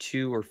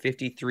 52 or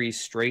 53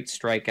 straight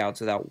strikeouts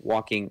without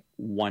walking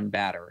one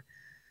batter.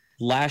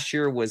 Last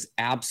year was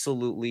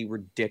absolutely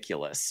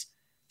ridiculous.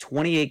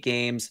 28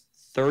 games,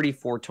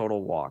 34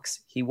 total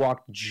walks. He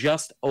walked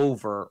just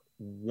over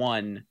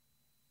 1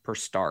 per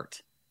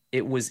start.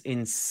 It was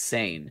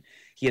insane.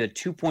 He had a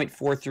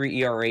 2.43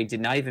 ERA,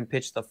 did not even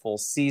pitch the full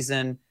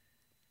season,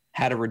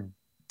 had a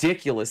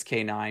ridiculous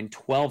K9,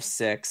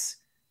 12.6.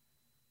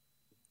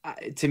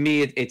 To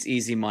me, it's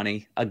easy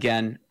money.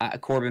 Again,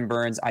 Corbin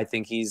Burns, I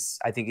think he's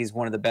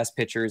one of the best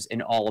pitchers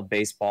in all of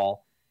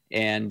baseball,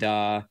 and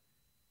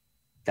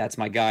that's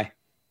my guy.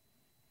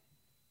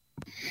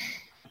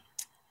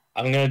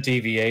 I'm going to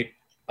deviate.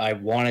 I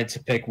wanted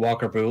to pick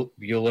Walker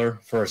Buehler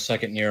for a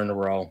second year in a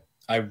row.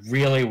 I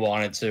really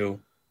wanted to,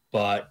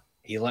 but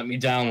he let me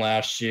down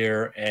last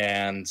year,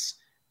 and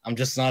I'm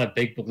just not a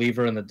big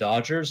believer in the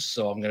Dodgers,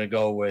 so I'm going to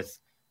go with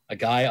a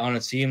guy on a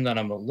team that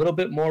I'm a little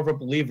bit more of a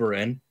believer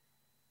in.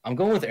 I'm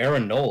going with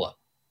Aaron Nola,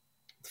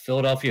 the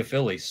Philadelphia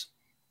Phillies.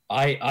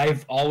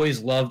 I've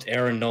always loved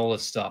Aaron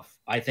Nola's stuff.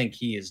 I think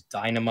he is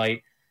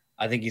dynamite.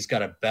 I think he's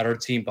got a better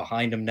team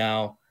behind him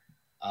now.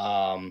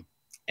 And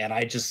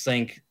I just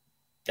think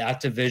that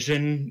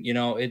division,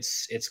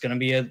 it's going to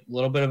be a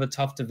little bit of a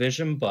tough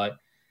division, but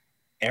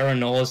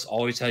Aaron Nola's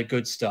always had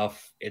good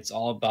stuff. It's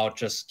all about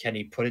just, can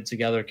he put it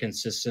together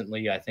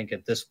consistently? I think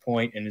at this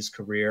point in his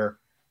career,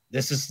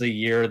 this is the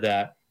year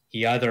that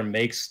he either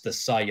makes the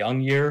Cy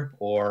Young year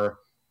or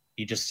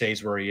he just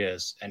stays where he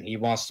is. And he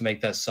wants to make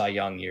that Cy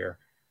Young year.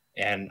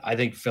 And I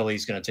think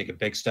Philly's going to take a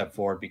big step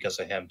forward because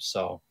of him.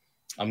 So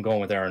I'm going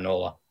with Aaron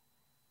Nola.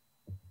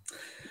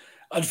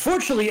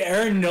 Unfortunately,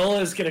 Aaron Nola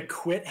is going to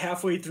quit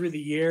halfway through the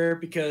year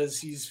because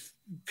he's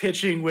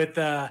pitching with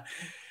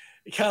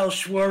Kyle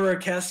Schwarber,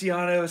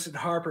 Castellanos, and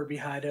Harper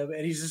behind him,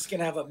 and he's just going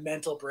to have a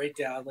mental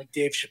breakdown like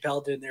Dave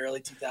Chappelle did in the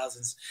early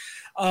 2000s.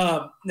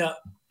 No,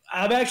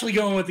 I'm actually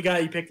going with the guy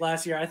you picked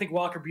last year. I think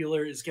Walker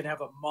Buehler is going to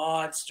have a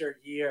monster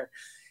year.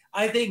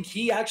 I think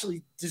he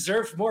actually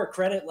deserved more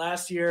credit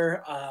last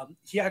year.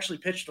 He actually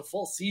pitched a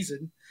full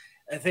season.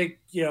 I think,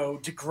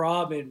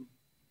 DeGrom and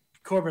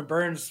Corbin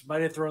Burns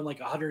might have thrown like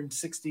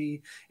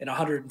 160 and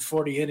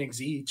 140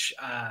 innings each.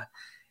 I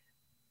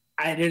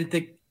didn't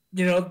think,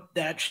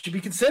 that should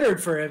be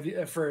considered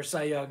for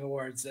Cy Young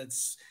awards.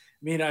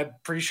 I'm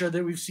pretty sure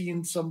that we've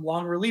seen some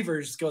long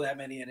relievers go that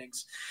many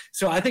innings.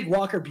 So I think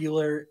Walker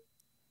Buehler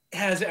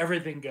has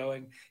everything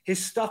going.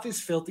 His stuff is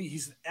filthy.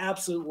 He's an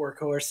absolute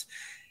workhorse.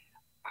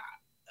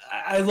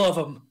 I love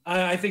him.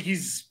 I think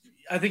he's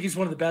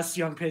one of the best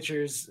young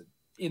pitchers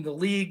in the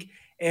league,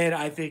 and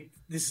I think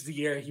this is the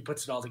year he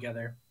puts it all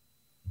together.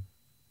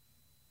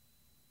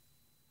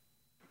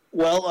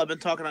 Well, I've been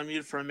talking on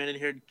mute for a minute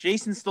here.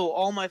 Jason stole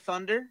all my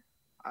thunder.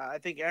 I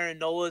think Aaron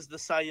Nola is the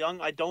Cy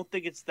Young. I don't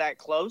think it's that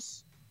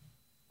close.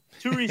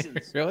 2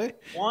 reasons. Really?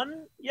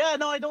 One, I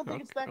don't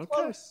think it's that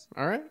close.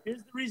 All right.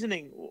 Here's the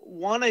reasoning.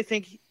 One, I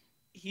think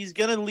he's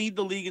going to lead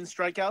the league in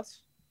strikeouts.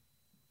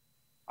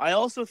 I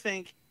also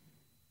think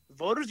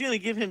voters are going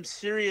to give him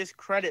serious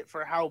credit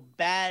for how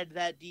bad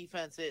that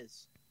defense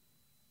is.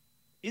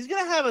 He's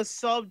going to have a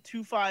sub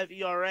 2.5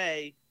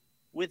 ERA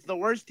with the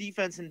worst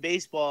defense in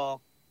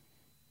baseball,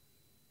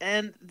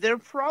 and they're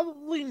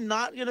probably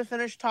not going to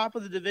finish top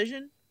of the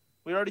division.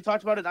 We already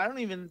talked about it. I don't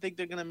even think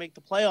they're going to make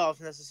the playoffs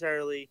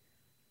necessarily.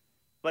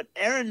 But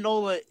Aaron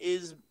Nola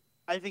is,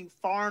 I think,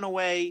 far and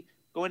away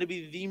going to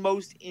be the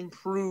most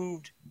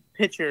improved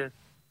pitcher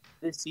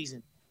this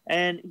season.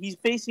 And he's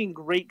facing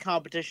great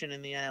competition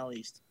in the NL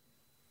East.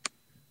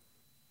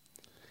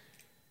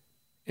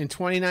 In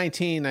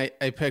 2019, I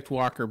picked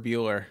Walker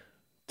Buehler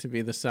to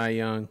be the Cy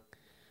Young.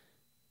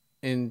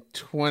 In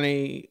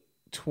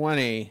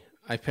 2020,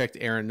 I picked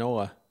Aaron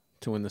Nola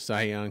to win the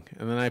Cy Young.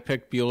 And then I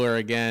picked Buehler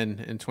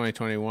again in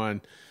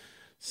 2021.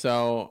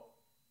 So,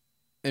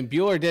 and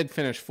Buehler did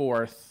finish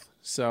fourth.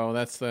 So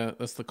that's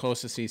the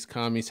closest he's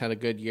come. He's had a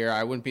good year.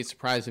 I wouldn't be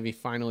surprised if he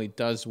finally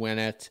does win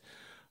it.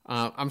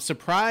 I'm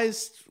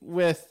surprised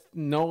with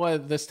Nola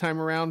this time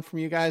around from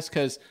you guys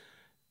because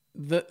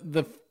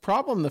the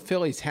problem the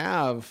Phillies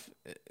have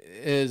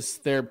is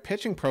their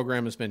pitching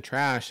program has been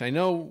trashed. I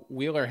know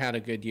Wheeler had a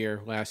good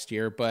year last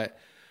year, but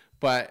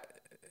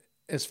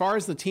as far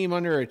as the team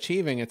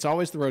underachieving, it's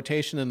always the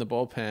rotation in the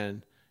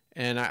bullpen.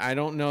 And I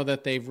don't know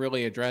that they've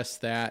really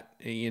addressed that,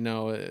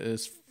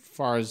 as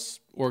far as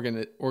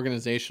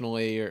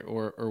organizationally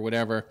or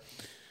whatever.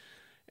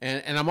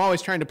 And I'm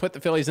always trying to put the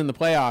Phillies in the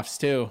playoffs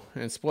too.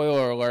 And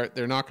spoiler alert,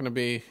 they're not going to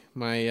be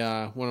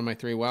my one of my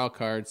 3 wild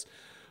cards.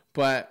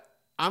 But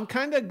I'm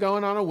kind of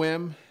going on a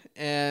whim,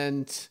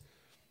 and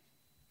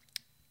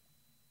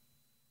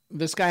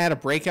this guy had a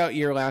breakout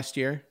year last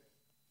year.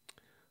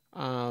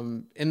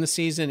 In the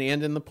season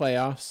and in the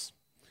playoffs.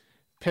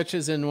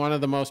 Pitches in one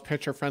of the most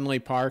pitcher-friendly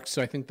parks,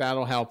 so I think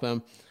that'll help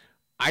him.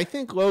 I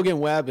think Logan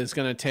Webb is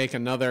going to take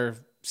another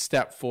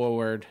step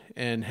forward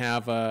and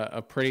have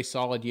a pretty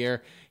solid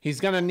year. He's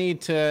going to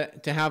need to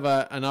have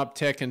an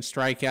uptick in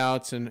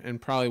strikeouts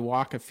and probably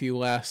walk a few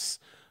less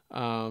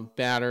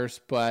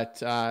batters, but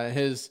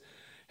his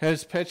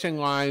pitching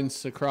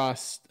lines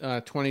across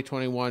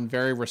 2021,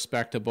 very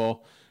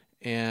respectable,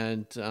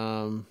 and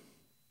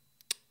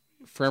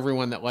for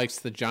everyone that likes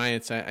the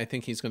Giants, I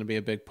think he's going to be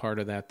a big part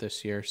of that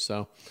this year.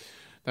 So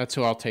that's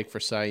who I'll take for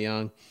Cy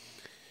Young.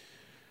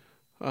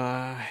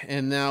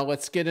 And now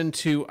let's get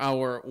into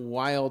our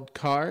wild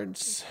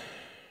cards.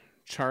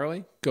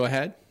 Charlie, go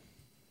ahead.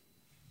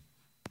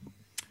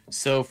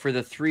 So for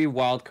the 3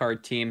 wild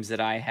card teams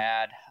that I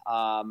had,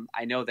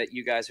 I know that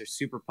you guys are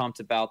super pumped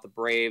about the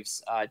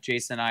Braves.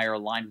 Jason and I are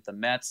aligned with the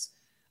Mets.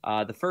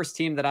 The first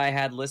team that I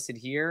had listed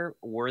here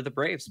were the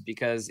Braves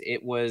because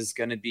it was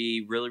going to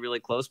be really, really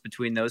close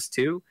between those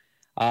two.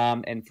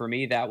 And for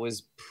me, that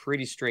was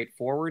pretty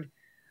straightforward.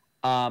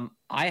 I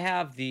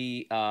have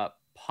the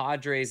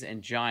Padres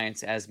and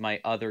Giants as my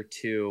other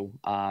 2.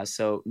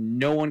 So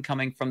no one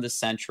coming from the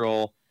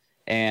Central.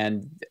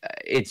 And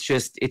it's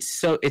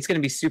going to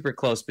be super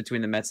close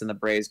between the Mets and the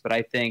Braves. But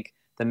I think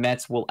the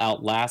Mets will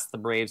outlast the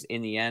Braves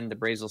in the end. The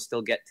Braves will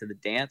still get to the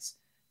dance.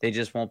 They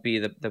just won't be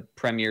the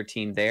premier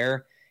team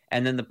there.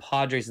 And then the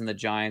Padres and the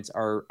Giants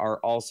are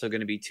also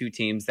going to be 2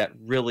 teams that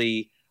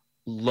really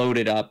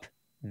loaded up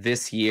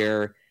this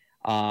year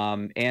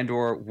and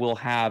or will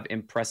have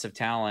impressive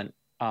talent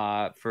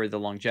for the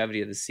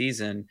longevity of the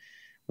season.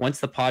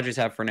 Once the Padres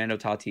have Fernando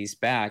Tatis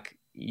back,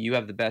 you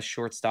have the best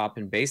shortstop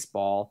in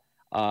baseball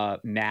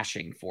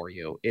mashing for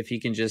you. If he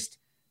can just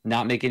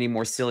not make any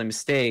more silly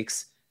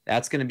mistakes,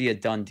 that's going to be a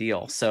done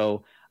deal.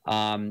 So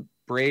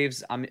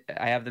Braves, I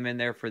have them in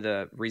there for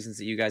the reasons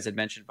that you guys had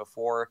mentioned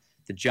before.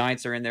 The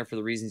Giants are in there for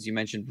the reasons you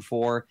mentioned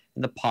before,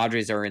 and the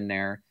Padres are in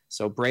there.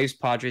 So Braves,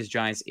 Padres,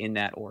 Giants in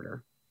that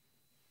order.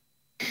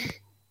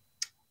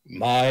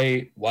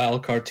 My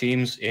wild card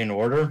teams in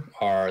order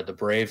are the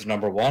Braves,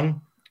 number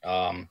 1.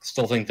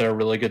 Still think they're a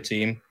really good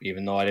team,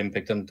 even though I didn't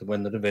pick them to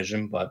win the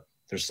division, but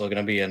they're still going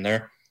to be in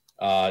there.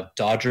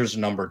 Dodgers,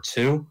 number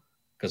 2,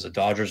 because the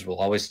Dodgers will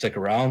always stick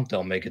around.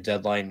 They'll make a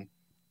deadline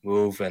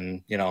move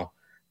and,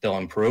 they'll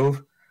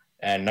improve.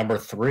 And number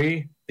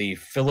 3, the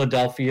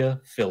Philadelphia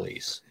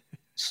Phillies.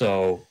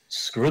 So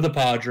screw the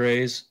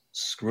Padres,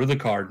 screw the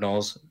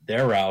Cardinals.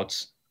 They're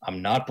out.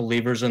 I'm not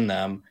believers in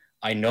them.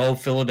 I know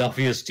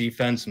Philadelphia's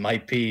defense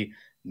might be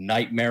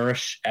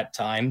nightmarish at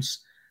times,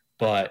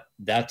 but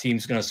that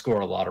team's going to score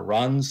a lot of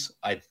runs.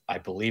 I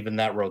believe in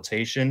that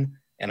rotation,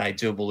 and I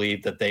do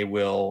believe that they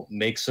will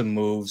make some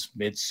moves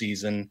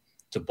mid-season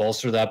to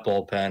bolster that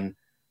bullpen,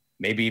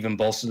 maybe even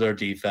bolster their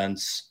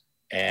defense,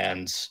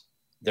 and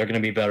they're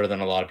going to be better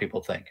than a lot of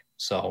people think.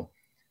 So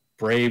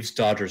Braves,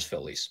 Dodgers,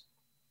 Phillies.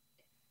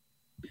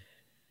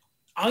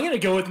 I'm going to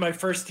go with my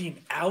first team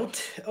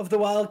out of the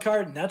wild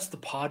card, and that's the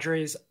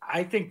Padres.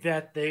 I think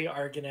that they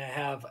are going to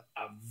have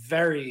a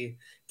very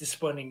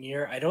disappointing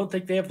year. I don't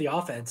think they have the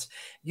offense.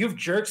 You have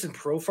Jerks and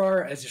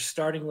Profar as your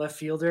starting left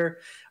fielder.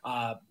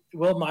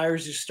 Will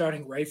Myers, your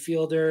starting right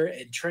fielder,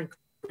 and Trent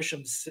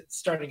Grisham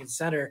starting in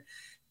center.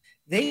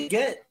 They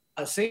get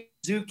a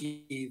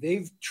Suzuki.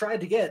 They've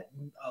tried to get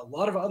a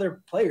lot of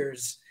other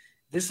players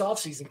this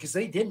offseason because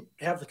they didn't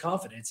have the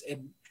confidence.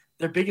 And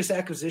their biggest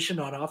acquisition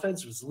on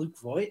offense was Luke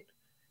Voigt.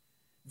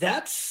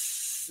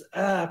 That's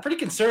that's pretty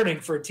concerning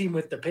for a team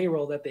with the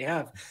payroll that they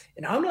have.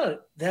 And I'm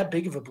not that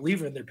big of a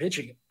believer in their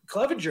pitching.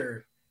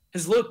 Clevenger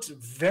has looked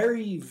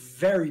very,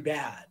 very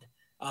bad.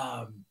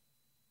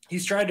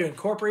 He's tried to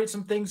incorporate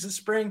some things this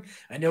spring.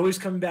 I know he's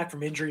coming back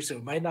from injury, so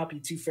it might not be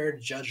too fair to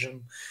judge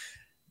him.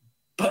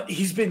 But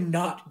he's been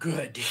not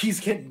good. He's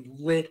getting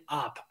lit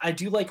up. I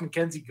do like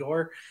Mackenzie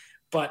Gore,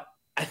 but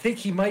I think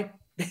he might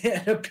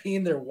end up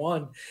being their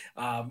one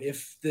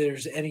if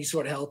there's any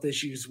sort of health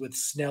issues with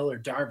Snell or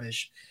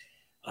Darvish.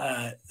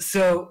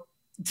 So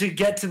to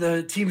get to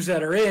the teams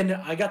that are in,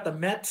 I got the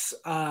Mets.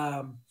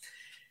 I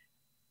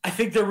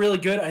think they're really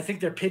good. I think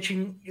their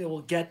pitching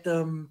will get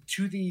them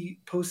to the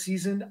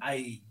postseason.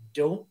 I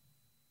don't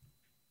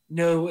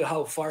know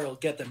how far it'll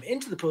get them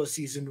into the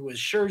postseason with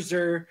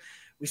Scherzer.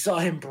 We saw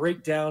him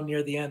break down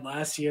near the end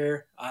last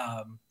year.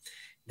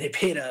 They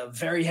paid a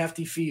very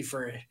hefty fee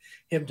for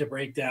him to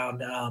break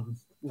down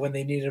when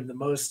they needed him the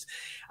most.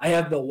 I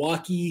have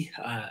Milwaukee.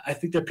 I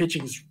think their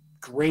pitching is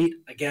great.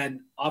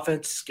 Again,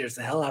 offense scares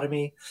the hell out of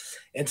me.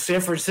 And San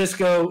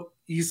Francisco,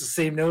 use the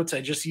same notes I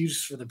just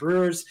used for the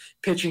Brewers.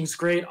 Pitching's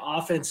great.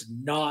 Offense,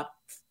 not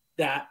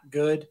that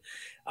good.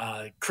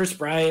 Chris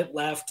Bryant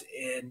left,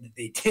 and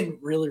they didn't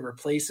really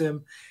replace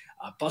him.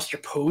 Buster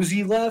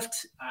Posey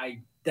left.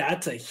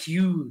 That's a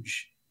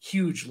huge,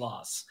 huge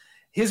loss.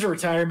 His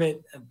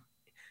retirement,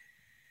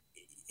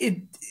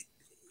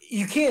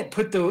 you can't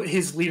put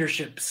his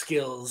leadership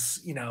skills,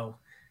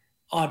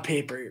 on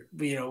paper,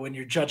 when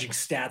you're judging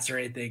stats or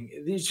anything.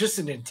 It's just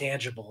an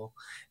intangible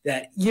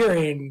that year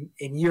in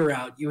and year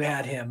out, you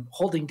had him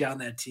holding down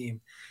that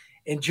team.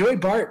 And Joey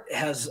Bart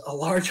has a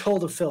large hole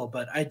to fill,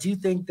 but I do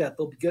think that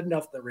they'll be good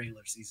enough in the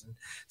regular season.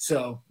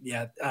 So,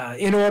 yeah,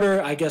 in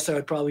order, I guess I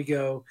would probably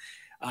go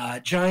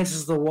Giants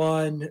is the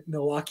 1,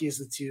 Milwaukee is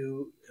the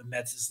 2,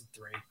 Mets is the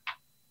 3.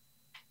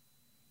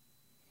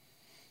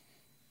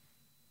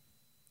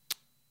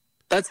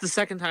 That's the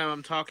second time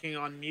I'm talking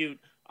on mute.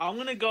 I'm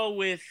going to go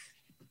with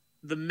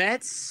the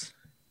Mets.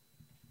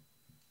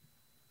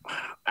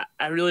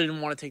 I really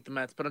didn't want to take the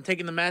Mets, but I'm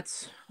taking the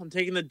Mets. I'm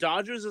taking the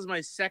Dodgers as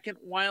my second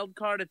wild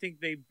card. I think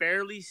they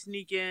barely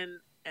sneak in,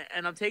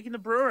 and I'm taking the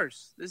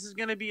Brewers. This is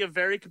going to be a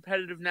very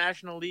competitive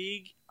National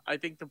League. I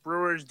think the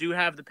Brewers do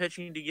have the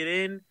pitching to get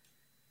in.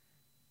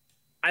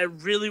 I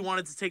really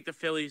wanted to take the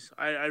Phillies.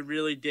 I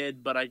really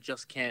did, but I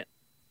just can't.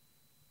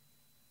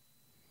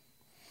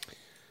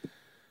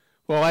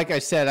 Well, like I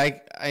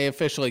said, I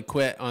officially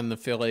quit on the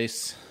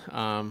Phillies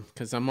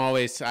because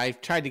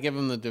I've tried to give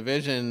them the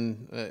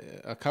division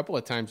a couple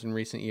of times in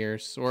recent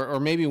years, or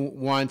maybe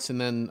once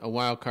and then a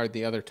wild card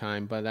the other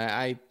time. But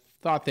I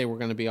thought they were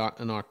going to be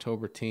an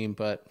October team,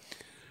 but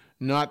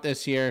not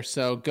this year.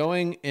 So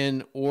going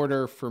in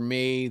order for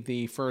me,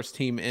 the first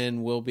team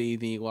in will be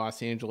the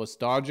Los Angeles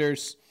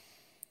Dodgers.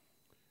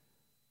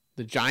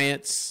 The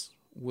Giants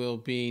will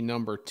be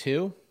number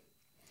 2.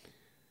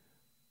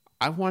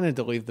 I wanted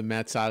to leave the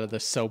Mets out of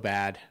this so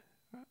bad.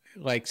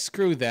 Like,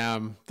 screw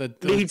them.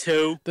 Me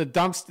too. The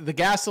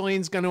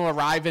gasoline's going to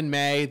arrive in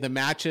May, the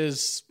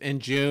matches in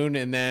June,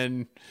 and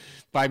then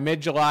by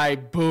mid-July,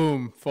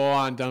 boom,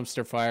 full-on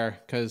dumpster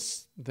fire,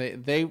 because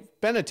they've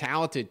been a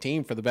talented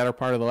team for the better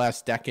part of the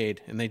last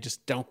decade, and they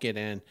just don't get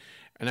in.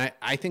 And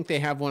I think they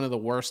have one of the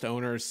worst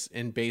owners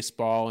in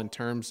baseball in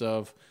terms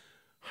of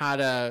how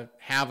to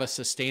have a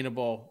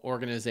sustainable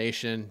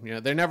organization.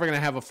 They're never going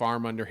to have a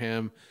farm under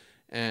him.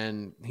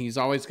 And he's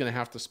always going to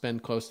have to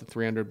spend close to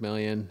 $300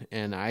 million,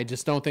 and I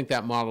just don't think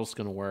that model's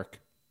going to work.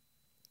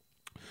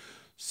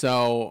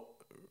 So,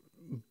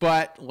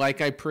 but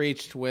like I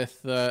preached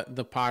with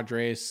the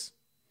Padres,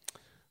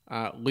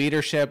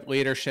 leadership.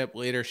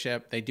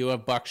 They do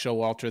have Buck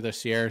Showalter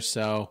this year,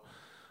 so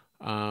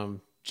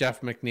Jeff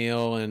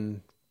McNeil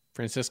and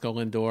Francisco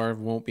Lindor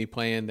won't be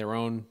playing their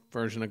own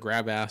version of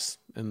grab ass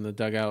in the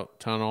dugout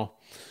tunnel.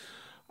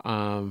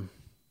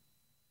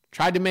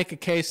 Tried to make a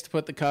case to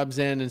put the Cubs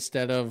in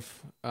instead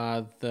of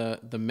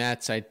the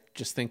Mets. I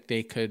just think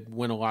they could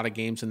win a lot of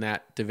games in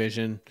that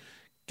division,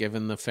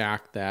 given the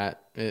fact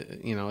that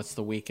it's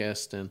the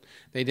weakest. And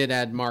they did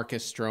add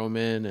Marcus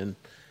Stroman,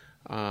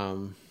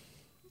 and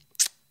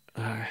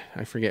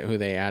I forget who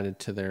they added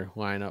to their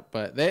lineup,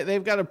 but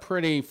they've got a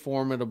pretty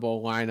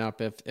formidable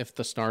lineup if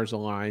the stars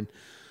align.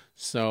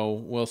 So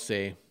we'll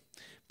see.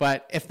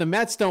 But if the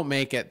Mets don't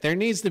make it, there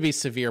needs to be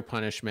severe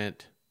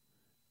punishment.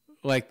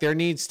 Like, there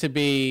needs to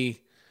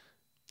be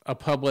a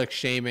public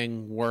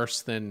shaming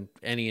worse than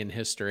any in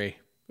history,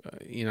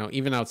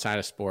 even outside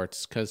of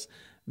sports, because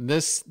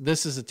this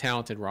is a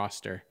talented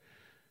roster.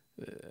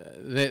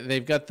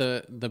 They've got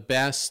the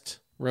best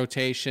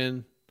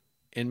rotation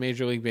in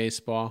Major League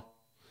Baseball.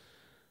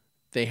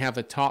 They have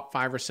a top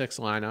 5 or 6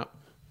 lineup,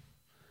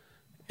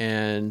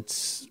 and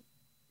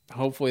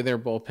hopefully their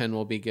bullpen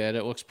will be good.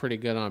 It looks pretty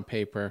good on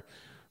paper,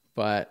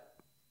 but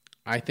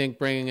I think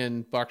bringing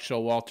in Buck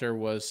Showalter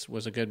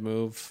was a good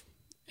move,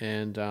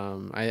 and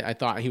I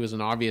thought he was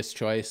an obvious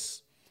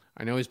choice.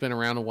 I know he's been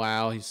around a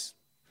while. He's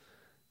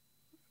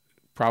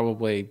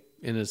probably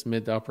in his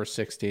mid to upper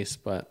 60s,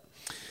 but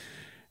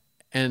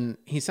And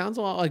he sounds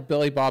a lot like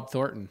Billy Bob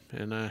Thornton,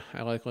 and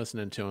I like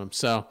listening to him.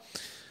 So,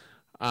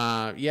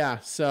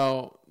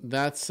 so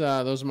that's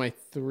those are my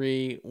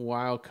 3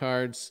 wild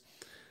cards.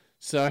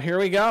 So here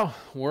we go.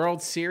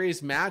 World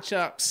Series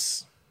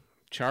matchups.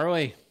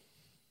 Charlie.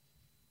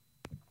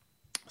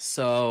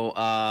 So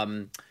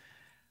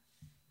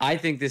I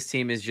think this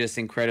team is just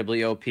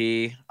incredibly OP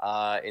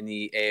in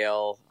the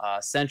AL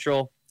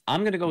Central.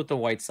 I'm going to go with the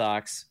White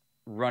Sox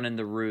running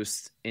the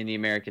roost in the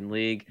American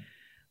League.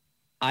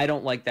 I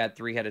don't like that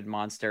 3-headed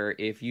monster.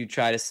 If you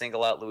try to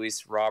single out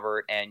Luis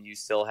Robert and you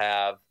still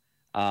have,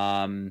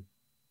 Abreu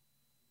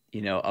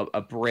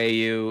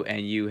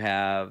and you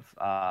have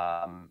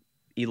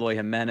Eloy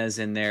Jimenez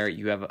in there,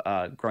 you have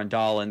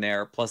Grandal in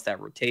there, plus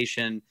that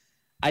rotation,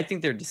 I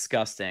think they're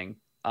disgusting.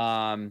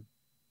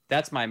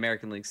 That's my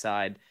American League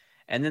side.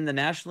 And then the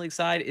National League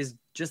side is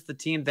just the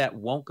team that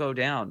won't go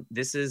down.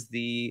 This is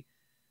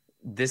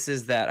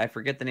that, I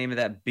forget the name of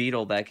that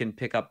beetle that can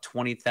pick up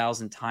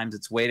 20,000 times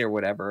its weight or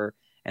whatever.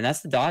 And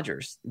that's the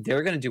Dodgers.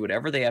 They're going to do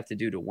whatever they have to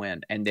do to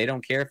win, and they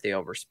don't care if they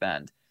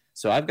overspend.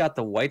 So I've got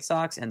the White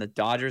Sox and the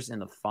Dodgers in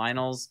the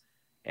finals,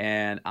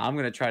 and I'm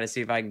going to try to see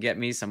if I can get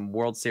me some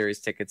World Series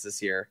tickets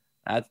this year.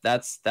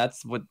 That's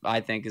what I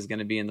think is going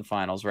to be in the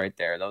finals right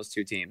there. Those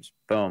 2 teams.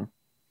 Boom.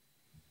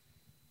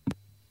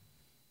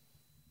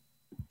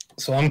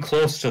 So I'm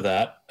close to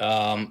that.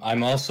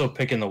 I'm also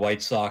picking the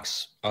White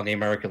Sox on the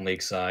American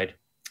League side.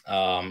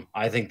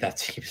 I think that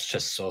team is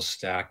just so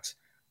stacked.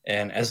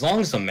 And as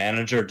long as the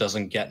manager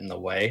doesn't get in the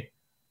way,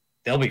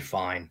 they'll be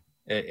fine.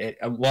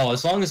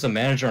 As long as the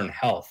manager in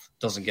health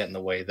doesn't get in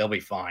the way, they'll be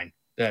fine.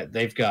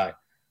 They've got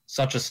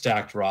such a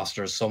stacked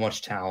roster, so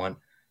much talent.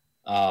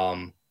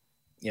 Again,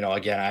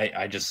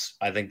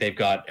 I think they've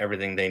got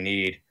everything they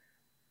need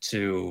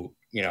to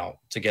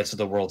get to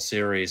the World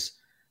Series.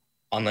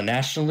 On the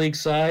National League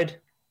side,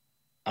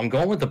 I'm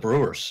going with the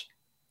Brewers.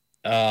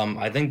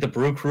 I think the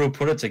Brew Crew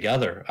put it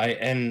together.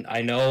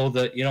 I know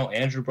that,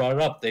 Andrew brought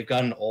it up. They've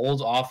got an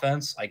old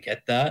offense. I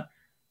get that.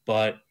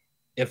 But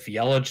if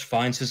Yelich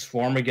finds his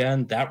form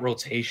again, that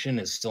rotation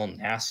is still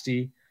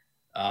nasty.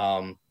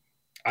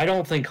 I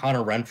don't think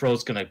Hunter Renfroe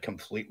is going to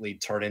completely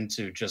turn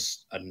into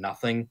just a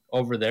nothing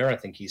over there. I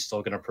think he's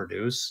still going to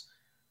produce.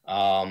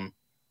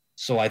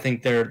 So I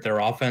think their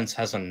offense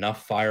has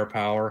enough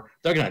firepower.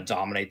 They're going to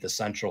dominate the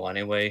Central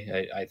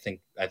anyway. I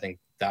think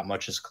that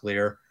much is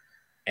clear.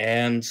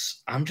 And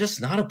I'm just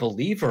not a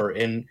believer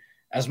in,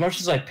 as much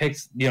as I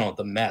picked,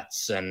 the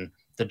Mets and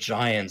the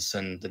Giants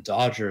and the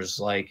Dodgers,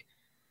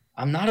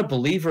 I'm not a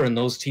believer in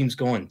those teams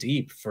going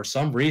deep. For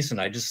some reason,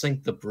 I just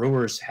think the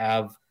Brewers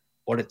have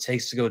what it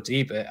takes to go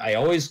deep. I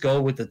always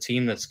go with the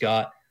team that's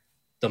got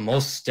the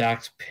most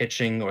stacked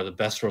pitching or the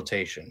best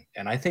rotation.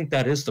 And I think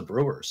that is the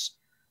Brewers.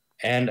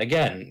 And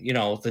again,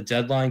 the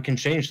deadline can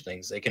change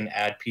things. They can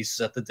add pieces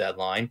at the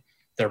deadline.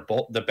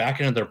 The back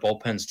end of their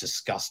bullpen's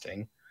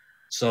disgusting.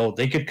 So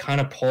they could kind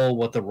of pull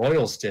what the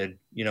Royals did,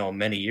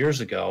 many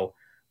years ago,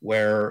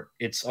 where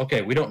it's,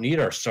 okay, we don't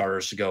need our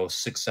starters to go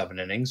 6-7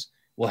 innings.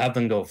 We'll have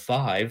them go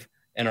 5,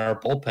 and our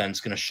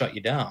bullpen's going to shut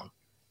you down,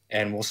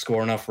 and we'll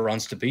score enough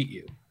runs to beat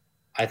you.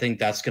 I think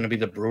that's going to be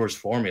the Brewers'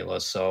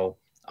 formula. So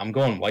I'm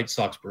going White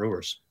Sox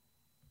Brewers.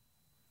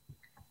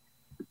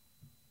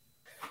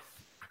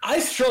 I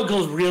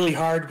struggled really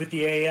hard with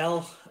the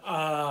AL.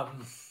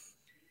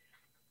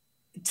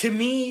 To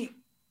me,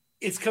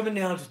 it's coming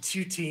down to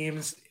 2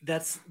 teams.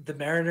 That's the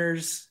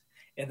Mariners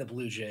and the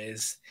Blue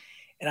Jays.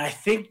 And I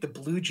think the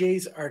Blue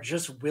Jays are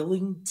just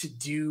willing to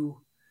do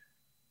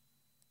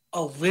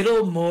a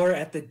little more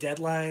at the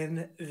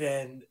deadline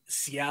than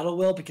Seattle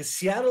will, because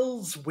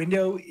Seattle's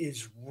window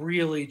is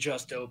really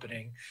just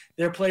opening.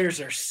 Their players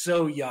are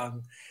so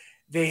young.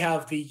 They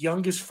have the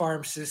youngest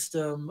farm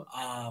system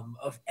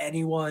of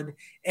anyone,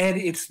 and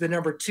it's the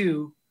number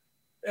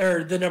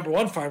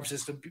 1 farm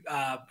system,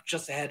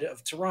 just ahead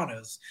of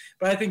Toronto's.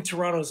 But I think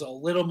Toronto's a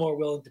little more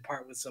willing to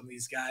part with some of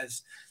these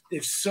guys. They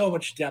have so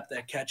much depth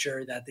at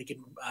catcher that they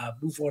can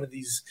move one of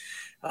these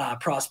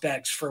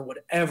prospects for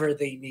whatever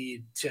they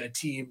need to a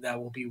team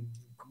that will be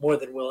more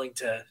than willing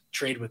to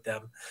trade with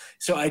them.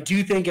 So I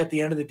do think at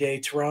the end of the day,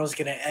 Toronto's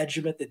going to edge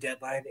them at the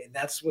deadline, and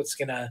that's what's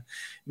going to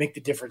make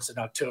the difference in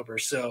October.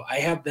 So I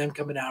have them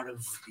coming out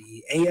of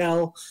the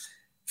AL.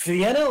 For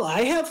the NL,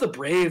 I have the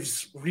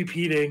Braves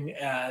repeating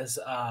as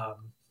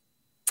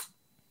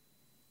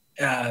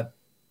the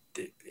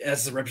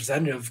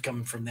representative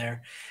coming from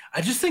there.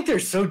 I just think they're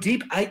so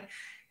deep.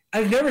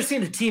 I've never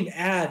seen a team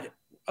add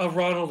a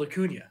Ronald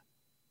Acuna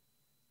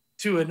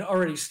to an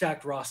already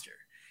stacked roster.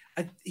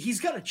 He's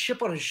got a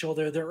chip on his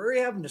shoulder. They're already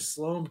having to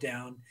slow him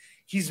down.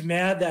 He's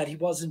mad that he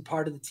wasn't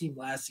part of the team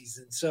last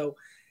season. So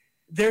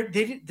they're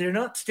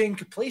not staying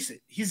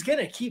complacent. He's going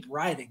to keep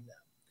riding them.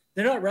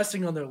 They're not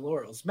resting on their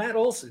laurels. Matt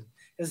Olson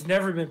has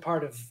never been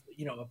part of,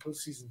 a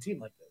postseason team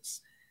like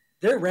this.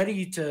 They're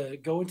ready to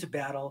go into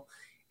battle.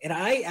 And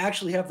I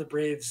actually have the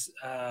Braves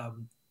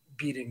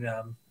beating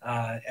them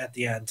at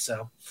the end.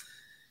 So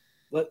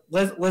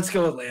let's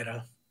go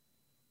Atlanta.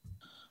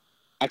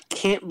 I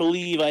can't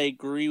believe I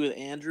agree with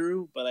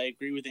Andrew, but I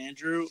agree with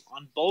Andrew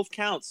on both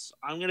counts.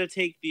 I'm going to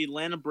take the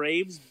Atlanta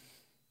Braves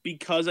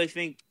because I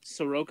think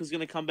Soroka's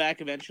going to come back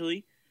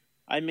eventually.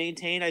 I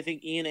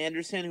think Ian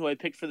Anderson, who I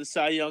picked for the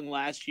Cy Young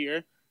last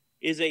year,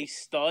 is a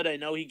stud. I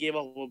know he gave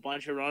up a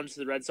bunch of runs to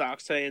the Red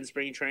Sox today in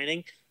spring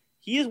training.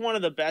 He is one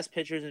of the best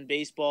pitchers in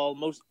baseball,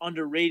 most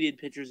underrated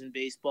pitchers in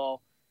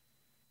baseball.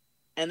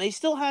 And they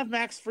still have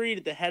Max Fried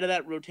at the head of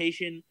that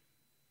rotation.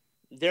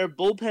 Their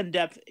bullpen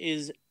depth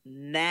is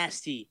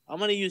nasty. I'm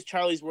going to use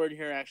Charlie's word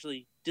here,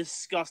 actually.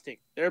 Disgusting.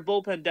 Their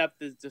bullpen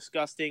depth is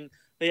disgusting.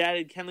 They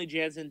added Kenley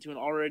Jansen to an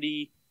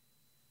already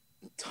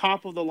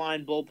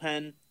top-of-the-line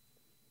bullpen.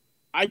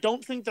 I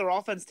don't think their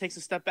offense takes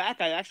a step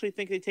back. I actually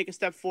think they take a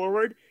step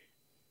forward.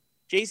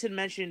 Jason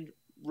mentioned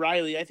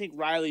Riley. I think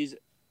Riley's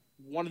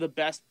one of the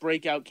best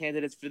breakout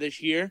candidates for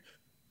this year.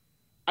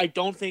 I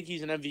don't think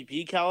he's an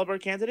MVP caliber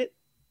candidate,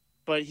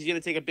 but he's going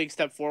to take a big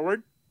step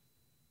forward.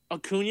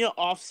 Acuna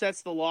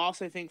offsets the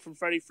loss, I think, from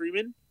Freddie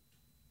Freeman.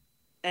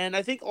 And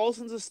I think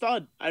Olsen's a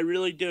stud. I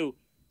really do.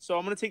 So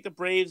I'm going to take the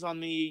Braves on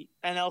the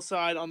NL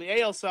side. On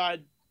the AL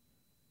side,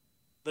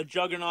 the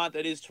juggernaut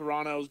that is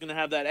Toronto is going to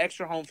have that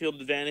extra home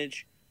field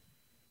advantage.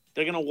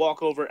 They're going to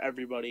walk over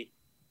everybody.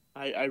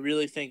 I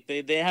really think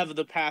they have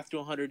the path to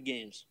 100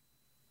 games.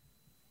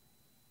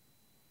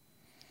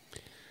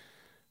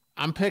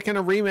 I'm picking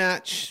a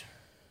rematch.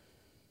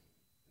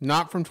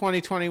 Not from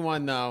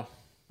 2021, though.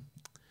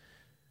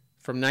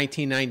 From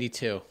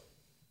 1992.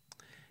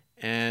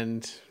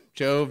 And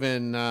Jove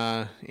and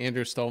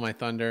Andrew stole my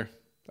thunder.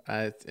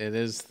 It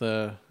is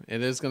going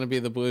to be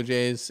the Blue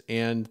Jays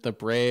and the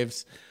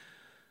Braves.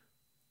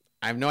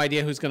 I have no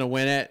idea who's going to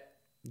win it.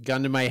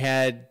 Gun to my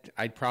head,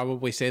 I'd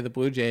probably say the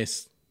Blue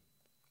Jays.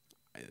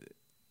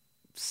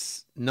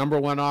 Number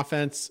one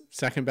offense,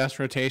 second best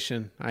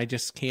rotation. I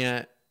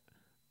can't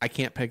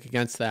pick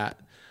against that.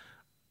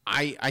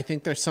 I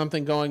think there's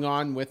something going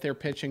on with their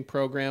pitching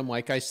program,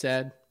 like I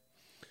said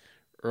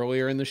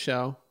earlier in the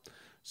show.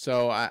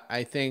 So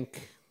I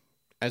think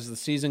as the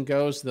season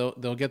goes,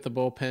 they'll get the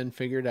bullpen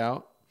figured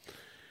out.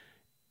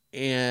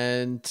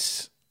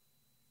 And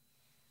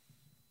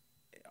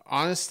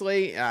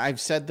honestly, I've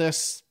said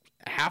this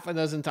half a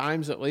dozen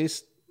times at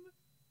least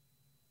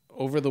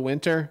over the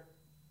winter.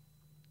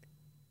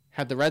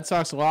 Had the Red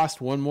Sox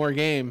lost one more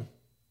game,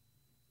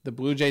 the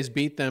Blue Jays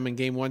beat them in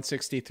game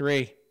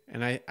 163.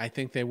 And I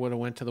think they would have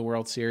went to the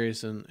World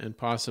Series and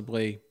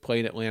possibly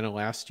played Atlanta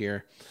last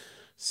year.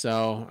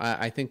 So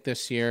I think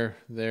this year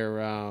they're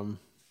going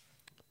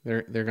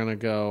to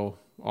go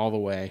all the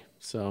way.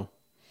 So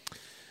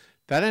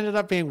that ended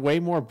up being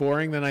way more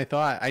boring than I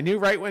thought. I knew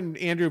right when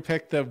Andrew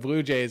picked the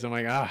Blue Jays, I'm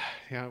like,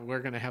 yeah, we're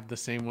going to have the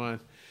same one.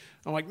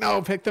 I'm like,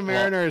 no, pick the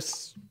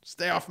Mariners.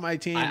 Stay off my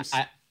teams.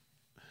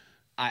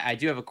 I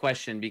do have a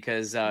question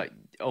because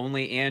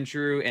only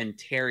Andrew and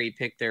Terry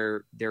picked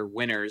their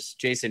winners.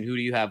 Jason, who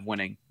do you have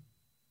winning?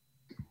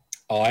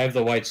 Oh, I have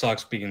the White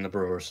Sox beating the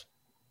Brewers.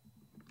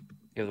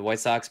 You have the White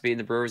Sox beating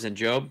the Brewers, and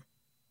Job?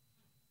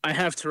 I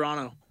have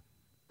Toronto.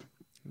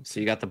 So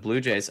you got the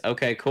Blue Jays.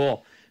 Okay,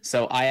 cool.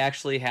 So I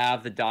actually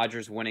have the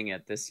Dodgers winning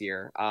it this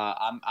year.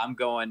 I'm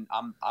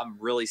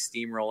really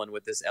steamrolling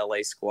with this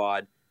LA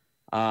squad.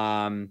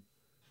 No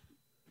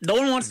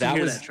one wants to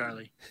hear that,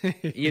 Charlie.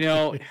 You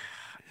know,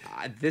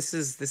 this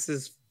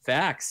is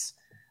facts.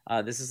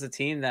 This is a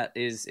team that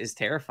is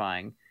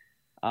terrifying.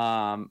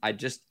 I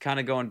just kind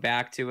of going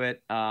back to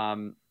it,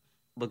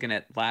 looking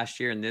at last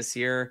year and this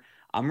year.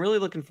 I'm really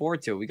looking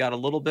forward to it. We got a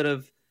little bit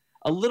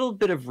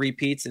of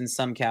repeats in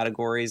some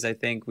categories. I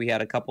think we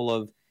had a couple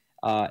of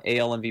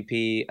AL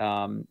MVP,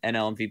 NL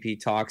MVP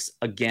talks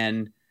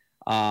again.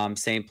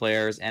 Same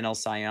players, NL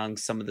Cy Young,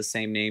 some of the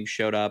same names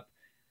showed up,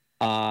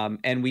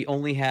 and we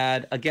only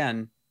had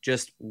again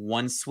just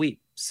one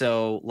sweep.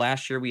 So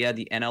last year we had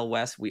the NL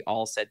West. We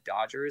all said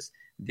Dodgers.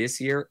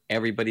 This year,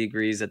 everybody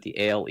agrees that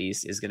the AL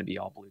East is going to be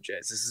all Blue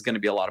Jays. This is going to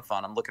be a lot of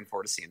fun. I'm looking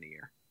forward to seeing the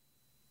year.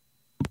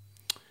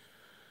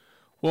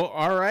 Well,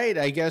 all right.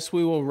 I guess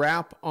we will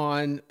wrap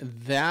on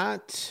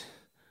that.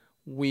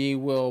 We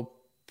will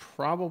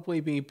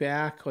probably be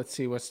back. Let's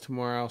see what's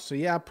tomorrow. So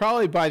yeah,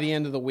 probably by the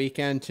end of the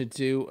weekend to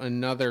do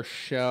another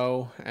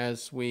show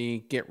as we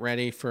get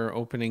ready for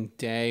opening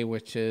day,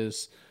 which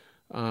is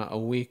a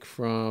week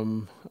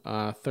from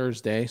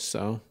Thursday.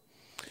 So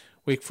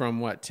week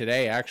from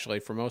today, actually,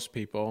 for most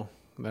people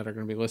that are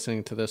going to be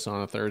listening to this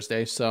on a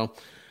Thursday. So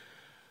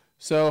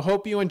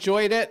hope you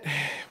enjoyed it.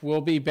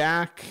 We'll be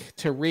back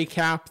to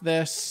recap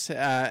this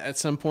at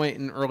some point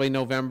in early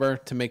November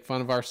to make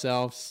fun of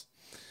ourselves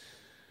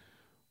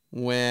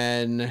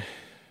when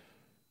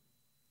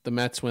the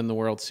Mets win the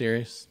World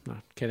Series.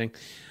 Not kidding.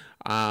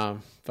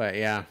 But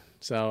yeah,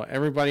 so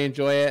everybody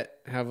enjoy it.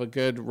 Have a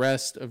good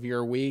rest of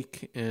your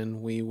week,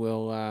 and we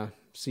will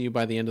see you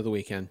by the end of the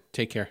weekend.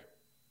 Take care.